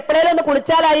വേണമെങ്കിൽ എപ്പോഴേലും ഒന്ന്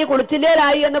കുളിച്ചാലായി,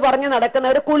 കുളിച്ചില്ലേലായി എന്ന് പറഞ്ഞ്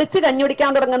നടക്കുന്നവർ കുളിച്ച് കഞ്ഞുടിക്കാൻ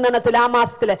തുടങ്ങുന്നതാണ്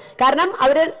തുലാമാസത്തില്. കാരണം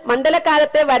അവര്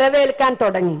മണ്ഡലകാലത്തെ വരവേൽക്കാൻ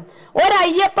തുടങ്ങി.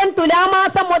 ഒരയ്യപ്പൻ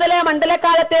തുലാമാസം മുതലേ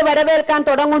മണ്ഡലകാലത്തെ വരവേൽക്കാൻ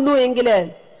തുടങ്ങുന്നു എങ്കില്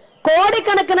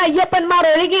കോടിക്കണക്കിന് അയ്യപ്പന്മാർ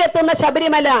ഒഴുകിയെത്തുന്ന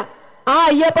ശബരിമല, ആ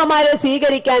അയ്യപ്പന്മാരെ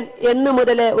സ്വീകരിക്കാൻ എന്ന്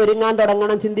മുതൽ ഒരുങ്ങാൻ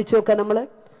തുടങ്ങണം? ചിന്തിച്ചു നോക്ക. നമ്മള്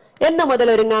എന്ന് മുതൽ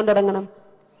ഒരുങ്ങാൻ തുടങ്ങണം?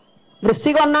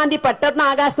 വൃശ്ചിക 1-ാം തീയതി പെട്ടെന്ന്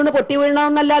ആകാശത്തുനിന്ന് പൊട്ടി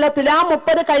വീഴണമെന്നല്ലോ. തുലാം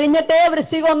 30 കഴിഞ്ഞിട്ടേ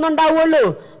വൃശ്ചിക 1 ഉണ്ടാവുള്ളൂ.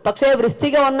 പക്ഷേ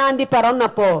വൃശ്ചിക 1-ാം തീയതി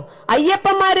പിറന്നപ്പോ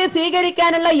അയ്യപ്പന്മാരെ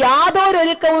സ്വീകരിക്കാനുള്ള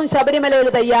യാതൊരൊരുക്കവും ശബരിമലയിൽ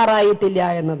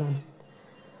തയ്യാറായിട്ടില്ല എന്നതാണ്.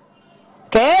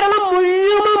 കേരളം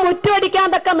മുഴുവൻ മുറ്റടിക്കാൻ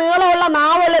തക്ക നീളമുള്ള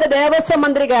നാവുള്ളൊരു ദേവസ്വം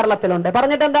മന്ത്രി കേരളത്തിലുണ്ട്.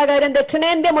 പറഞ്ഞിട്ട് എന്താ കാര്യം?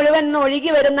 ദക്ഷിണേന്ത്യ മുഴുവൻ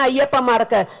ഒഴുകി വരുന്ന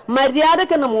അയ്യപ്പന്മാർക്ക്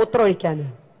മര്യാദക്കൊന്ന് മൂത്രമൊഴിക്കാന്,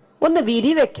 ഒന്ന്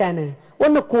വിരിവെക്കാന്,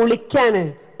 ഒന്ന് കുളിക്കാന്,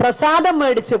 പ്രസാദം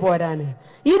മേടിച്ചു പോരാന്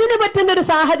ഇതിന് പറ്റുന്നൊരു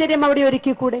സാഹചര്യം അവിടെ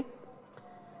ഒരുക്കിക്കൂടെ?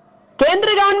 കേന്ദ്ര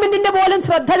ഗവൺമെന്റിന്റെ പോലും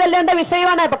ശ്രദ്ധ ചെല്ലേണ്ട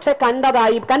വിഷയമാണ്. പക്ഷെ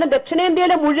കണ്ടതായി, കാരണം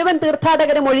ദക്ഷിണേന്ത്യയിലെ മുഴുവൻ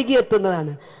തീർത്ഥാടകരും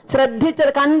ഒഴുകിയെത്തുന്നതാണ്.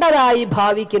 കണ്ടതായി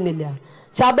ഭാവിക്കുന്നില്ല.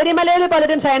 ശബരിമലയിൽ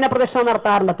പലരും ശയനപ്രദക്ഷിണം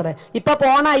നടത്താറുണ്ട് അത്രേ. ഇപ്പൊ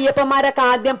പോണ അയ്യപ്പന്മാരൊക്കെ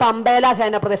ആദ്യം പമ്പയില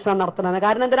ശയനപ്രദക്ഷിണം നടത്തുന്നത്.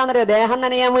 കാരണം എന്തിനാണെന്നറിയോ? ദേഹം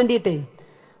നനയാൻ വേണ്ടിയിട്ടേ.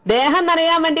 ദേഹം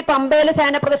നനയാൻ വേണ്ടി പമ്പയിൽ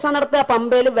ശയനപ്രദക്ഷിണം നടത്തുക.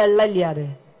 പമ്പയിൽ വെള്ളം ഇല്ലാതെ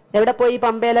എവിടെ പോയി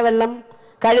പമ്പയിലെ വെള്ളം?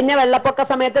 കഴിഞ്ഞ വെള്ളപ്പൊക്ക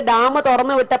സമയത്ത് ഡാം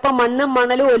തുറന്നു വിട്ടപ്പോ മണ്ണും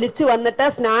മണലും ഒലിച്ചു വന്നിട്ട്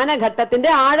സ്നാനഘട്ടത്തിന്റെ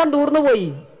ആഴം തൂർന്നുപോയി,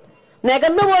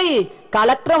 നികന്നുപോയി.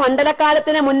 കളക്ടർ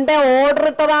മണ്ഡലകാലത്തിന് മുൻപേ ഓർഡർ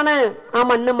ഇട്ടതാണ് ആ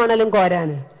മണ്ണും മണലും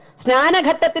കോരാന്.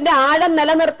 സ്നാനഘട്ടത്തിന്റെ ആഴം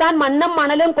നിലനിർത്താൻ മണ്ണും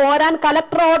മണലും കോരാൻ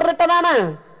കളക്ടർ ഓർഡർ ഇട്ടതാണ്.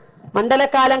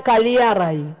 മണ്ഡലകാലം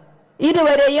കഴിയാറായി.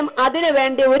 ഇതുവരെയും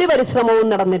അതിനുവേണ്ടി ഒരു പരിശ്രമവും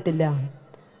നടന്നിട്ടില്ല.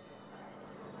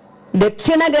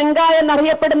 ദക്ഷിണ ഗംഗ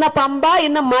എന്നറിയപ്പെടുന്ന പമ്പ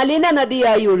ഇന്ന് മലിന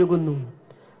നദിയായി ഒഴുകുന്നു.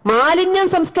 മാലിന്യം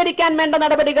സംസ്കരിക്കാൻ വേണ്ട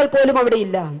നടപടികൾ പോലും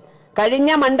അവിടെയില്ല. കഴിഞ്ഞ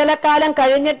മണ്ഡലകാലം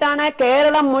കഴിഞ്ഞിട്ടാണ്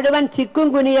കേരളം മുഴുവൻ ചിക്കുൻ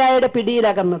ഗുനിയയുടെ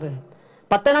പിടിയിലകന്നത്.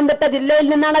 പത്തനംതിട്ട ജില്ലയിൽ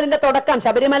നിന്നാണ് അതിന്റെ തുടക്കം.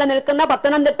 ശബരിമല നിൽക്കുന്ന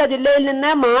പത്തനംതിട്ട ജില്ലയിൽ നിന്ന്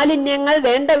മാലിന്യങ്ങൾ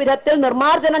വേണ്ട വിധത്തിൽ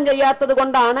നിർമ്മാർജ്ജനം ചെയ്യാത്തത്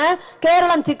കൊണ്ടാണ്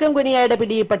കേരളം ചിക്കൻ ഗുനിയയുടെ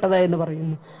പിടിയിൽപ്പെട്ടത് എന്ന്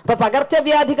പറയുന്നു. അപ്പൊ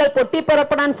പകർച്ചവ്യാധികൾ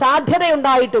പൊട്ടിപ്പുറപ്പെടാൻ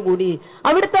സാധ്യതയുണ്ടായിട്ട് കൂടി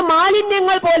അവിടുത്തെ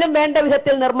മാലിന്യങ്ങൾ പോലും വേണ്ട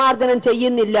വിധത്തിൽ നിർമ്മാർജ്ജനം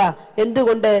ചെയ്യുന്നില്ല.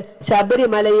 എന്തുകൊണ്ട്?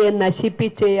 ശബരിമലയെ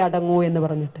നശിപ്പിച്ചേ അടങ്ങൂ എന്ന്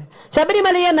പറഞ്ഞിട്ട്.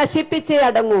 ശബരിമലയെ നശിപ്പിച്ചേ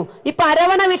അടങ്ങൂ. ഇപ്പൊ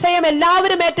അരവണ വിഷയം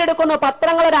എല്ലാവരും ഏറ്റെടുക്കുന്നു.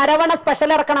 പത്രങ്ങൾ ഒരു അരവണ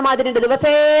സ്പെഷ്യൽ ഇറക്കണം. അതിനുണ്ട്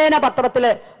ദിവസേന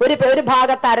പത്രത്തില് ഒരു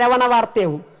ഭാഗത്ത് അരവണ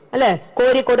വാർത്തയും അല്ലെ,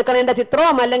 കോരി കൊടുക്കണേന്റെ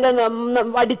ചിത്രവും അല്ലെങ്കിൽ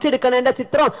അടിച്ചെടുക്കണേന്റെ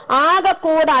ചിത്രവും ആകെ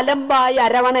കൂടെ അലമ്പായി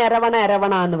അരവണ അരവണ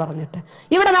അരവണ എന്ന് പറഞ്ഞിട്ട്.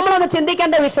 ഇവിടെ നമ്മളൊന്ന്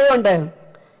ചിന്തിക്കേണ്ട വിഷയമുണ്ട്.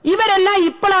 ഇവരെല്ലാം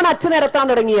ഇപ്പോഴാണ് അച്ചു നിരത്താൻ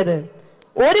തുടങ്ങിയത്.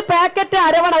 ഒരു പാക്കറ്റ്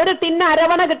അരവണ, ഒരു ടിന്ന്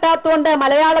അരവണ കിട്ടാത്തതുകൊണ്ട്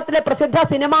മലയാളത്തിലെ പ്രസിദ്ധ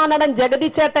സിനിമാ നടൻ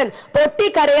ജഗതി ചേട്ടൻ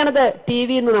പൊട്ടിക്കരയണത്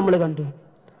ടിവിന്ന് നമ്മൾ കണ്ടു.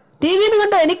 ടിവിന്ന്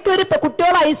കണ്ടു. എനിക്കൊരു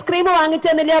കുട്ടിയോട് ഐസ്ക്രീം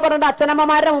വാങ്ങിച്ചെന്നില്ല പറഞ്ഞിട്ട്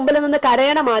അച്ഛനമ്മമാരുടെ മുമ്പിൽ നിന്ന്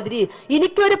കരയണ മാതിരി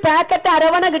എനിക്കൊരു പാക്കറ്റ്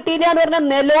അരവണ കിട്ടിയില്ല എന്ന് പറഞ്ഞാൽ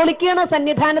നെലോളിക്കണ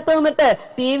സന്നിധാനത്ത് നിന്നിട്ട്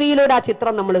ടിവിയിലൂടെ ആ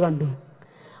ചിത്രം നമ്മൾ കണ്ടു.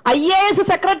 IAS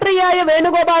സെക്രട്ടറിയായ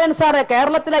വേണുഗോപാലൻ സാറ്,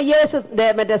 കേരളത്തിലെ IAS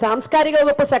മറ്റേ സാംസ്കാരിക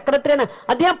വകുപ്പ് സെക്രട്ടറിയാണ്.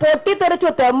 അദ്ദേഹം പൊട്ടിത്തെറിച്ചു.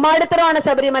 തെമ്മാടിത്തരമാണ്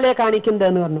ശബരിമലയെ കാണിക്കുന്നത്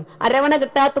എന്ന് പറഞ്ഞു. അരവണ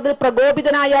കിട്ടാത്തതിൽ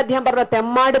പ്രകോപിതനായ അദ്ദേഹം പറഞ്ഞു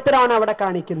തെമ്മാടിത്തരമാണ് അവിടെ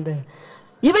കാണിക്കുന്നത്.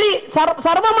 ഇവിടെ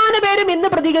സർവമാന പേരും ഇന്ന്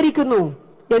പ്രതികരിക്കുന്നു.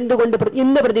 എന്തുകൊണ്ട്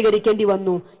ഇന്ന് പ്രതികരിക്കേണ്ടി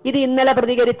വന്നു? ഇത് ഇന്നലെ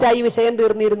പ്രതികരിച്ച ഈ വിഷയം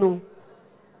തീർന്നിരുന്നു.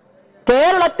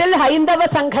 കേരളത്തിൽ ഹൈന്ദവ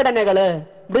സംഘടനകള്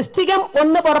വൃശ്ചികം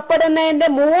 1 പുറപ്പെടുന്നതിന്റെ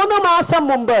 3 മാസം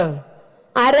മുമ്പ്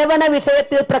അരവണ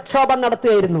വിഷയത്തിൽ പ്രക്ഷോഭം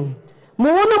നടത്തുകയായിരുന്നു.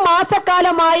 3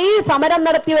 മാസക്കാലമായി സമരം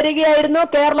നടത്തി വരികയായിരുന്നു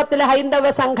കേരളത്തിലെ ഹൈന്ദവ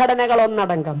സംഘടനകൾ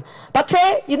ഒന്നടങ്കം. പക്ഷേ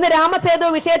ഇന്ന് രാമസേതു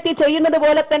വിഷയത്തിൽ ചെയ്യുന്നത്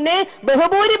പോലെ തന്നെ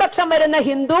ബഹുഭൂരിപക്ഷം വരുന്ന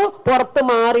ഹിന്ദു പുറത്തു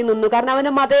മാറി നിന്നു. കാരണം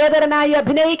അവന് മതേതരനായി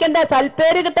അഭിനയിക്കണ്ടേ,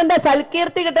 സൽപ്പേര് കിട്ടണ്ടേ,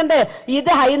 സൽകീർത്തി കിട്ടണ്ടേ.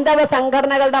 ഇത് ഹൈന്ദവ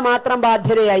സംഘടനകളുടെ മാത്രം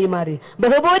ബാധ്യതയായി മാറി.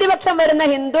 ബഹുഭൂരിപക്ഷം വരുന്ന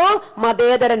ഹിന്ദു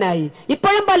മതേതരനായി.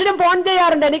 ഇപ്പോഴും പലരും ഫോൺ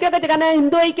ചെയ്യാറുണ്ട് എനിക്കൊക്കെ, കാരണം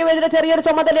ഹിന്ദു ഐക്യവേദിയുടെ ചെറിയൊരു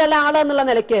ചുമതലയുള്ള ആളെന്നുള്ള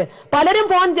നിലയ്ക്ക് പലരും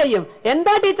ഫോൺ ചെയ്യും.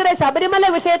 എന്താ ടീച്ചറെ ശബരിമല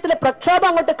വിഷയത്തിൽ പ്രക്ഷോഭം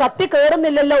അങ്ങോട്ട് കത്തി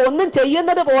കയറുന്നില്ലല്ലോ, ഒന്നും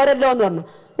ചെയ്യുന്നത് പോരല്ലോ എന്ന് പറഞ്ഞു.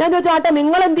 ഞാൻ ചോദിച്ചു ആട്ടെ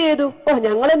നിങ്ങൾ എന്ത് ചെയ്തു?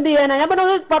 ഞങ്ങൾ എന്ത് ചെയ്യാനാ? ഞാൻ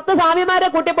പറഞ്ഞു 10 സ്വാമിമാരെ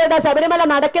കൂട്ടിപ്പോയിട്ട് ശബരിമല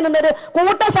നടക്കുന്നൊരു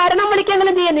കൂട്ട ശരണം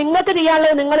വിളിക്കെങ്കിലും ചെയ്യാം. നിങ്ങൾക്ക്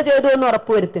ചെയ്യാനുള്ളത് നിങ്ങൾ ചെയ്തു എന്ന്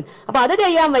ഉറപ്പുവരുത്തി. അപ്പൊ അത്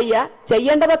ചെയ്യാൻ വയ്യ.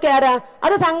 ചെയ്യേണ്ടതൊക്കെ ആരാ?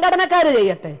 അത് സംഘടനക്കാര്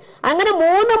ചെയ്യട്ടെ. അങ്ങനെ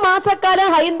 3 മാസക്കാലം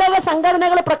ഹൈന്ദവ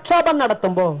സംഘടനകൾ പ്രക്ഷോഭം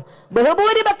നടത്തുമ്പോ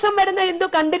ബഹുഭൂരിപക്ഷം വരുന്ന ഹിന്ദു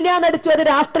കണ്ടില്ല എന്നടിച്ചു. അത്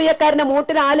രാഷ്ട്രീയക്കാരന്റെ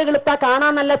മൂട്ടിൽ ആളുകളെത്താ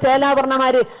കാണാൻ നല്ല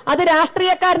ചേലാഭരണമാര്, അത്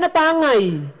രാഷ്ട്രീയക്കാരന്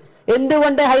താങ്ങായി.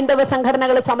 എന്തുകൊണ്ട് ഹൈന്ദവ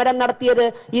സംഘടനകൾ സമരം നടത്തിയത്?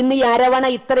 ഇന്ന് ഈ അരവണ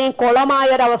ഇത്രയും കുളമായ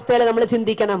ഒരവസ്ഥയിൽ നമ്മൾ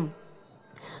ചിന്തിക്കണം.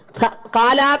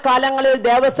 കാലാകാലങ്ങളിൽ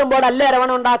ദേവസ്വം ബോർഡ് അല്ല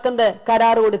അരവണ ഉണ്ടാക്കുന്നത്,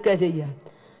 കരാറ് കൊടുക്കുക ചെയ്യുക.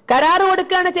 കരാറ്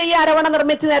കൊടുക്കുകയാണ് ചെയ്യുക അരവണ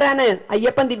നിർമ്മിച്ചു തരാന്.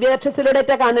 അയ്യപ്പൻ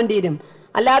ദിവ്യദൃഷ്ടിയിലൂടെ കാണേണ്ടി വരും.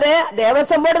 അല്ലാതെ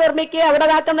ദേവസ്വം ബോർഡ് നിർമ്മിക്കുക അവിടെ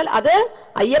കാക്കുന്ന അത്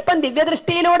അയ്യപ്പൻ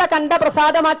ദിവ്യദൃഷ്ടിയിലൂടെ കണ്ട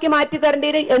പ്രസാദമാക്കി മാറ്റി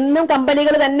തരേണ്ടി വരും. എന്നും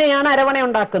കമ്പനികൾ തന്നെയാണ് അരവണ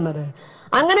ഉണ്ടാക്കുന്നത്.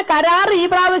 അങ്ങനെ കരാറ് ഈ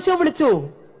പ്രാവശ്യവും വിളിച്ചു.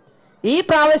 ഈ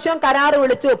പ്രാവശ്യം കരാറ്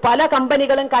വിളിച്ചു. പല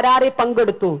കമ്പനികളും കരാറിൽ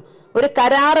പങ്കെടുത്തു. ഒരു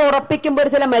കരാറ് ഉറപ്പിക്കുമ്പോൾ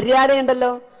ചില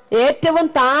മര്യാദയുണ്ടല്ലോ. ഏറ്റവും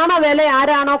താണ വില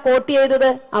ആരാണോ കോട്ട് ചെയ്തത്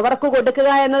അവർക്ക് കൊടുക്കുക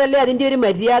എന്നതല്ലേ അതിന്റെ ഒരു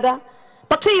മര്യാദ.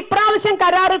 പക്ഷെ ഇപ്രാവശ്യം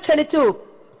കരാറ് ക്ഷണിച്ചു.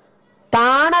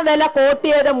 താണ വില കോട്ട്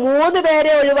ചെയ്ത് 3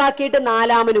 പേരെ ഒഴിവാക്കിയിട്ട്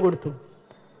 4-മന് കൊടുത്തു.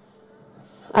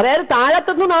 അതായത്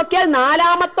താഴത്തുനിന്ന് നോക്കിയാൽ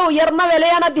നാലാമത്തെ ഉയർന്ന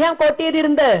വിലയാണ് അദ്ദേഹം കോട്ട്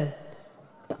ചെയ്തിരുന്നത്.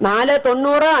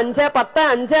 4.90,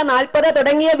 5.10, 5.40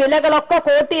 തുടങ്ങിയ വിലകളൊക്കെ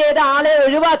കോട്ട് ചെയ്ത ആളെ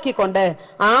ഒഴിവാക്കിക്കൊണ്ട്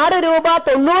 6 രൂപ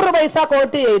 90 പൈസ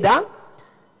കോട്ട് ചെയ്ത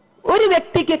ഒരു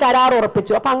വ്യക്തിക്ക് കരാർ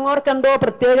ഉറപ്പിച്ചു. അപ്പൊ അങ്ങോർക്ക് എന്തോ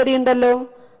പ്രത്യേകതയുണ്ടല്ലോ.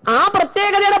 ആ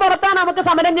പ്രത്യേകതയുടെ പുറത്താണ് നമുക്ക്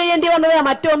സമരം ചെയ്യേണ്ടി വന്നത്.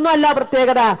 മറ്റൊന്നുമല്ല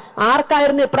പ്രത്യേകത.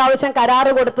 ആർക്കായിരുന്നു ഇപ്രാവശ്യം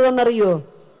കരാറ് കൊടുത്തതെന്നറിയോ?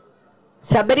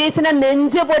 ശബരീശനെ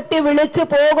നെഞ്ചു പൊട്ടി വിളിച്ചു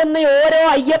പോകുന്ന ഓരോ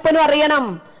അയ്യപ്പനും അറിയണം,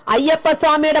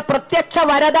 അയ്യപ്പസ്വാമിയുടെ പ്രത്യക്ഷ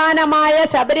വരദാനമായ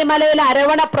ശബരിമലയിലെ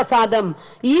അരവണ പ്രസാദം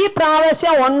ഈ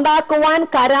പ്രാവശ്യം ഉണ്ടാക്കുവാൻ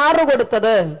കരാറ്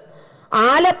കൊടുത്തത്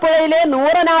ആലപ്പുഴയിലെ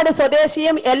നൂറനാട്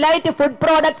സ്വദേശിയും എലൈറ്റ് ഫുഡ്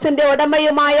പ്രോഡക്ട്സിന്റെ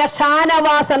ഉടമയുമായ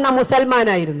ഷാനവാസ് എന്ന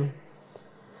മുസൽമാനായിരുന്നു.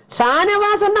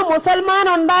 ഷാനവാസ് എന്ന മുസൽമാൻ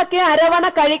ഉണ്ടാക്കിയ അരവണ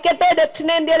കഴിക്കട്ടെ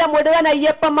ദക്ഷിണേന്ത്യയിലെ മുഴുവൻ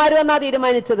അയ്യപ്പന്മാരും എന്നാ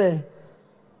തീരുമാനിച്ചത്.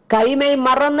 കൈമൈ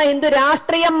മറന്ന്, ഹിന്ദു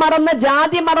രാഷ്ട്രീയം മറന്ന്,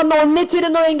 ജാതി മറന്ന്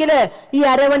ഒന്നിച്ചിരുന്നുവെങ്കിൽ ഈ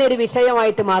അരവണ ഒരു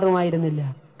വിഷയമായിട്ട് മാറുമായിരുന്നില്ല.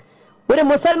 ഒരു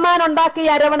മുസൽമാൻ ഉണ്ടാക്കി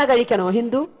അരവണ കഴിക്കണോ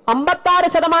ഹിന്ദു?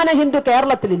 56% ഹിന്ദു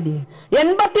കേരളത്തിലില്ലേ,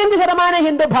 85%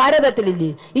 ഹിന്ദു ഭാരതത്തിലില്ലേ?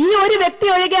 ഈ ഒരു വ്യക്തി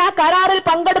ഒഴികെ ആ കരാറിൽ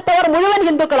പങ്കെടുത്തവർ മുഴുവൻ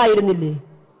ഹിന്ദുക്കളായിരുന്നില്ലേ?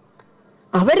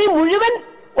 അവരെ മുഴുവൻ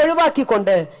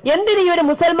ഒഴിവാക്കിക്കൊണ്ട് എന്തിന് ഈ ഒരു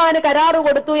മുസൽമാന് കരാറ്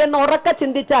കൊടുത്തു എന്ന് ഉറക്കെ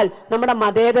ചിന്തിച്ചാൽ നമ്മുടെ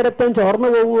മതേതരത്വം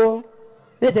ചോർന്നു പോവുമോ?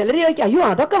 ചിലർ ചോദിക്കും, അയ്യോ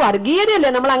അതൊക്കെ വർഗീയതയല്ലേ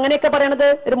നമ്മൾ അങ്ങനെയൊക്കെ പറയണത്,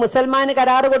 ഒരു മുസൽമാന്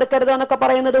കരാറ് കൊടുക്കരുത് എന്നൊക്കെ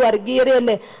പറയുന്നത്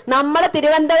വർഗീയതയല്ലേ? നമ്മളെ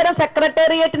തിരുവനന്തപുരം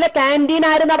സെക്രട്ടേറിയറ്റിലെ ക്യാൻറ്റീൻ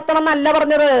ആര് നടത്തണം എന്നല്ല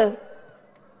പറഞ്ഞത്.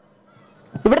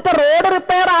 ഇവിടുത്തെ റോഡ്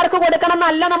റിപ്പയർ ആർക്ക് കൊടുക്കണം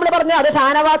എന്നല്ല നമ്മൾ പറഞ്ഞത്. അത്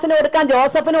ഷാനവാസിന് കൊടുക്കാൻ,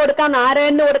 ജോസഫിന് കൊടുക്കാൻ,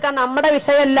 നാരായണന് കൊടുക്കാൻ, നമ്മുടെ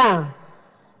വിഷയമല്ല.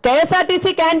 KSRTC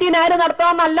ക്യാൻറ്റീൻ ആര്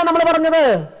നടത്തണം എന്നല്ല നമ്മൾ പറഞ്ഞത്.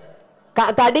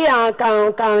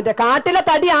 കാട്ടിലെ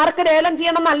തടി ആർക്ക് ലേലം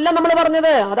ചെയ്യണം എന്നല്ല നമ്മൾ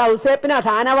പറഞ്ഞത്. അത് ഔസേപ്പിനോ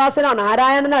ഷാനവാസിനോ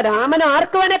നാരായണനോ രാമനോ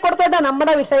ആർക്ക് വേണേ കൊടുത്തോട്ടെ,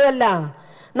 നമ്മുടെ വിഷയമല്ല.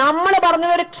 നമ്മൾ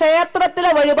പറഞ്ഞത് ഒരു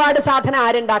ക്ഷേത്രത്തിലെ വഴിപാട് സാധനം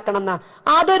ആരുണ്ടാക്കണം എന്നാ.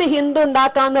 അതൊരു ഹിന്ദു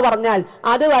ഉണ്ടാക്കാന്ന് പറഞ്ഞാൽ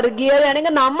അത്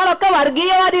വർഗീയതയാണെങ്കിൽ നമ്മളൊക്കെ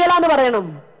വർഗീയവാദികളാന്ന് പറയണം.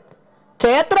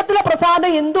 ക്ഷേത്രത്തിലെ പ്രസാദം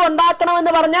ഹിന്ദു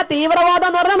ഉണ്ടാക്കണമെന്ന് പറഞ്ഞാൽ തീവ്രവാദം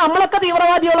എന്ന് പറഞ്ഞാൽ നമ്മളൊക്കെ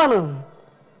തീവ്രവാദികളാണ്.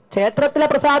 ക്ഷേത്രത്തിലെ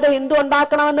പ്രസാദം ഹിന്ദു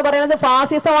ഉണ്ടാക്കണമെന്ന് പറയുന്നത്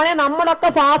ഫാസിസമാണ്. നമ്മളൊക്കെ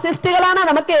ഫാസിസ്റ്റുകളാണ്.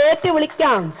 നമുക്ക് ഏറ്റു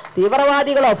വിളിക്കാം.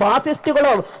 തീവ്രവാദികളോ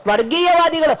ഫാസിസ്റ്റുകളോ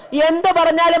വർഗീയവാദികളോ എന്ത്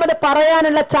പറഞ്ഞാലും അത്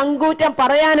പറയാനുള്ള ചങ്കൂറ്റം,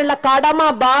 പറയാനുള്ള കടമ,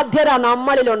 ബാധ്യത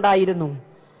നമ്മളിലുണ്ടായിരുന്നു.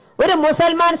 ഒരു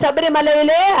മുസൽമാൻ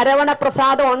ശബരിമലയിലെ അരവണ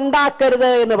പ്രസാദം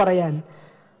ഉണ്ടാക്കരുത് എന്ന് പറയാൻ.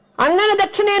 അങ്ങനെ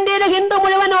ദക്ഷിണേന്ത്യയിലെ ഹിന്ദു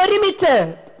മുഴുവൻ ഒരുമിച്ച്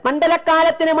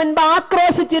മണ്ഡലക്കാലത്തിന് മുൻപ്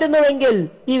ആക്രോശിച്ചിരുന്നുവെങ്കിൽ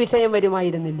ഈ വിഷയം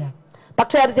വരുമായിരുന്നില്ല.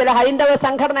 പക്ഷെ അത് ചില ഹൈന്ദവ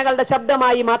സംഘടനകളുടെ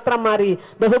ശബ്ദമായി മാത്രം മാറി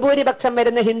ബഹുഭൂരിപക്ഷം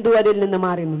വരുന്ന ഹിന്ദു അതിൽ നിന്ന്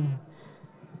മാറി നിന്നു.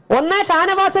 ഒന്ന്,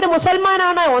 ഷാനവാസിന്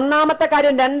മുസൽമാനാണ് ഒന്നാമത്തെ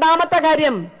കാര്യം. രണ്ടാമത്തെ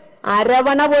കാര്യം,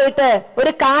 അരവണ പോയിട്ട്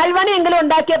ഒരു കാൽവണയെങ്കിലും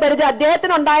ഉണ്ടാക്കിയ പരിചയം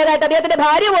അദ്ദേഹത്തിന് ഉണ്ടായതായിട്ട് അദ്ദേഹത്തിന്റെ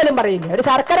ഭാര്യ പോലും പറയില്ല. ഒരു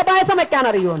ശർക്കര പായസം വെക്കാൻ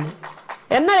അറിയുമെന്ന്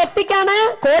എന്ന വ്യക്തിക്കാണ്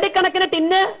കോടിക്കണക്കിന്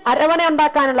ടിന്ന് അരവണ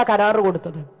ഉണ്ടാക്കാനുള്ള കരാറ്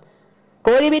കൊടുത്തത്.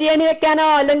 കോഴി ബിരിയാണി വെക്കാനോ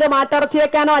അല്ലെങ്കിൽ മാട്ടിറച്ചി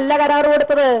വെക്കാനോ അല്ല കരാറ്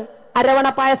കൊടുത്തത്, അരവണ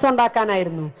പായസം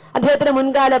ഉണ്ടാക്കാനായിരുന്നു. അദ്ദേഹത്തിന്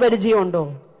മുൻകാല പരിചയമുണ്ടോ?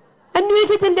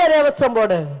 അന്വേഷിച്ചിന്റെ ദേവസ്വം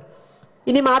ബോർഡ്.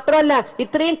 ഇനി മാത്രമല്ല,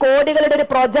 ഇത്രയും കോടികളുടെ ഒരു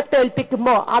പ്രോജക്ട്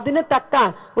ഏൽപ്പിക്കുമ്പോൾ അതിന് തക്ക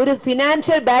ഒരു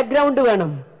ഫിനാൻഷ്യൽ ബാക്ക്ഗ്രൗണ്ട്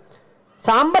വേണം,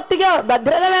 സാമ്പത്തിക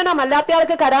ഭദ്രത വേണം. അല്ലാത്ത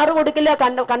ആൾക്ക് കരാറ് കൊടുക്കില്ല.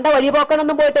 കണ്ട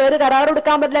വഴിപോക്കണൊന്നും പോയിട്ട് ഏത് കരാറ്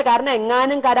കൊടുക്കാൻ പറ്റില്ല. കാരണം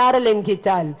എങ്ങാനും കരാറ്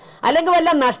ലംഘിച്ചാൽ അല്ലെങ്കിൽ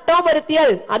വല്ല നഷ്ടവും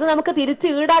വരുത്തിയാൽ അത് നമുക്ക് തിരിച്ച്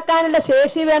ഈടാക്കാനുള്ള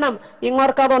ശേഷി വേണം.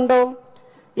 ഇങ്ങോർക്കതുണ്ടോ?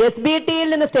 SBTയിൽ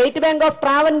നിന്ന്, സ്റ്റേറ്റ് ബാങ്ക് ഓഫ്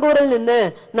ട്രാവൻകൂറിൽ നിന്ന്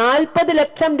 40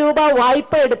 ലക്ഷം രൂപ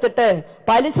വായ്പ എടുത്തിട്ട്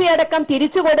പലിശയടക്കം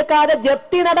തിരിച്ചു കൊടുക്കാതെ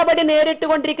ജപ്തി നടപടി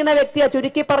നേരിട്ടുകൊണ്ടിരിക്കുന്ന വ്യക്തിയെ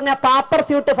ചുരുക്കി പറഞ്ഞ പാപ്പർ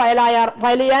സ്യൂട്ട് ഫയൽ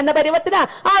ചെയ്യാവുന്ന പരുവത്തിന്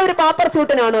ആ ഒരു പാപ്പർ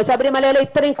സ്യൂട്ടിനാണോ ശബരിമലയിലെ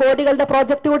ഇത്രയും കോടികളുടെ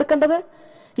പ്രോജക്റ്റ് കൊടുക്കേണ്ടത്?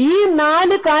 ഈ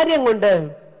 4 കാര്യം കൊണ്ട്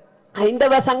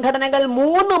ഹൈന്ദവ സംഘടനകൾ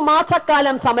 3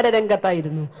 മാസക്കാലം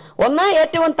സമരരംഗത്തായിരുന്നു. ഒന്ന്,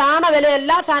 ഏറ്റവും താണ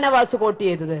വിലയല്ല ഷാനവാസ് കോട്ട്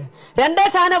ചെയ്തത്. 2,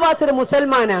 ഷാനവാസ് ഒരു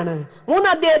മുസൽമാനാണ്. 3,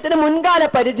 അദ്ദേഹത്തിന് മുൻകാല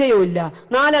പരിചയവുമില്ല.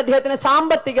 4, അദ്ദേഹത്തിന്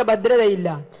സാമ്പത്തിക ഭദ്രതയില്ല.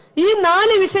 ഈ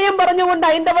 4 വിഷയം പറഞ്ഞുകൊണ്ട്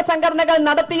ഹൈന്ദവ സംഘടനകൾ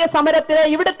നടത്തിയ സമരത്തില്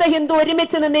ഇവിടുത്തെ ഹിന്ദു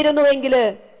ഒരുമിച്ച് നിന്നിരുന്നുവെങ്കിൽ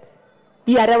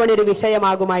ഈ അരവണ ഒരു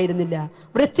വിഷയമാകുമായിരുന്നില്ല.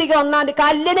 വൃശ്ചിക 1-ാം തീയതി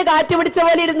കല്ലിന് കാറ്റ് പിടിച്ച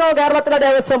പോലെ ഇരുന്നു കേരളത്തിലെ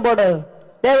ദേവസ്വം ബോർഡ്,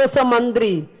 ദേവസ്വം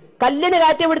മന്ത്രി. കല്ലിന്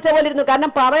കാറ്റ് പിടിച്ച പോലെ ഇരുന്നു.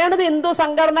 കാരണം പറയണത് ഹിന്ദു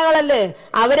സംഘടനകളല്ലേ,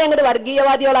 അവരെ അങ്ങോട്ട്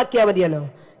വർഗീയവാദികളാക്കിയാൽ മതിയല്ലോ.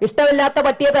 ഇഷ്ടമില്ലാത്ത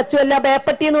പട്ടിയെ തച്ചുമല്ല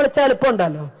പേപ്പട്ടി എന്ന് വിളിച്ചാൽ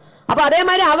എളുപ്പമുണ്ടല്ലോ. അപ്പൊ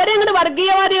അതേമാതിരി അവരെ അങ്ങോട്ട്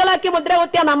വർഗീയവാദികളാക്കി മുദ്ര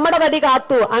കുത്തിയാൽ നമ്മുടെ തടി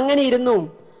കാത്തു. അങ്ങനെ ഇരുന്നു.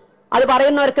 അത്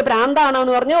പറയുന്നവർക്ക് ഭ്രാന്താണോ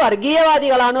എന്ന് പറഞ്ഞു,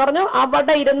 വർഗീയവാദികളാന്ന് പറഞ്ഞു.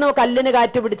 അവിടെ ഇരുന്നു കല്ലിന്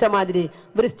കാറ്റ് പിടിച്ച മാതിരി.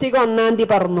 വൃശ്ചിക 1-ാം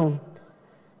തീയതി പറഞ്ഞു.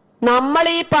 നമ്മൾ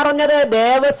ഈ പറഞ്ഞത്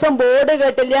ദേവസ്വം ബോർഡ്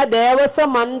കേട്ടില്ല, ദേവസ്വം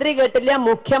മന്ത്രി കേട്ടില്ല,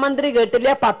 മുഖ്യമന്ത്രി കേട്ടില്ല,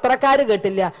 പത്രക്കാര്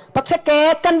കേട്ടില്ല. പക്ഷെ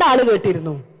കേൾക്കേണ്ട ആള്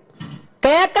കേട്ടിരുന്നു.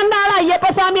 കേൾക്കേണ്ട ആൾ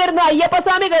അയ്യപ്പസ്വാമി ആയിരുന്നു.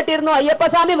 അയ്യപ്പസ്വാമി കേട്ടിരുന്നു.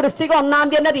 അയ്യപ്പസ്വാമി വൃശ്ചിക 1-ാം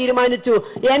തീയതി തന്നെ തീരുമാനിച്ചു,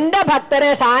 എന്റെ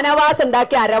ഭക്തരെ ഷാനവാസ്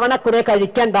ഉണ്ടാക്കി അരവണക്കുറെ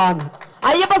കഴിക്കണ്ടാന്ന്.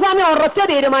 അയ്യപ്പസ്വാമി ഉറച്ച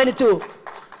തീരുമാനിച്ചു.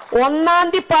 1-ാം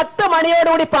തീയതി 10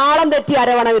 മണിയോടുകൂടി പാളം തെറ്റി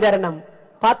അരവണ വിതരണം.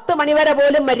 10 മണി വരെ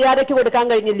പോലും മര്യാദയ്ക്ക് കൊടുക്കാൻ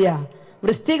കഴിഞ്ഞില്ല.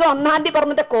 വൃശ്ചിക 1-ാം തീയതി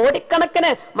പറഞ്ഞിട്ട്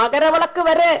കോടിക്കണക്കിന് മകരവിളക്ക്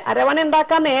വരെ അരവണ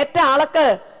ഉണ്ടാക്കാൻ ഏറ്റ ആൾക്ക്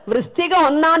വൃശ്ചിക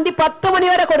 1-ാം തീയതി 10 മണി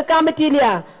വരെ കൊടുക്കാൻ പറ്റിയില്ല.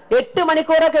 8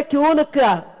 മണിക്കൂറൊക്കെ ക്യൂ നിൽക്കുക,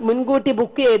 മുൻകൂട്ടി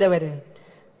ബുക്ക് ചെയ്തവര്.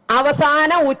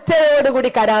 അവസാനം ഉച്ചയോടുകൂടി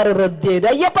കരാറ് റദ്ദ് ചെയ്തു.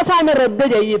 അയ്യപ്പസ്വാമി റദ്ദ്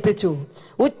ചെയ്യിപ്പിച്ചു.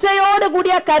 ഉച്ചയോടുകൂടി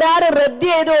ആ കരാറ് റദ്ദ്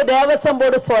ചെയ്തു. ദേവസ്വം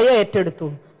ബോർഡ് സ്വയം ഏറ്റെടുത്തു.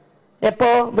 എപ്പോ?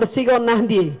 വൃശ്ചിക 1-ാം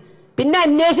തീയതി. പിന്നെ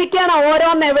അന്വേഷിക്കാണ്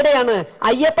ഓരോന്ന് എവിടെയാണ്.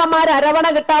 അയ്യപ്പന്മാർ അരവണ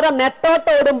കിട്ടാതെ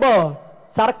നെട്ടോട്ടോടുമ്പോ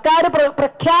സർക്കാർ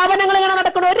പ്രഖ്യാപനങ്ങൾ ഇങ്ങനെ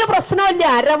നടക്കണം, ഒരു പ്രശ്നമില്ല.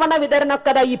 അരവണ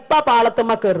വിതരണമൊക്കെ ഇപ്പ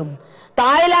പാളത്തുമ്മ കയറും.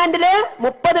 തായ്ലാന്റില്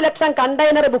 30 ലക്ഷം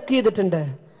കണ്ടെയ്നർ ബുക്ക് ചെയ്തിട്ടുണ്ട്.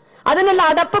 അതിനുള്ള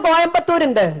അടപ്പ്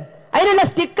കോയമ്പത്തൂരുണ്ട്. അതിനുള്ള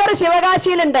സ്റ്റിക്കർ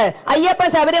ശിവകാശിയിലുണ്ട്. അയ്യപ്പൻ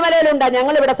ശബരിമലയിലുണ്ട്.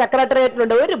 ഞങ്ങൾ ഇവിടെ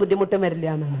സെക്രട്ടേറിയറ്റിലുണ്ട്. ഒരു ബുദ്ധിമുട്ടും വരില്ല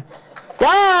എന്നാണ്.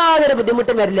 യാതൊരു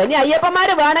ബുദ്ധിമുട്ടും വരില്ല. ഇനി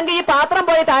അയ്യപ്പന്മാര് വേണമെങ്കിൽ ഈ പാത്രം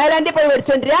പോയി തായ്ലാന്റിൽ പോയി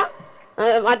മേടിച്ചോണ്ടിരാ,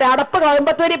 മറ്റേ അടപ്പ്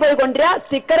കോയമ്പത്തൂരിൽ പോയി കൊണ്ടുവരിക,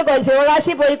 സ്റ്റിക്കർ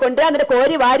ശിവകാശി പോയി കൊണ്ടുവരിക, എന്നിട്ട്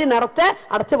കോരി വാരി നിറച്ച്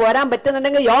അടച്ചു പോരാൻ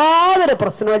പറ്റുന്നുണ്ടെങ്കിൽ യാതൊരു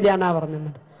പ്രശ്നമില്ല എന്നാ പറഞ്ഞത്.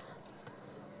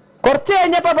 കുറച്ച്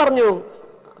കഴിഞ്ഞപ്പോ പറഞ്ഞു,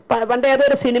 പണ്ട്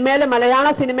ഏതൊരു സിനിമയില്, മലയാള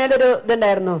സിനിമയിലൊരു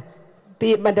ഇതുണ്ടായിരുന്നു,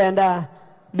 മറ്റേ എന്താ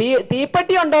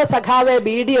തീപ്പെട്ടി ഉണ്ടോ സഖാവെ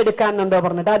ബീഡി എടുക്കാൻ എന്തോ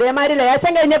പറഞ്ഞിട്ട്. അതേമാതിരി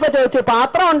ലേശം കഴിഞ്ഞപ്പോ ചോദിച്ചു,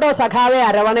 പാത്രം ഉണ്ടോ സഖാവെ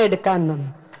അരവണ എടുക്കാൻ എന്നാണ്.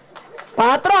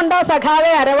 പാത്രം ഉണ്ടോ സഖാവെ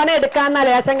അരവണ എടുക്കാന്നാ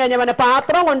ലേശം കഴിഞ്ഞ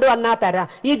പാത്രം കൊണ്ടുവന്നാ തരാം.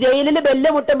 ഈ ജയിലിൽ ബെല്ല്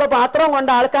മുട്ടുമ്പോ പാത്രം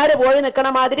കൊണ്ട് ആൾക്കാർ പോയി നിൽക്കണ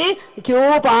മാതിരി ക്യൂ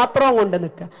പാത്രം കൊണ്ട്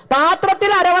നിൽക്കുക.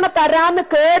 പാത്രത്തിൽ അരവണ തരാന്ന്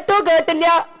കേട്ടില്ല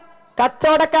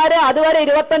കച്ചവടക്കാര്. അതുവരെ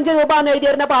 25 രൂപ എന്ന്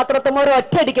എഴുതിയിരുന്ന പാത്രത്തുമ്പോൾ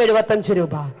ഒറ്റയടിക്ക് 75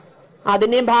 രൂപ.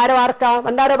 അതിനെയും ഭാരം ആർക്കാ?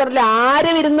 എന്താ പറഞ്ഞില്ല, ആര്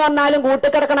വിരുന്ന് വന്നാലും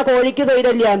കൂട്ടിക്കിടക്കണ കോഴിക്ക്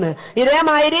തൊഴിലില്ലാന്ന്.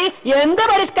 ഇതേമാതിരി എന്ത്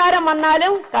പരിഷ്കാരം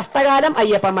വന്നാലും കഷ്ടകാലം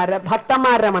അയ്യപ്പന്മാരുടെ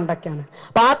ഭക്തന്മാരുടെ മണ്ടയ്ക്കാണ്.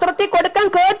 പാത്രത്തിൽ കൊടുക്കാൻ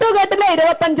കേട്ടില്ല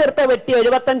 25 ഉറുപ്പ്യ വെട്ടി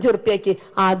 75 ഉറുപ്പ്യക്ക്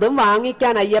അതും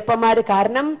വാങ്ങിക്കാൻ അയ്യപ്പന്മാര്.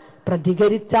 കാരണം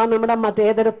പ്രതികരിച്ചാ നമ്മുടെ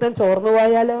മതേതരത്വം ചോർന്നു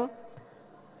പോയാലോ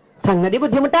സംഗതി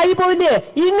ബുദ്ധിമുട്ടായി പോയില്ലേ?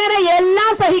 ഇങ്ങനെ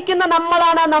എല്ലാം സഹിക്കുന്ന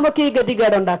നമ്മളാണ് നമുക്ക് ഈ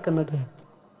ഗതികേടുണ്ടാക്കുന്നത്.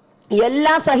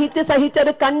 എല്ലാം സഹിച്ചത്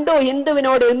കണ്ടു.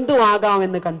 ഹിന്ദുവിനോട് എന്തു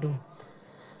ആകാമെന്ന് കണ്ടു.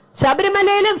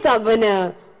 ശബരിമലയിൽ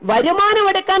വരുമാനം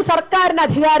എടുക്കാൻ സർക്കാരിന്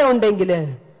അധികാരം ഉണ്ടെങ്കിൽ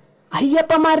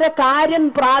അയ്യപ്പന്മാരുടെ കാര്യം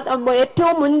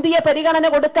ഏറ്റവും മുന്തിയ പരിഗണന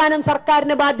കൊടുക്കാനും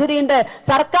സർക്കാരിന് ബാധ്യതയുണ്ട്.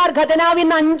 സർക്കാർ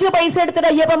ഖജനാവിന്ന് 5 പൈസ എടുത്തിട്ട്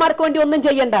അയ്യപ്പന്മാർക്ക് വേണ്ടി ഒന്നും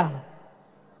ചെയ്യണ്ട.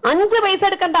 5 പൈസ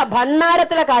എടുക്കണ്ട,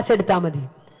 ഭണ്ണാരത്തിലെ കാശ് എടുത്താൽ മതി.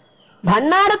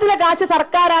 ഭണ്ണാരത്തിലെ കാശ്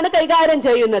സർക്കാരാണ് കൈകാര്യം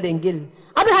ചെയ്യുന്നതെങ്കിൽ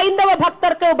അത് ഹൈന്ദവ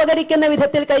ഭക്തർക്ക് ഉപകരിക്കുന്ന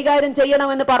വിധത്തിൽ കൈകാര്യം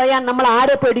ചെയ്യണമെന്ന് പറയാൻ നമ്മൾ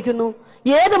ആരെ പേടിക്കുന്നു?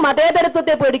 ഏത്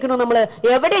മതേതരത്വത്തെ പേടിക്കുന്നു? നമ്മൾ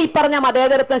എവിടെ ഈ പറഞ്ഞ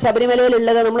മതേതരത്വം ശബരിമലയിൽ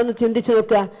ഉള്ളത്? നമ്മളൊന്ന് ചിന്തിച്ചു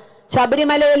നോക്കുക.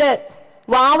 ശബരിമലയില്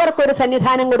വാവർക്കൊരു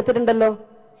സന്നിധാനം കൊടുത്തിട്ടുണ്ടല്ലോ.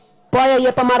 പോയ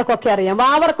അയ്യപ്പന്മാർക്കൊക്കെ അറിയാം,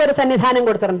 വാവർക്കൊരു സന്നിധാനം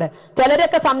കൊടുത്തിട്ടുണ്ട്.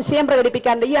 ചിലരൊക്കെ സംശയം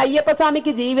പ്രകടിപ്പിക്കാറുണ്ട്, ഈ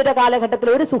അയ്യപ്പസ്വാമിക്ക് ജീവിത കാലഘട്ടത്തിൽ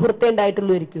ഒരു സുഹൃത്തേ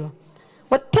ഉണ്ടായിട്ടുള്ളൂ ഇരിക്കുമോ?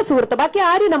 ഒറ്റ സുഹൃത്ത്, ബാക്കി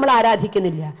ആരും നമ്മൾ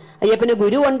ആരാധിക്കുന്നില്ല. അയ്യപ്പന്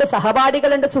ഗുരുവുണ്ട്,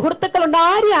 സഹപാഠികളുണ്ട്, സുഹൃത്തുക്കളുണ്ട്,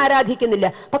 ആരും ആരാധിക്കുന്നില്ല.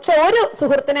 പക്ഷെ ഒരു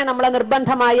സുഹൃത്തിനെ നമ്മളെ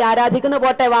നിർബന്ധമായി ആരാധിക്കുന്നു.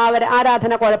 പോട്ടെ,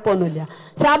 ആരാധന കുഴപ്പമൊന്നുമില്ല.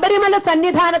 ശബരിമല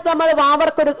സന്നിധാനത്ത് നമ്മൾ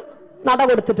വാവർക്കൊരു നട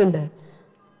കൊടുത്തിട്ടുണ്ട്.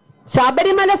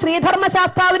 ശബരിമല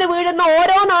ശ്രീധർമ്മശാസ്താവിന് വീഴുന്ന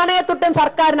ഓരോ നാണയത്തുട്ടും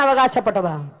സർക്കാരിന്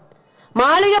അവകാശപ്പെട്ടതാണ്.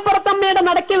 മാളികപ്പുറത്തമ്മയുടെ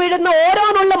നടക്കി വീഴുന്ന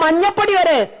ഓരോന്നുള്ള മഞ്ഞപ്പൊടി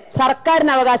വരെ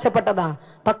സർക്കാരിന് അവകാശപ്പെട്ടതാ.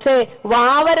 പക്ഷേ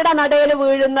വാവരുടെ നടയിൽ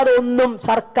വീഴുന്നതൊന്നും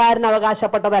സർക്കാരിന്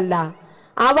അവകാശപ്പെട്ടതല്ല.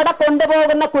 അവിടെ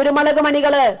കൊണ്ടുപോകുന്ന കുരുമുളക്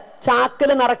മണികള് ചാക്കിൽ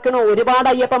നിറക്കണു. ഒരുപാട്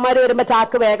അയ്യപ്പന്മാര് വരുമ്പോ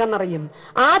ചാക്ക് വേഗം നിറയും.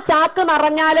 ആ ചാക്ക്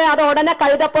നിറഞ്ഞാല് അത് ഉടനെ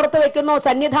കഴുതപ്പുറത്ത് വെക്കുന്നു.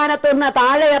 സന്നിധാനത്ത് നിന്ന്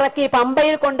താഴെ ഇറക്കി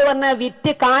പമ്പയിൽ കൊണ്ടുവന്ന്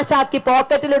വിറ്റ് കാശാക്കി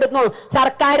പോക്കറ്റിലിടുന്നു.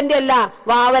 സർക്കാരിന്റെ അല്ല,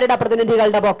 വാവരുടെ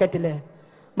പ്രതിനിധികളുടെ പോക്കറ്റില്,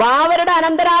 വാവരുടെ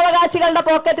അനന്തരാവകാശികളുടെ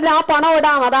പോക്കറ്റിൽ ആ പണം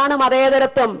ഇടാം. അതാണ്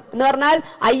മതേതരത്വം എന്ന് പറഞ്ഞാൽ.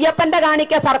 അയ്യപ്പന്റെ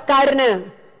കാണിക്ക സർക്കാരിന്,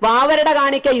 വാവരുടെ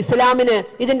കാണിക്ക ഇസ്ലാമിന്.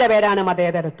 ഇതിന്റെ പേരാണ്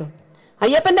മതേതരത്വം.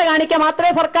 അയ്യപ്പന്റെ കാണിക്ക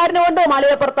മാത്രമേ സർക്കാരിന് കൊണ്ടു,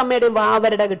 മാളികപ്പുറത്തമ്മയുടെയും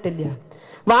വാവരുടെ കിട്ടില്ല.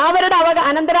 വാവരുടെ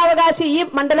അനന്തരാവകാശി ഈ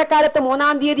മണ്ഡലക്കാലത്ത്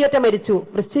 3-ാം തീയതി ഒറ്റ മരിച്ചു.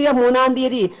 വൃശ്ചിക 3-ാം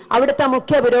തീയതി അവിടുത്തെ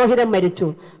മുഖ്യ പുരോഹിതൻ മരിച്ചു.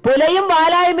 പുലയും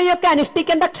വാലായ്മയും ഒക്കെ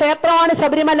അനുഷ്ഠിക്കേണ്ട ക്ഷേത്രമാണ്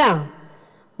ശബരിമല.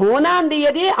 3-ാം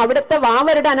തീയതി അവിടുത്തെ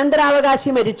വാവരുടെ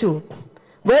അനന്തരാവകാശി മരിച്ചു.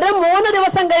 വെറും 3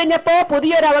 ദിവസം കഴിഞ്ഞപ്പോ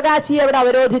പുതിയൊരു അവകാശിയെ അവിടെ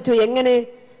അവരോധിച്ചു. എങ്ങനെ?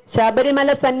 ശബരിമല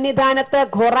സന്നിധാനത്ത്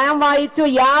ഖുർആൻ വായിച്ചു,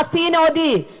 യാസീൻ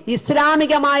ഓതി,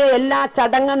 ഇസ്ലാമികമായ എല്ലാ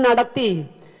ചടങ്ങും നടത്തി.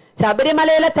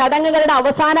 ശബരിമലയിലെ ചടങ്ങുകളുടെ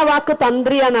അവസാന വാക്ക്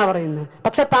തന്ത്രിയാന്നാ പറയുന്നത്.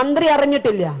 പക്ഷെ തന്ത്രി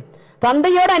അറിഞ്ഞിട്ടില്ല,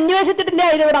 തന്ത്രിയോട് അന്വേഷിച്ചിട്ടില്ല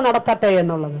ഇതിവിടെ നടത്തട്ടെ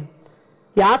എന്നുള്ളത്.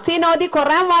 യാസീൻ ഓതി,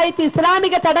 ഖുർആൻ വായിച്ച്,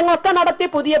 ഇസ്ലാമിക ചടങ്ങൊക്കെ നടത്തി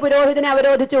പുതിയ പുരോഹിതനെ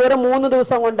അവരോധിച്ചു. വെറും 3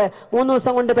 ദിവസം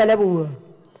കൊണ്ട് പെല പോവുക.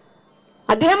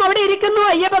 അദ്ദേഹം അവിടെ ഇരിക്കുന്നു,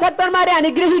 അയ്യപ്പ ഭക്തന്മാരെ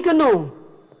അനുഗ്രഹിക്കുന്നു.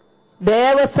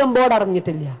 ദേവസ്വം ബോർഡ്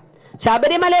അറിഞ്ഞിട്ടില്ല.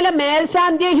 ശബരിമലയിലെ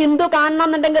മേൽശാന്തിയെ ഹിന്ദു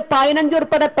കാണണമെന്നുണ്ടെങ്കിൽ 15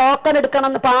 ഉറുപ്പിക ടോക്കൺ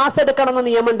എടുക്കണം, പാസ് എടുക്കണം എന്ന്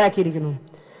നിയമം ഉണ്ടാക്കിയിരിക്കുന്നു.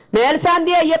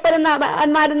 മേൽശാന്തി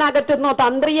അയ്യപ്പന്മാരെന്ന് അകറ്റുന്നു,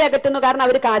 തന്ത്രിയെ അകറ്റുന്നു, കാരണം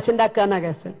അവർ കാശുണ്ടാക്കുക എന്ന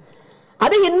കേസ്.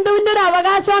 അത് ഹിന്ദുവിന്റെ ഒരു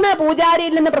അവകാശമാണ്.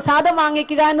 പൂജാരിയിൽ നിന്ന് പ്രസാദം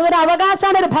വാങ്ങിക്കുക എന്നതൊരു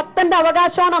അവകാശമാണ്, ഒരു ഭക്തന്റെ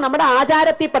അവകാശമാണോ, നമ്മുടെ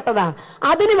ആചാരത്തിൽപ്പെട്ടതാ.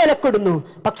 അതിന് വിലക്കിടുന്നു.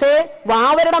 പക്ഷേ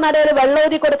വാവരുടെ നടയിൽ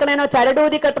വെള്ളൂതി കൊടുക്കണേനോ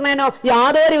ചരടൂതി കെട്ടണേനോ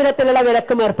യാതൊരു വിധത്തിലുള്ള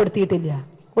വിലക്കും ഏർപ്പെടുത്തിയിട്ടില്ല.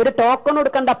 ഒരു ടോക്കൺ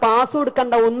കൊടുക്കണ്ട, പാസ്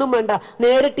കൊടുക്കണ്ട, ഒന്നും വേണ്ട.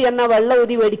 നേരിട്ട് എന്ന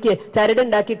വെള്ളൂതി വെടിക്ക്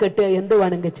ചരടുണ്ടാക്കി കെട്ടുക, എന്ത്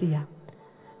വേണമെങ്കിൽ ചെയ്യാം.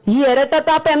 ഈ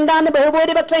ഇരട്ടത്താപ്പ് എന്താന്ന്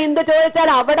ബഹുഭൂരിപക്ഷം ഹിന്ദു ചോദിച്ചാൽ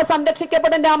അവിടെ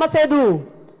സംരക്ഷിക്കപ്പെടും രാമസേതു.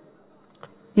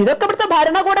 ഇതൊക്കെ ഇവിടുത്തെ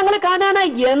ഭരണകൂടങ്ങൾ കാണാണ്.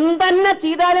 എന്തെന്നെ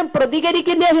ചെയ്താലും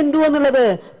പ്രതികരിക്കില്ല ഹിന്ദു എന്നുള്ളത്,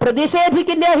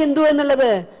 പ്രതിഷേധിക്കില്ല ഹിന്ദു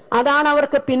എന്നുള്ളത്. അതാണ്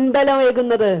അവർക്ക്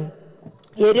പിൻബലമേകുന്നത്.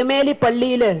 എരുമേലി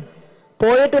പള്ളിയില്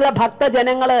പോയിട്ടുള്ള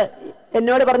ഭക്തജനങ്ങള്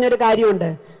എന്നോട് പറഞ്ഞൊരു കാര്യമുണ്ട്.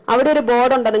 അവിടെ ഒരു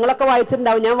ബോർഡുണ്ട്, നിങ്ങളൊക്കെ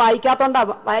വായിച്ചിട്ടുണ്ടാവും, ഞാൻ വായിക്കാത്തോണ്ടാ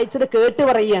വായിച്ചത്, കേട്ട്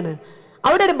പറയുകയാണ്.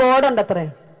 അവിടെ ഒരു ബോർഡുണ്ട് അത്രേ,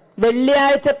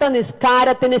 വെള്ളിയാഴ്ചത്തെ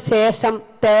നിസ്കാരത്തിന് ശേഷം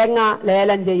തേങ്ങ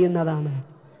ലേലം ചെയ്യുന്നതാണ്.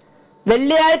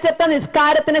 വെള്ളിയാഴ്ചത്തെ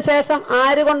നിസ്കാരത്തിന് ശേഷം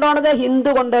ആര് കൊണ്ടുപോണത്?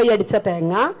 ഹിന്ദു കൊണ്ടുപോയി അടിച്ച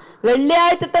തേങ്ങ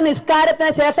വെള്ളിയാഴ്ചത്തെ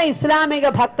നിസ്കാരത്തിന് ശേഷം ഇസ്ലാമിക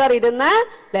ഭക്തർ ഇരുന്ന്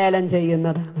ലേലം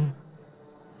ചെയ്യുന്നതാണ്.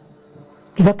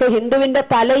 ഇതൊക്കെ ഹിന്ദുവിന്റെ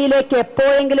തലയിലേക്ക്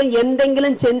എപ്പോഴെങ്കിലും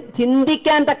എന്തെങ്കിലും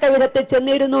ചിന്തിക്കാൻ തക്ക വിധത്തിൽ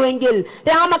ചെന്നിരുന്നുവെങ്കിൽ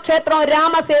രാമക്ഷേത്രം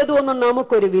രാമസേതു ഒന്നും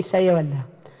നമുക്കൊരു വിഷയമല്ല.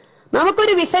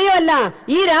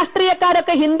 ഈ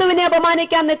രാഷ്ട്രീയക്കാരൊക്കെ ഹിന്ദുവിനെ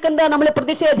അപമാനിക്കാൻ നിൽക്കുന്നത് നമ്മൾ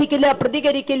പ്രതിഷേധിക്കില്ല,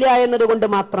 പ്രതികരിക്കില്ല എന്നതുകൊണ്ട്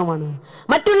മാത്രമാണ്.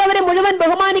 മറ്റുള്ളവരെ മുഴുവൻ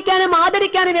ബഹുമാനിക്കാനും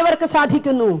ആദരിക്കാനും ഇവർക്ക്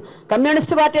സാധിക്കുന്നു.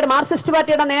 കമ്മ്യൂണിസ്റ്റ് പാർട്ടിയുടെ മാർക്സിസ്റ്റ്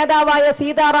പാർട്ടിയുടെ നേതാവായ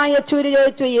സീതാറാം യെച്ചൂരി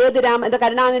ചോദിച്ചു, ഏത് രാമൻ, എന്റെ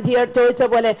കരുണാനിധിയോട് ചോദിച്ച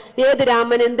പോലെ ഏത്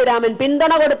രാമൻ, എന്ത് രാമൻ,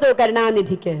 പിന്തുണ കൊടുത്തു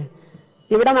കരുണാനിധിക്ക്.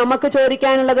 ഇവിടെ നമുക്ക്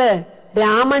ചോദിക്കാനുള്ളത്,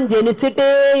 രാമൻ ജനിച്ചിട്ടേ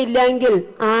ഇല്ലെങ്കിൽ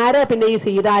ആരാ പിന്നെ ഈ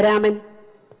സീതാരാമൻ?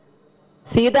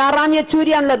 സീതാറാം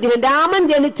യെച്ചൂരിയാണല്ലോ അദ്ദേഹം. രാമൻ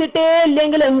ജനിച്ചിട്ടേ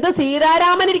ഇല്ലെങ്കിൽ എന്ത്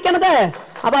സീതാരാമൻ ഇരിക്കണത്?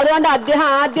 അപ്പൊ അതുകൊണ്ട് അദ്ദേഹം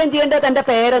ആദ്യം ചെയ്യേണ്ടത് തന്റെ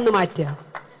പേരൊന്ന്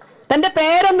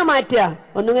മാറ്റുക.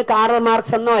 ഒന്നുകിൽ കാറൽ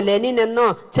മാർക്സ് എന്നോ ലെനിൻ എന്നോ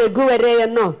ചെഗുവരെ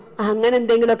എന്നോ അങ്ങനെ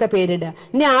എന്തെങ്കിലുമൊക്കെ പേരിടുക.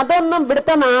 ഇനി അതൊന്നും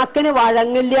ഇവിടുത്തെ നാക്കിന്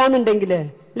വഴങ്ങില്ല എന്നുണ്ടെങ്കിൽ,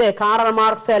 അല്ലെ, കാറൽ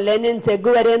മാർക്സ്, ലെനിൻ,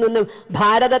 ചെഗുവരെ എന്നൊന്നും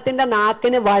ഭാരതത്തിന്റെ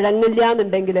നാക്കിന് വഴങ്ങില്ല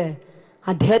എന്നുണ്ടെങ്കിൽ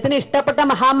അദ്ദേഹത്തിന് ഇഷ്ടപ്പെട്ട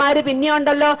മഹാമാര്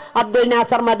പിന്നെയുണ്ടല്ലോ. അബ്ദുൽ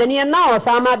നാസർ മദനി എന്നോ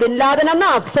ഒസാമ ബിൻ ലാദൻ എന്നോ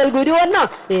അഫ്സൽ ഗുരു എന്നോ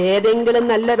ഏതെങ്കിലും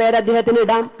നല്ല പേര് അദ്ദേഹത്തിന്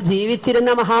ഇടാം.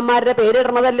 ജീവിച്ചിരുന്ന മഹാമാരുടെ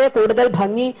പേരിടണതല്ലേ കൂടുതൽ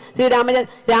ഭംഗി.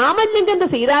 രാമല്ലെങ്കിൽ എന്ത്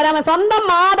സീതാരാമൻ? സ്വന്തം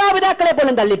മാതാപിതാക്കളെ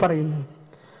പോലും തള്ളി പറയുന്നു.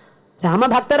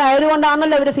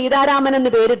 രാമഭക്തരായതുകൊണ്ടാണല്ലോ അവര് സീതാരാമൻ എന്ന്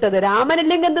പേരിട്ടത്.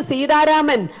 രാമനില്ലെങ്കിൽ എന്ത്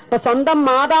സീതാരാമൻ? അപ്പൊ സ്വന്തം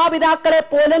മാതാപിതാക്കളെ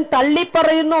പോലും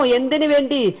തള്ളിപ്പറയുന്നു. എന്തിനു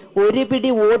വേണ്ടി? ഒരു പിടി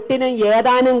വോട്ടിനും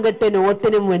ഏതാനും കെട്ട്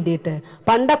നോട്ടിനും വേണ്ടിയിട്ട്.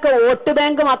 പണ്ടൊക്കെ വോട്ട്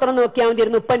ബാങ്ക് മാത്രം നോക്കിയാൽ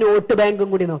മതിയായിരുന്നു, ഇപ്പൊ നോട്ട് ബാങ്കും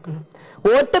കൂടി നോക്കണം.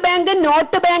 വോട്ട് ബാങ്കും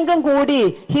നോട്ട് ബാങ്കും കൂടി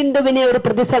ഹിന്ദുവിനെ ഒരു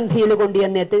പ്രതിസന്ധിയിൽ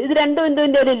കൊണ്ടുവന്നിട്ട്, ഇത് രണ്ടും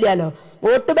ഹിന്ദുവിന്റെ ഇല്ലല്ലോ.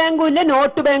 വോട്ട് ബാങ്കും ഇല്ല,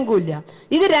 നോട്ട് ബാങ്കും ഇല്ല.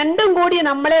 ഇത് രണ്ടും കൂടി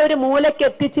നമ്മളെ ഒരു മൂലയ്ക്ക്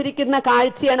എത്തിച്ചിരിക്കുന്ന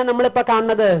കാഴ്ചയാണ് നമ്മളിപ്പോ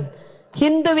കാണുന്നത്.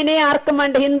 ഹിന്ദുവിനെ ആർക്കും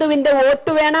വേണ്ട. ഹിന്ദുവിന്റെ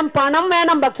വോട്ട് വേണം, പണം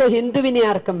വേണം, പക്ഷെ ഹിന്ദുവിനെ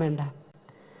ആർക്കും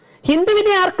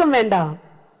വേണ്ട.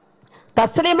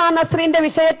 തസ്ലിമ നസ്രീന്റെ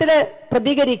വിഷയത്തില്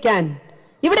പ്രതികരിക്കാൻ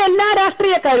ഇവിടെ എല്ലാ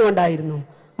രാഷ്ട്രീയക്കാരും ഉണ്ടായിരുന്നു.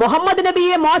 മുഹമ്മദ്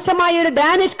നബിയെ മോശമായ ഒരു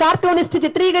ഡാനിഷ് കാർട്ടൂണിസ്റ്റ്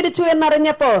ചിത്രീകരിച്ചു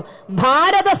എന്നറിഞ്ഞപ്പോ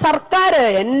ഭാരത സർക്കാർ,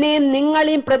 എന്നെയും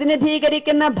നിങ്ങളെയും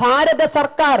പ്രതിനിധീകരിക്കുന്ന ഭാരത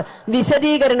സർക്കാർ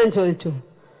വിശദീകരണം ചോദിച്ചു.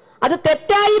 അത്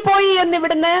തെറ്റായി പോയി എന്ന്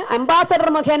ഇവിടുന്ന് അംബാസഡർ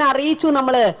മുഖേന അറിയിച്ചു.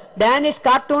 നമ്മള് ഡാനിഷ്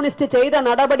കാർട്ടൂണിസ്റ്റ് ചെയ്ത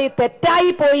നടപടി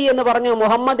തെറ്റായി പോയി എന്ന് പറഞ്ഞു.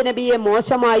 മുഹമ്മദ് നബിയെ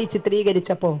മോശമായി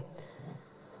ചിത്രീകരിച്ചപ്പോ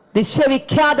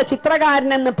വിശ്വവിഖ്യാത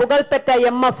ചിത്രകാരനെന്ന് പുകൾപ്പെട്ട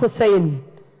MF ഹുസൈൻ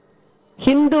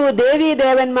ഹിന്ദു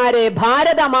ദേവീദേവന്മാരെ,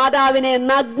 ഭാരത മാതാവിനെ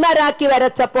നഗ്നരാക്കി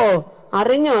വരച്ചപ്പോ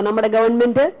അറിഞ്ഞോ നമ്മുടെ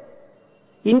ഗവൺമെന്റ്?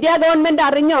 ഇന്ത്യ ഗവൺമെന്റ്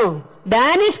അറിഞ്ഞോ?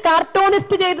 ഡാനിഷ്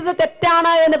കാർട്ടൂണിസ്റ്റ് ചെയ്തത്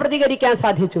തെറ്റാണ് എന്ന് പ്രതികരിക്കാൻ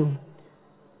സാധിച്ചു.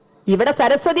 ഇവിടെ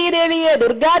സരസ്വതി ദേവിയെ,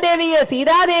 ദുർഗാദേവിയെ,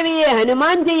 സീതാദേവിയെ,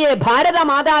 ഹനുമാൻജിയെ, ഭാരത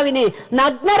മാതാവിനെ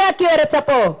നഗ്നരാക്കി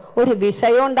വരച്ചപ്പോ ഒരു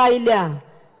വിഷയം ഉണ്ടായില്ല.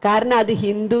 കാരണം അത്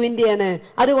ഹിന്ദുവിന്റെയാണ്.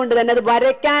 അതുകൊണ്ട് തന്നെ അത്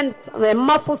വരയ്ക്കാൻ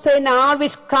MF ഹുസൈൻ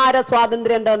ആവിഷ്കാര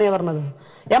സ്വാതന്ത്ര്യം ഉണ്ടെന്നേ പറഞ്ഞത്.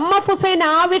 MF ഹുസൈൻ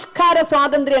ആവിഷ്കാര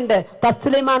സ്വാതന്ത്ര്യം ഉണ്ട്,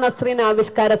 തസ്ലിമ നസ്രീൻ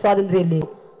ആവിഷ്കാര സ്വാതന്ത്ര്യം ഇല്ലേ?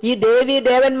 ഈ ദേവി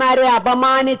ദേവന്മാരെ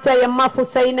അപമാനിച്ച MF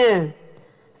ഹുസൈന്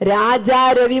രാജാ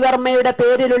രവിവർമ്മയുടെ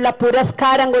പേരിലുള്ള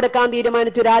പുരസ്കാരം കൊടുക്കാൻ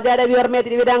തീരുമാനിച്ചു. രാജാ രവിവർമ്മയെ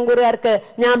തിരുവിതാംകൂറുകാർക്ക്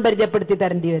ഞാൻ പരിചയപ്പെടുത്തി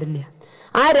തരേണ്ടി വരില്ല.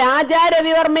 ആ രാജാ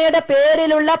രവിവർമ്മയുടെ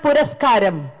പേരിലുള്ള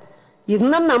പുരസ്കാരം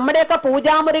ഇന്നും നമ്മുടെയൊക്കെ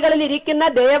പൂജാമുറികളിൽ ഇരിക്കുന്ന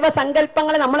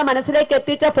ദേവസങ്കല്പങ്ങൾ നമ്മൾ മനസ്സിലേക്ക്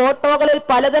എത്തിച്ച ഫോട്ടോകളിൽ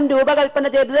പലതും രൂപകൽപ്പന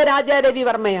ചെയ്തത് രാജാ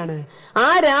രവിവർമ്മയാണ്. ആ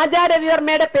രാജാ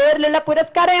രവിവർമ്മയുടെ പേരിലുള്ള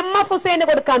പുരസ്കാരം MF ഹുസൈന്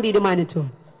കൊടുക്കാൻ തീരുമാനിച്ചു.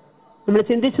 നമ്മൾ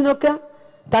ചിന്തിച്ചു നോക്കുക.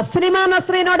 തസ്ലിമ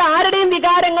നസ്രീനോട് ആരുടെയും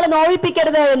വികാരങ്ങൾ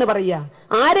നോവിപ്പിക്കരുത് എന്ന് പറയുക,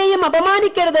 ആരെയും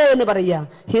അപമാനിക്കരുത് എന്ന് പറയുക.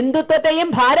 ഹിന്ദുത്വത്തെയും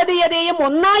ഭാരതീയതയും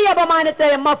ഒന്നായി അപമാനിച്ച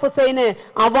MF ഹുസൈന്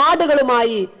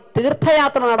അവാർഡുകളുമായി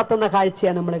തീർത്ഥയാത്ര നടത്തുന്ന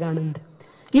കാഴ്ചയാണ് നമ്മൾ കാണുന്നത്.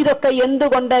 ഇതൊക്കെ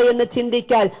എന്തുകൊണ്ട് എന്ന്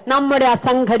ചിന്തിക്കാൻ നമ്മുടെ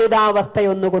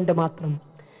അസംഘടിതാവസ്ഥയൊന്നുകൊണ്ട് മാത്രം.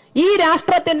 ഈ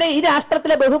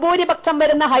രാഷ്ട്രത്തിലെ ബഹുഭൂരിപക്ഷം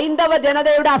വരുന്ന ഹൈന്ദവ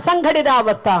ജനതയുടെ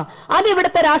അസംഘടിതാവസ്ഥ അത്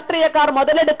ഇവിടുത്തെ രാഷ്ട്രീയക്കാർ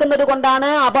മുതലെടുക്കുന്നത് കൊണ്ടാണ്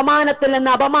അപമാനത്തിൽ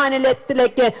നിന്ന്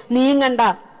അപമാനത്തിലേക്ക് നീങ്ങേണ്ട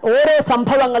ഓരോ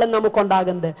സംഭവങ്ങളും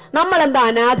നമുക്കുണ്ടാകുന്നത്. നമ്മൾ എന്താ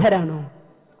അനാഥരാണോ?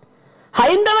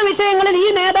 ഹൈന്ദവ വിഷയങ്ങളിൽ ഈ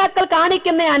നേതാക്കൾ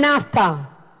കാണിക്കുന്ന അനാസ്ഥ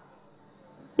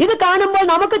ഇത് കാണുമ്പോൾ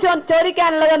നമുക്ക്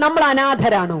ചോദിക്കാനുള്ളത്, നമ്മൾ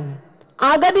അനാഥരാണോ?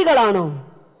 അഗതികളാണോ?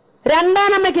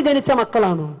 രണ്ടാനമ്മയ്ക്ക് ജനിച്ച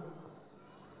മക്കളാണോ?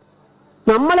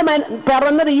 നമ്മൾ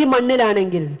പിറന്നത് ഈ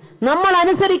മണ്ണിലാണെങ്കിൽ, നമ്മൾ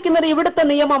അനുസരിക്കുന്നത് ഇവിടുത്തെ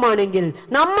നിയമമാണെങ്കിൽ,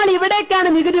 നമ്മൾ ഇവിടേക്കാണ്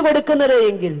നികുതി കൊടുക്കുന്നത്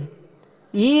എങ്കിൽ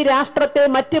ഈ രാഷ്ട്രത്തെ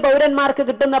മറ്റ് പൗരന്മാർക്ക്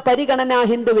കിട്ടുന്ന പരിഗണന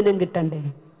ഹിന്ദുവിനും കിട്ടണ്ടേ?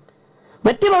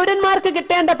 മറ്റ് പൗരന്മാർക്ക്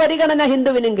കിട്ടേണ്ട പരിഗണന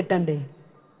ഹിന്ദുവിനും കിട്ടണ്ടേ?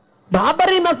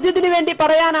 ബാബറി മസ്ജിദിന് വേണ്ടി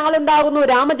പറയാൻ ആളുണ്ടാകുന്നു,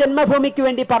 രാമജന്മഭൂമിക്ക്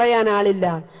വേണ്ടി പറയാൻ ആളില്ല.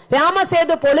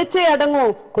 രാമസേതു പൊളിച്ചേ അടങ്ങൂ.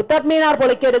 കുത്തബ് മീനാർ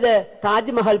പൊളിക്കരുത്,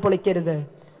 താജ്മഹൽ പൊളിക്കരുത്,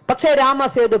 പക്ഷേ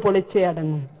രാമസേതു പൊളിച്ചേ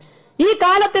അടങ്ങും. ഈ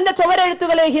കാലത്തിന്റെ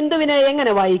ചുവരെഴുത്തുകളെ ഹിന്ദുവിനെ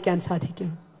എങ്ങനെ വായിക്കാൻ സാധിക്കും?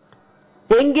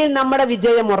 എങ്കിൽ നമ്മുടെ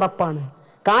വിജയം ഉറപ്പാണ്.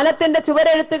 കാലത്തിന്റെ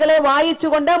ചുവരെഴുത്തുകളെ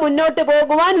വായിച്ചുകൊണ്ട് മുന്നോട്ട്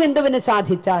പോകുവാൻ ഹിന്ദുവിന്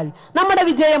സാധിച്ചാൽ നമ്മുടെ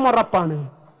വിജയം ഉറപ്പാണ്.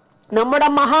 നമ്മുടെ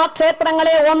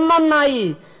മഹാക്ഷേത്രങ്ങളെ ഒന്നൊന്നായി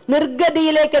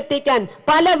നിർഗതിയിലേക്ക് എത്തിക്കാൻ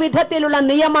പല വിധത്തിലുള്ള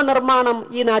നിയമനിർമ്മാണം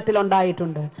ഈ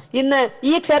നാട്ടിലുണ്ടായിട്ടുണ്ട്. ഇന്ന്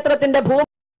ഈ ക്ഷേത്രത്തിന്റെ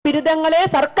ഭൂബിരുദങ്ങളെ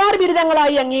സർക്കാർ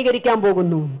ബിരുദങ്ങളായി അംഗീകരിക്കാൻ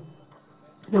പോകുന്നു.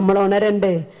 നമ്മൾ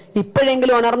ഉണരണ്ടേ?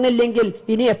 ഇപ്പോഴെങ്കിലും ഉണർന്നില്ലെങ്കിൽ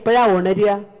ഇനി എപ്പോഴാ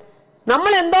ഉണരുക?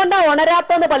 നമ്മൾ എന്തുകൊണ്ടാ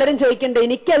ഉണരാത്തെന്ന് പലരും ചോദിക്കണ്ടേ.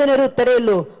 എനിക്കതിനൊരു ഉത്തരേ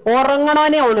ഉള്ളൂ,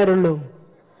 ഉറങ്ങണോനെ ഉണരുള്ളൂ.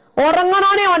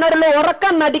 ഉറങ്ങണോനെ ഉണരുള്ളൂ.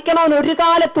 ഉറക്കം നടിക്കണോന്ന് ഒരു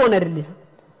കാലത്തും ഉണരില്ല.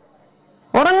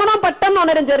 ഉറങ്ങണം പെട്ടെന്ന്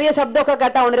ഉണരും, ചെറിയ ശബ്ദമൊക്കെ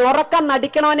കേട്ടാ ഉണരും. ഉറക്കം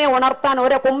നടിക്കണോനെ ഉണർത്താൻ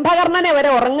ഓരോ കുംഭകർണനെ വരെ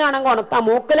ഉറങ്ങുകയാണെങ്കിൽ ഉണർത്താം.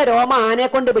 മൂക്കിലെ രോമ ആനയെ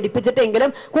കൊണ്ട് പിടിപ്പിച്ചിട്ടെങ്കിലും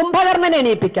കുംഭകർണനെ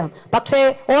എണീപ്പിക്കാം. പക്ഷേ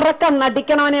ഉറക്കം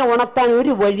നടിക്കണോനെ ഉണർത്താൻ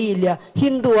ഒരു വഴിയില്ല.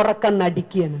 ഹിന്ദു ഉറക്കം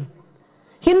നടിക്കുകയാണ്.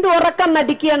 ഹിന്ദു ഉറക്കം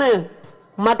നടിക്കുകയാണ്.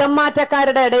 മതം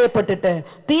മാറ്റക്കാരുടെ ഇടയിൽപ്പെട്ടിട്ട്,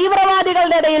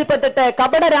 തീവ്രവാദികളുടെ ഇടയിൽപ്പെട്ടിട്ട്,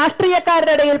 കപട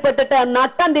രാഷ്ട്രീയക്കാരുടെ ഇടയിൽപ്പെട്ടിട്ട്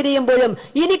നട്ടം തിരിയുമ്പോഴും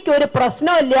എനിക്കൊരു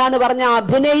പ്രശ്നമില്ല എന്ന് പറഞ്ഞ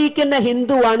അഭിനയിക്കുന്ന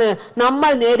ഹിന്ദുവാണ്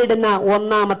നമ്മൾ നേരിടുന്ന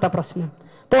ഒന്നാമത്തെ പ്രശ്നം.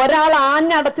 ഇപ്പൊ ഒരാൾ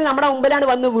ആഞ്ഞടച്ച് നമ്മുടെ മുമ്പിലാണ്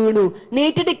വന്ന് വീണു,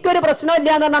 നീട്ടിട്ട് ഇക്കൊരു പ്രശ്നമില്ല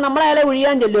എന്ന് പറഞ്ഞാൽ നമ്മളയാളെ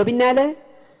ഒഴിയാൻ ചെല്ലുമോ? പിന്നാലെ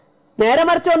നേരെ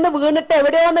മറിച്ച് ഒന്ന് വീണിട്ട്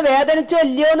എവിടെയോ ഒന്ന് വേദനിച്ചോ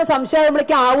ഇല്ലയോ എന്ന് സംശയം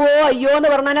വിളിക്കും. ആവോ അയ്യോ എന്ന്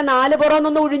പറഞ്ഞാൽ നാല്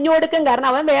പുറമൊന്നൊന്ന് ഒഴിഞ്ഞു കൊടുക്കും. കാരണം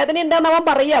അവൻ വേദന ഉണ്ടെന്ന് അവൻ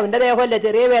പറയുക. അവന്റെ ദേഹമല്ലേ,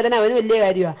 ചെറിയ വേദന അവന് വലിയ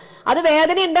കാര്യമാണ്. അത്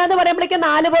വേദന ഉണ്ടെന്ന് പറയുമ്പോഴേക്കും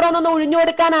നാല് പുറമൊന്നൊന്ന് ഒഴിഞ്ഞു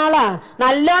കൊടുക്കാൻ ആളാ.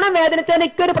 നല്ലോണം വേദനിച്ചാൽ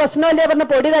എനിക്കൊരു പ്രശ്നമില്ലേ പറഞ്ഞ്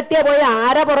പൊടി തട്ടിയാ പോയി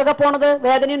ആരാ പുറകെ പോണത്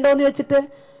വേദന ഉണ്ടോന്ന് വെച്ചിട്ട്?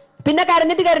 പിന്നെ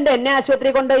കരഞ്ഞിട്ട് കരണ്ട് എന്നെ ആശുപത്രി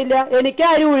കൊണ്ടുപോയില്ല, എനിക്ക്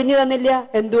ആരും ഒഴിഞ്ഞു തന്നില്ല.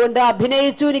 എന്തുകൊണ്ട്?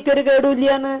 അഭിനയിച്ചു, എനിക്കൊരു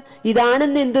കേടുമില്ലാന്ന്. ഇതാണ്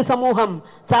ഇന്ന് ഹിന്ദു സമൂഹം.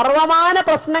 സർവമാന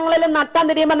പ്രശ്നങ്ങളിലും നട്ടം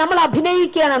തിരിയുമ്പോൾ നമ്മൾ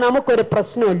അഭിനയിക്കുകയാണ്, നമുക്കൊരു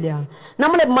പ്രശ്നമില്ല.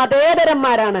 നമ്മൾ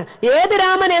മതേതരന്മാരാണ്. ഏത്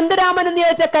രാമൻ എന്ത് രാമൻ എന്ന്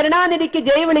ചോദിച്ചാൽ കരുണാനിധിക്ക്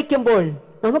ജയ് വിളിക്കുമ്പോൾ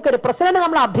നമുക്കൊരു പ്രശ്നം,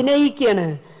 നമ്മൾ അഭിനയിക്കുകയാണ്.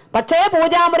 പക്ഷേ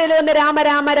പൂജാമുറിയിൽ വന്ന് രാമ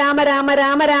രാമ രാമ രാമ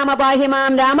രാമ രാമ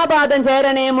പാഹിമാം രാമപാദം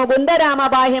ചേരണേ മുകുന്ദ രാമ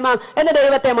പാഹിമാം എന്ന്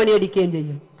ദൈവത്തെ മണിയടിക്കുകയും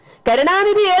ചെയ്യും.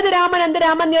 കരുണാനിധി ഏത് രാമൻ എന്ത്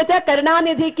രാമൻ എന്ന് ചോദിച്ചാൽ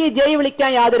കരുണാനിധിക്ക് ജയ്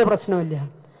വിളിക്കാൻ യാതൊരു പ്രശ്നവുമില്ല.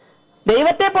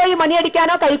 ദൈവത്തെ പോയി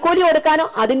മണിയടിക്കാനോ കൈക്കൂലി കൊടുക്കാനോ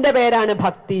അതിന്റെ പേരാണ്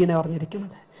ഭക്തി എന്ന്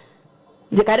പറഞ്ഞിരിക്കുന്നത്.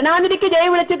 കരുണാനിധിക്ക്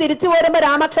ജയ് വിളിച്ച് തിരിച്ചു പോരുമ്പോ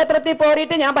രാമക്ഷേത്രത്തിൽ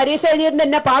പോയിട്ട് ഞാൻ പരീക്ഷ എഴുതിയിട്ട്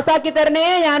എന്നെ പാസ്സാക്കി തരണേ,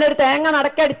 ഞാനൊരു തേങ്ങ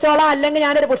നടക്കടിച്ചോളാം, അല്ലെങ്കിൽ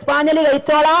ഞാനൊരു പുഷ്പാഞ്ജലി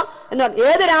കഴിച്ചോളാം എന്ന് പറഞ്ഞു.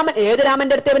 ഏത്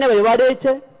രാമന്റെ അടുത്ത് പിന്നെ വഴിപാട്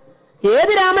കഴിച്ച്?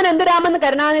 ഏത് രാമൻ എന്ത് രാമൻ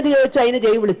കരുണാനിധി ചോദിച്ചു, അതിന്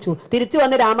ജയ് വിളിച്ചു. തിരിച്ചു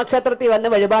വന്ന് രാമക്ഷേത്രത്തിൽ വന്ന്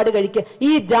വഴിപാട് കഴിക്കുക.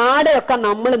 ഈ ജാടയൊക്കെ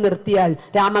നമ്മൾ നിർത്തിയാൽ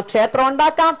രാമക്ഷേത്രം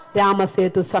ഉണ്ടാക്കാം,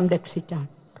 രാമസേതു സംരക്ഷിക്കാം.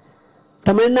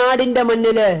 തമിഴ്നാടിന്റെ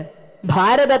മണ്ണില്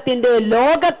ഭാരതത്തിന്റെ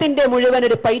ലോകത്തിന്റെ മുഴുവൻ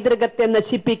ഒരു പൈതൃകത്തെ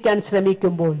നശിപ്പിക്കാൻ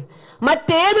ശ്രമിക്കുമ്പോൾ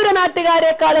മറ്റേതൊരു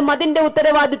നാട്ടുകാരെക്കാളും അതിന്റെ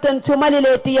ഉത്തരവാദിത്വം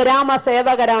ചുമലിലേറ്റിയ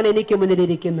രാമസേവകരാണ് എനിക്ക്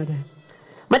മുന്നിലിരിക്കുന്നത്.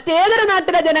 മറ്റേതൊരു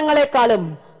നാട്ടിലെ ജനങ്ങളെക്കാളും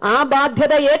ആ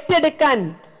ബാധ്യത ഏറ്റെടുക്കാൻ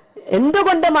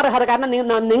എന്തുകൊണ്ടും അർഹത. കാരണം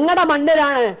നിങ്ങളുടെ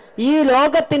മണ്ണിലാണ് ഈ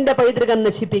ലോകത്തിന്റെ പൈതൃകം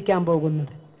നശിപ്പിക്കാൻ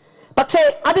പോകുന്നത്. പക്ഷെ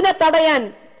അതിനെ തടയാൻ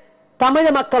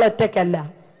തമിഴ് മക്കൾ ഒറ്റയ്ക്കല്ല,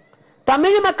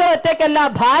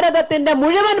 ഭാരതത്തിന്റെ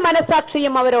മുഴുവൻ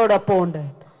മനസാക്ഷിയും അവരോടൊപ്പം ഉണ്ട്.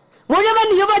 മുഴുവൻ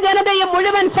യുവജനതയും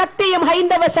മുഴുവൻ ശക്തിയും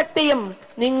ഹൈന്ദവ ശക്തിയും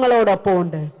നിങ്ങളോടൊപ്പം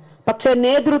ഉണ്ട്. പക്ഷെ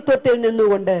നേതൃത്വത്തിൽ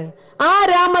നിന്നുകൊണ്ട് ആ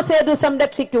രാമസേതു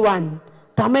സംരക്ഷിക്കുവാൻ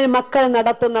തമിഴ് മക്കൾ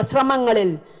നടത്തുന്ന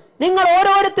ശ്രമങ്ങളിൽ നിങ്ങൾ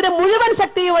ഓരോരുത്തരും മുഴുവൻ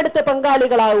ശക്തിയും എടുത്ത്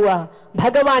പങ്കാളികളാവുക.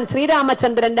 ഭഗവാൻ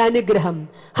ശ്രീരാമചന്ദ്രന്റെ അനുഗ്രഹം,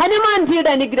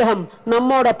 ഹനുമാൻജിയുടെ അനുഗ്രഹം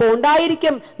നമ്മോടൊപ്പം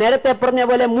ഉണ്ടായിരിക്കും. നേരത്തെ പറഞ്ഞ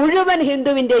പോലെ മുഴുവൻ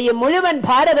ഹിന്ദുവിന്റെയും മുഴുവൻ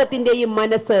ഭാരതത്തിന്റെയും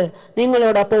മനസ്സ്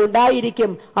നിങ്ങളോടൊപ്പം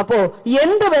ഉണ്ടായിരിക്കും. അപ്പോ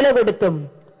എന്ത് വില കൊടുത്തും,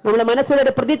 നമ്മൾ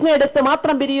മനസ്സിലൊരു പ്രതിജ്ഞ എടുത്ത്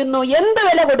മാത്രം പിരിയുന്നു, എന്ത്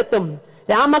വില കൊടുത്തും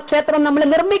രാമക്ഷേത്രം നമ്മൾ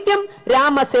നിർമ്മിക്കും,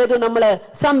 രാമസേതു നമ്മൾ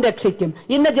സംരക്ഷിക്കും.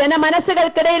 ഇന്ന്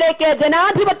ജനമനസ്സുകൾക്കിടയിലേക്ക്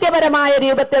ജനാധിപത്യപരമായ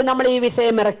രൂപത്തിൽ നമ്മൾ ഈ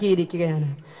വിഷയം ഇറക്കിയിരിക്കുകയാണ്.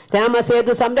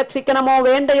 രാമസേതു സംരക്ഷിക്കണമോ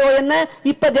വേണ്ടയോ എന്ന്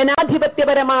ഇപ്പൊ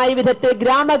ജനാധിപത്യപരമായ വിധത്തിൽ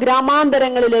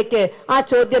ഗ്രാമാന്തരങ്ങളിലേക്ക് ആ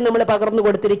ചോദ്യം നമ്മൾ പകർന്നു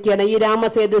കൊടുത്തിരിക്കുകയാണ്. ഈ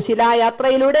രാമസേതു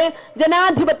ശിലായാത്രയിലൂടെ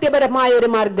ജനാധിപത്യപരമായ ഒരു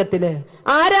മാർഗത്തില്,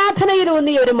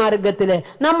 ആരാധനയിലൂന്നിയ ഒരു മാർഗത്തില്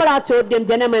നമ്മൾ ആ ചോദ്യം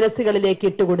ജനമനസ്സുകളിലേക്ക്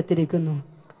ഇട്ടുകൊടുത്തിരിക്കുന്നു.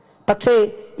 പക്ഷേ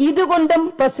ഇതുകൊണ്ടും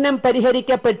പ്രശ്നം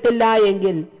പരിഹരിക്കപ്പെട്ടില്ല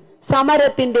എങ്കിൽ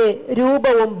സമരത്തിന്റെ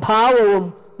രൂപവും ഭാവവും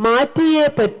മാറ്റിയേ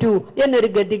പറ്റൂ എന്നൊരു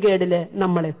ഗതികേടില്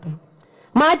നമ്മളെത്തും.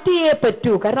 മാറ്റിയേ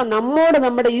പറ്റൂ. കാരണം നമ്മോട്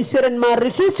നമ്മുടെ ഈശ്വരന്മാർ,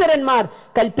 ഋഷീശ്വരന്മാർ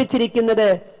കൽപ്പിച്ചിരിക്കുന്നത്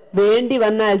വേണ്ടി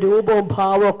വന്നാൽ രൂപവും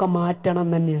ഭാവവും ഒക്കെ മാറ്റണം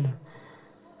തന്നെയാണ്.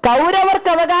 കൗരവർക്ക്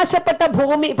അവകാശപ്പെട്ട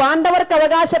ഭൂമി, പാണ്ഡവർക്ക്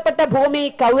അവകാശപ്പെട്ട ഭൂമി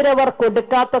കൗരവർ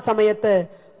കൊടുക്കാത്ത സമയത്ത്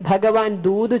ഭഗവാൻ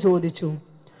ദൂത് ചോദിച്ചു.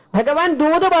 ഭഗവാൻ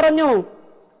ദൂത് പറഞ്ഞു.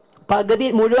 പകുതി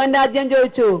മുഴുവൻ രാജ്യം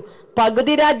ചോദിച്ചു,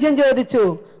 പകുതി രാജ്യം ചോദിച്ചു,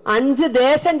 5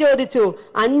 ദേശം ചോദിച്ചു,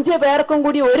 5 പേർക്കും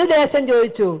കൂടി ഒരു ദേശം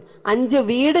ചോദിച്ചു, 5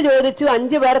 വീട് ചോദിച്ചു,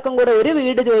 5 പേർക്കും കൂടെ ഒരു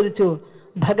വീട് ചോദിച്ചു.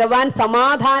 ഭഗവാൻ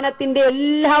സമാധാനത്തിന്റെ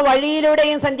എല്ലാ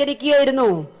വഴിയിലൂടെയും സഞ്ചരിക്കുകയായിരുന്നു.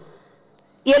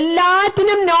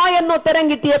 എല്ലാറ്റിനും നോ എന്ന് ഉത്തരം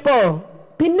കിട്ടിയപ്പോ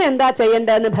പിന്നെ എന്താ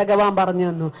ചെയ്യേണ്ടതെന്ന് ഭഗവാൻ പറഞ്ഞു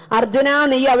തന്നു. അർജുന,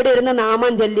 നീ അവിടെ ഇരുന്ന്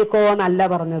നാമം ചൊല്ലിക്കോ എന്നല്ല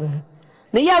പറഞ്ഞത്.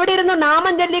 നീ അവിടെ ഇരുന്ന്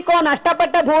നാമം ചൊല്ലിക്കോ,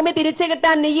 നഷ്ടപ്പെട്ട ഭൂമി തിരിച്ചു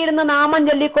കിട്ടാൻ നീ ഇരുന്ന് നാമം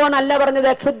ചൊല്ലിക്കോ എന്നല്ല പറഞ്ഞത്.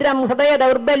 ക്ഷുദ്രം, ഹൃദയ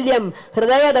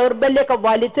ദൗർബല്യമൊക്കെ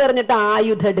വലിച്ചെറിഞ്ഞിട്ട്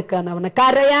ആയുധം എടുക്കുക എന്നാ പറഞ്ഞത്.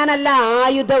 കരയാനല്ല,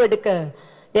 ആയുധം എടുക്കുക.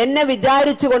 എന്നെ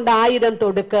വിചാരിച്ചുകൊണ്ട് ആയുധം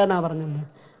തൊടുക്കുക എന്നാ പറഞ്ഞത്.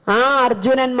 ആ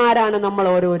അർജുനന്മാരാണ് നമ്മൾ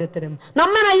ഓരോരുത്തരും.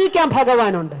 നമ്മെ നയിക്കാൻ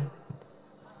ഭഗവാനുണ്ട്.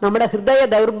 നമ്മുടെ ഹൃദയ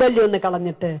ദൗർബല്യം ഒന്ന്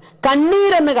കളഞ്ഞിട്ട്,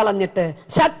 കണ്ണീരൊന്ന് കളഞ്ഞിട്ട്,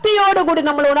 ശക്തിയോടുകൂടി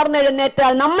നമ്മൾ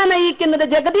ഉണർന്നെഴുന്നേറ്റാൽ നമ്മെ നയിക്കുന്നത്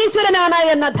ജഗദീശ്വരനാണ്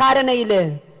എന്ന ധാരണയില്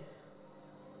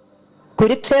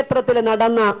കുരുക്ഷേത്രത്തിൽ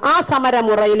നടന്ന ആ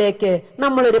സമരമുറയിലേക്ക്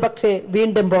നമ്മൾ ഒരു പക്ഷേ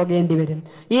വീണ്ടും പോകേണ്ടി വരും.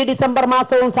 ഈ ഡിസംബർ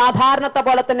മാസവും സാധാരണത്തെ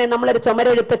പോലെ തന്നെ നമ്മളൊരു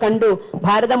ചുമരെഴുത്ത് കണ്ടു.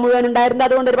 ഭാരതം മുഴുവൻ ഉണ്ടായിരുന്നത്,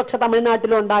 അതുകൊണ്ട് ഒരു പക്ഷെ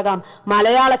തമിഴ്നാട്ടിലും ഉണ്ടാകാം.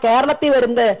 കേരളത്തിൽ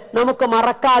വരുന്നത് നമുക്ക്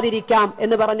മറക്കാതിരിക്കാം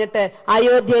എന്ന് പറഞ്ഞിട്ട്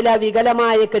അയോധ്യയിലെ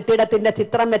വികലമായ കെട്ടിടത്തിന്റെ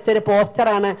ചിത്രം വെച്ചൊരു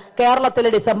പോസ്റ്ററാണ്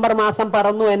കേരളത്തിലെ ഡിസംബർ മാസം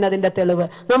പറന്നു എന്നതിന്റെ തെളിവ്.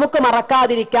 നമുക്ക്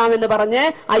മറക്കാതിരിക്കാം എന്ന് പറഞ്ഞ്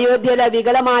അയോധ്യയിലെ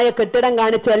വികലമായ കെട്ടിടം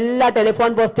കാണിച്ച് എല്ലാ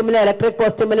ടെലിഫോൺ പോസ്റ്റുമിലും ഇലക്ട്രിക്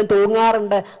പോസ്റ്റുമിലും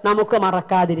തൂങ്ങാറുണ്ട്. നമുക്ക്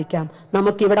മറക്കാതിരിക്കാം.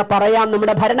 നമുക്കിവിടെ പറയാം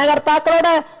നമ്മുടെ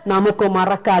ഭരണകർത്താക്കളോട്, നമുക്ക്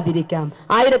മറക്കാതിരിക്കാം.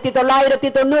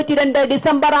 1992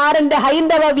 ഡിസംബർ 6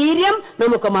 ഹൈന്ദവ വീര്യം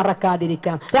നമുക്ക്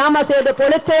മറക്കാതിരിക്കാം. രാമസേതു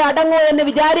പൊളിച്ചേ അടങ്ങൂ എന്ന്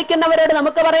വിചാരിക്കുന്നവരോട്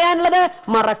നമുക്ക് പറയാനുള്ളത്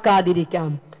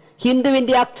മറക്കാതിരിക്കാം.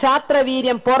 ഹിന്ദുവിന്റെ അക്ഷാത്ര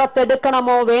വീര്യം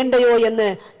പുറത്തെടുക്കണമോ വേണ്ടയോ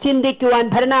എന്ന് ചിന്തിക്കുവാൻ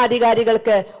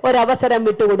ഭരണാധികാരികൾക്ക് ഒരവസരം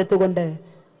വിട്ടുകൊടുത്തുകൊണ്ട്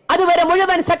അതുവരെ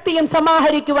മുഴുവൻ ശക്തിയും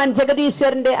സമാഹരിക്കുവാൻ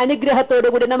ജഗദീശ്വരന്റെ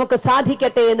അനുഗ്രഹത്തോടുകൂടി നമുക്ക്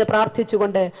സാധിക്കട്ടെ എന്ന്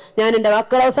പ്രാർത്ഥിച്ചുകൊണ്ട് ഞാൻ എന്റെ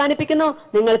വാക്കുകൾ അവസാനിപ്പിക്കുന്നു.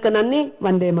 നിങ്ങൾക്ക് നന്ദി.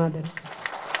 വന്ദേ മാതരം.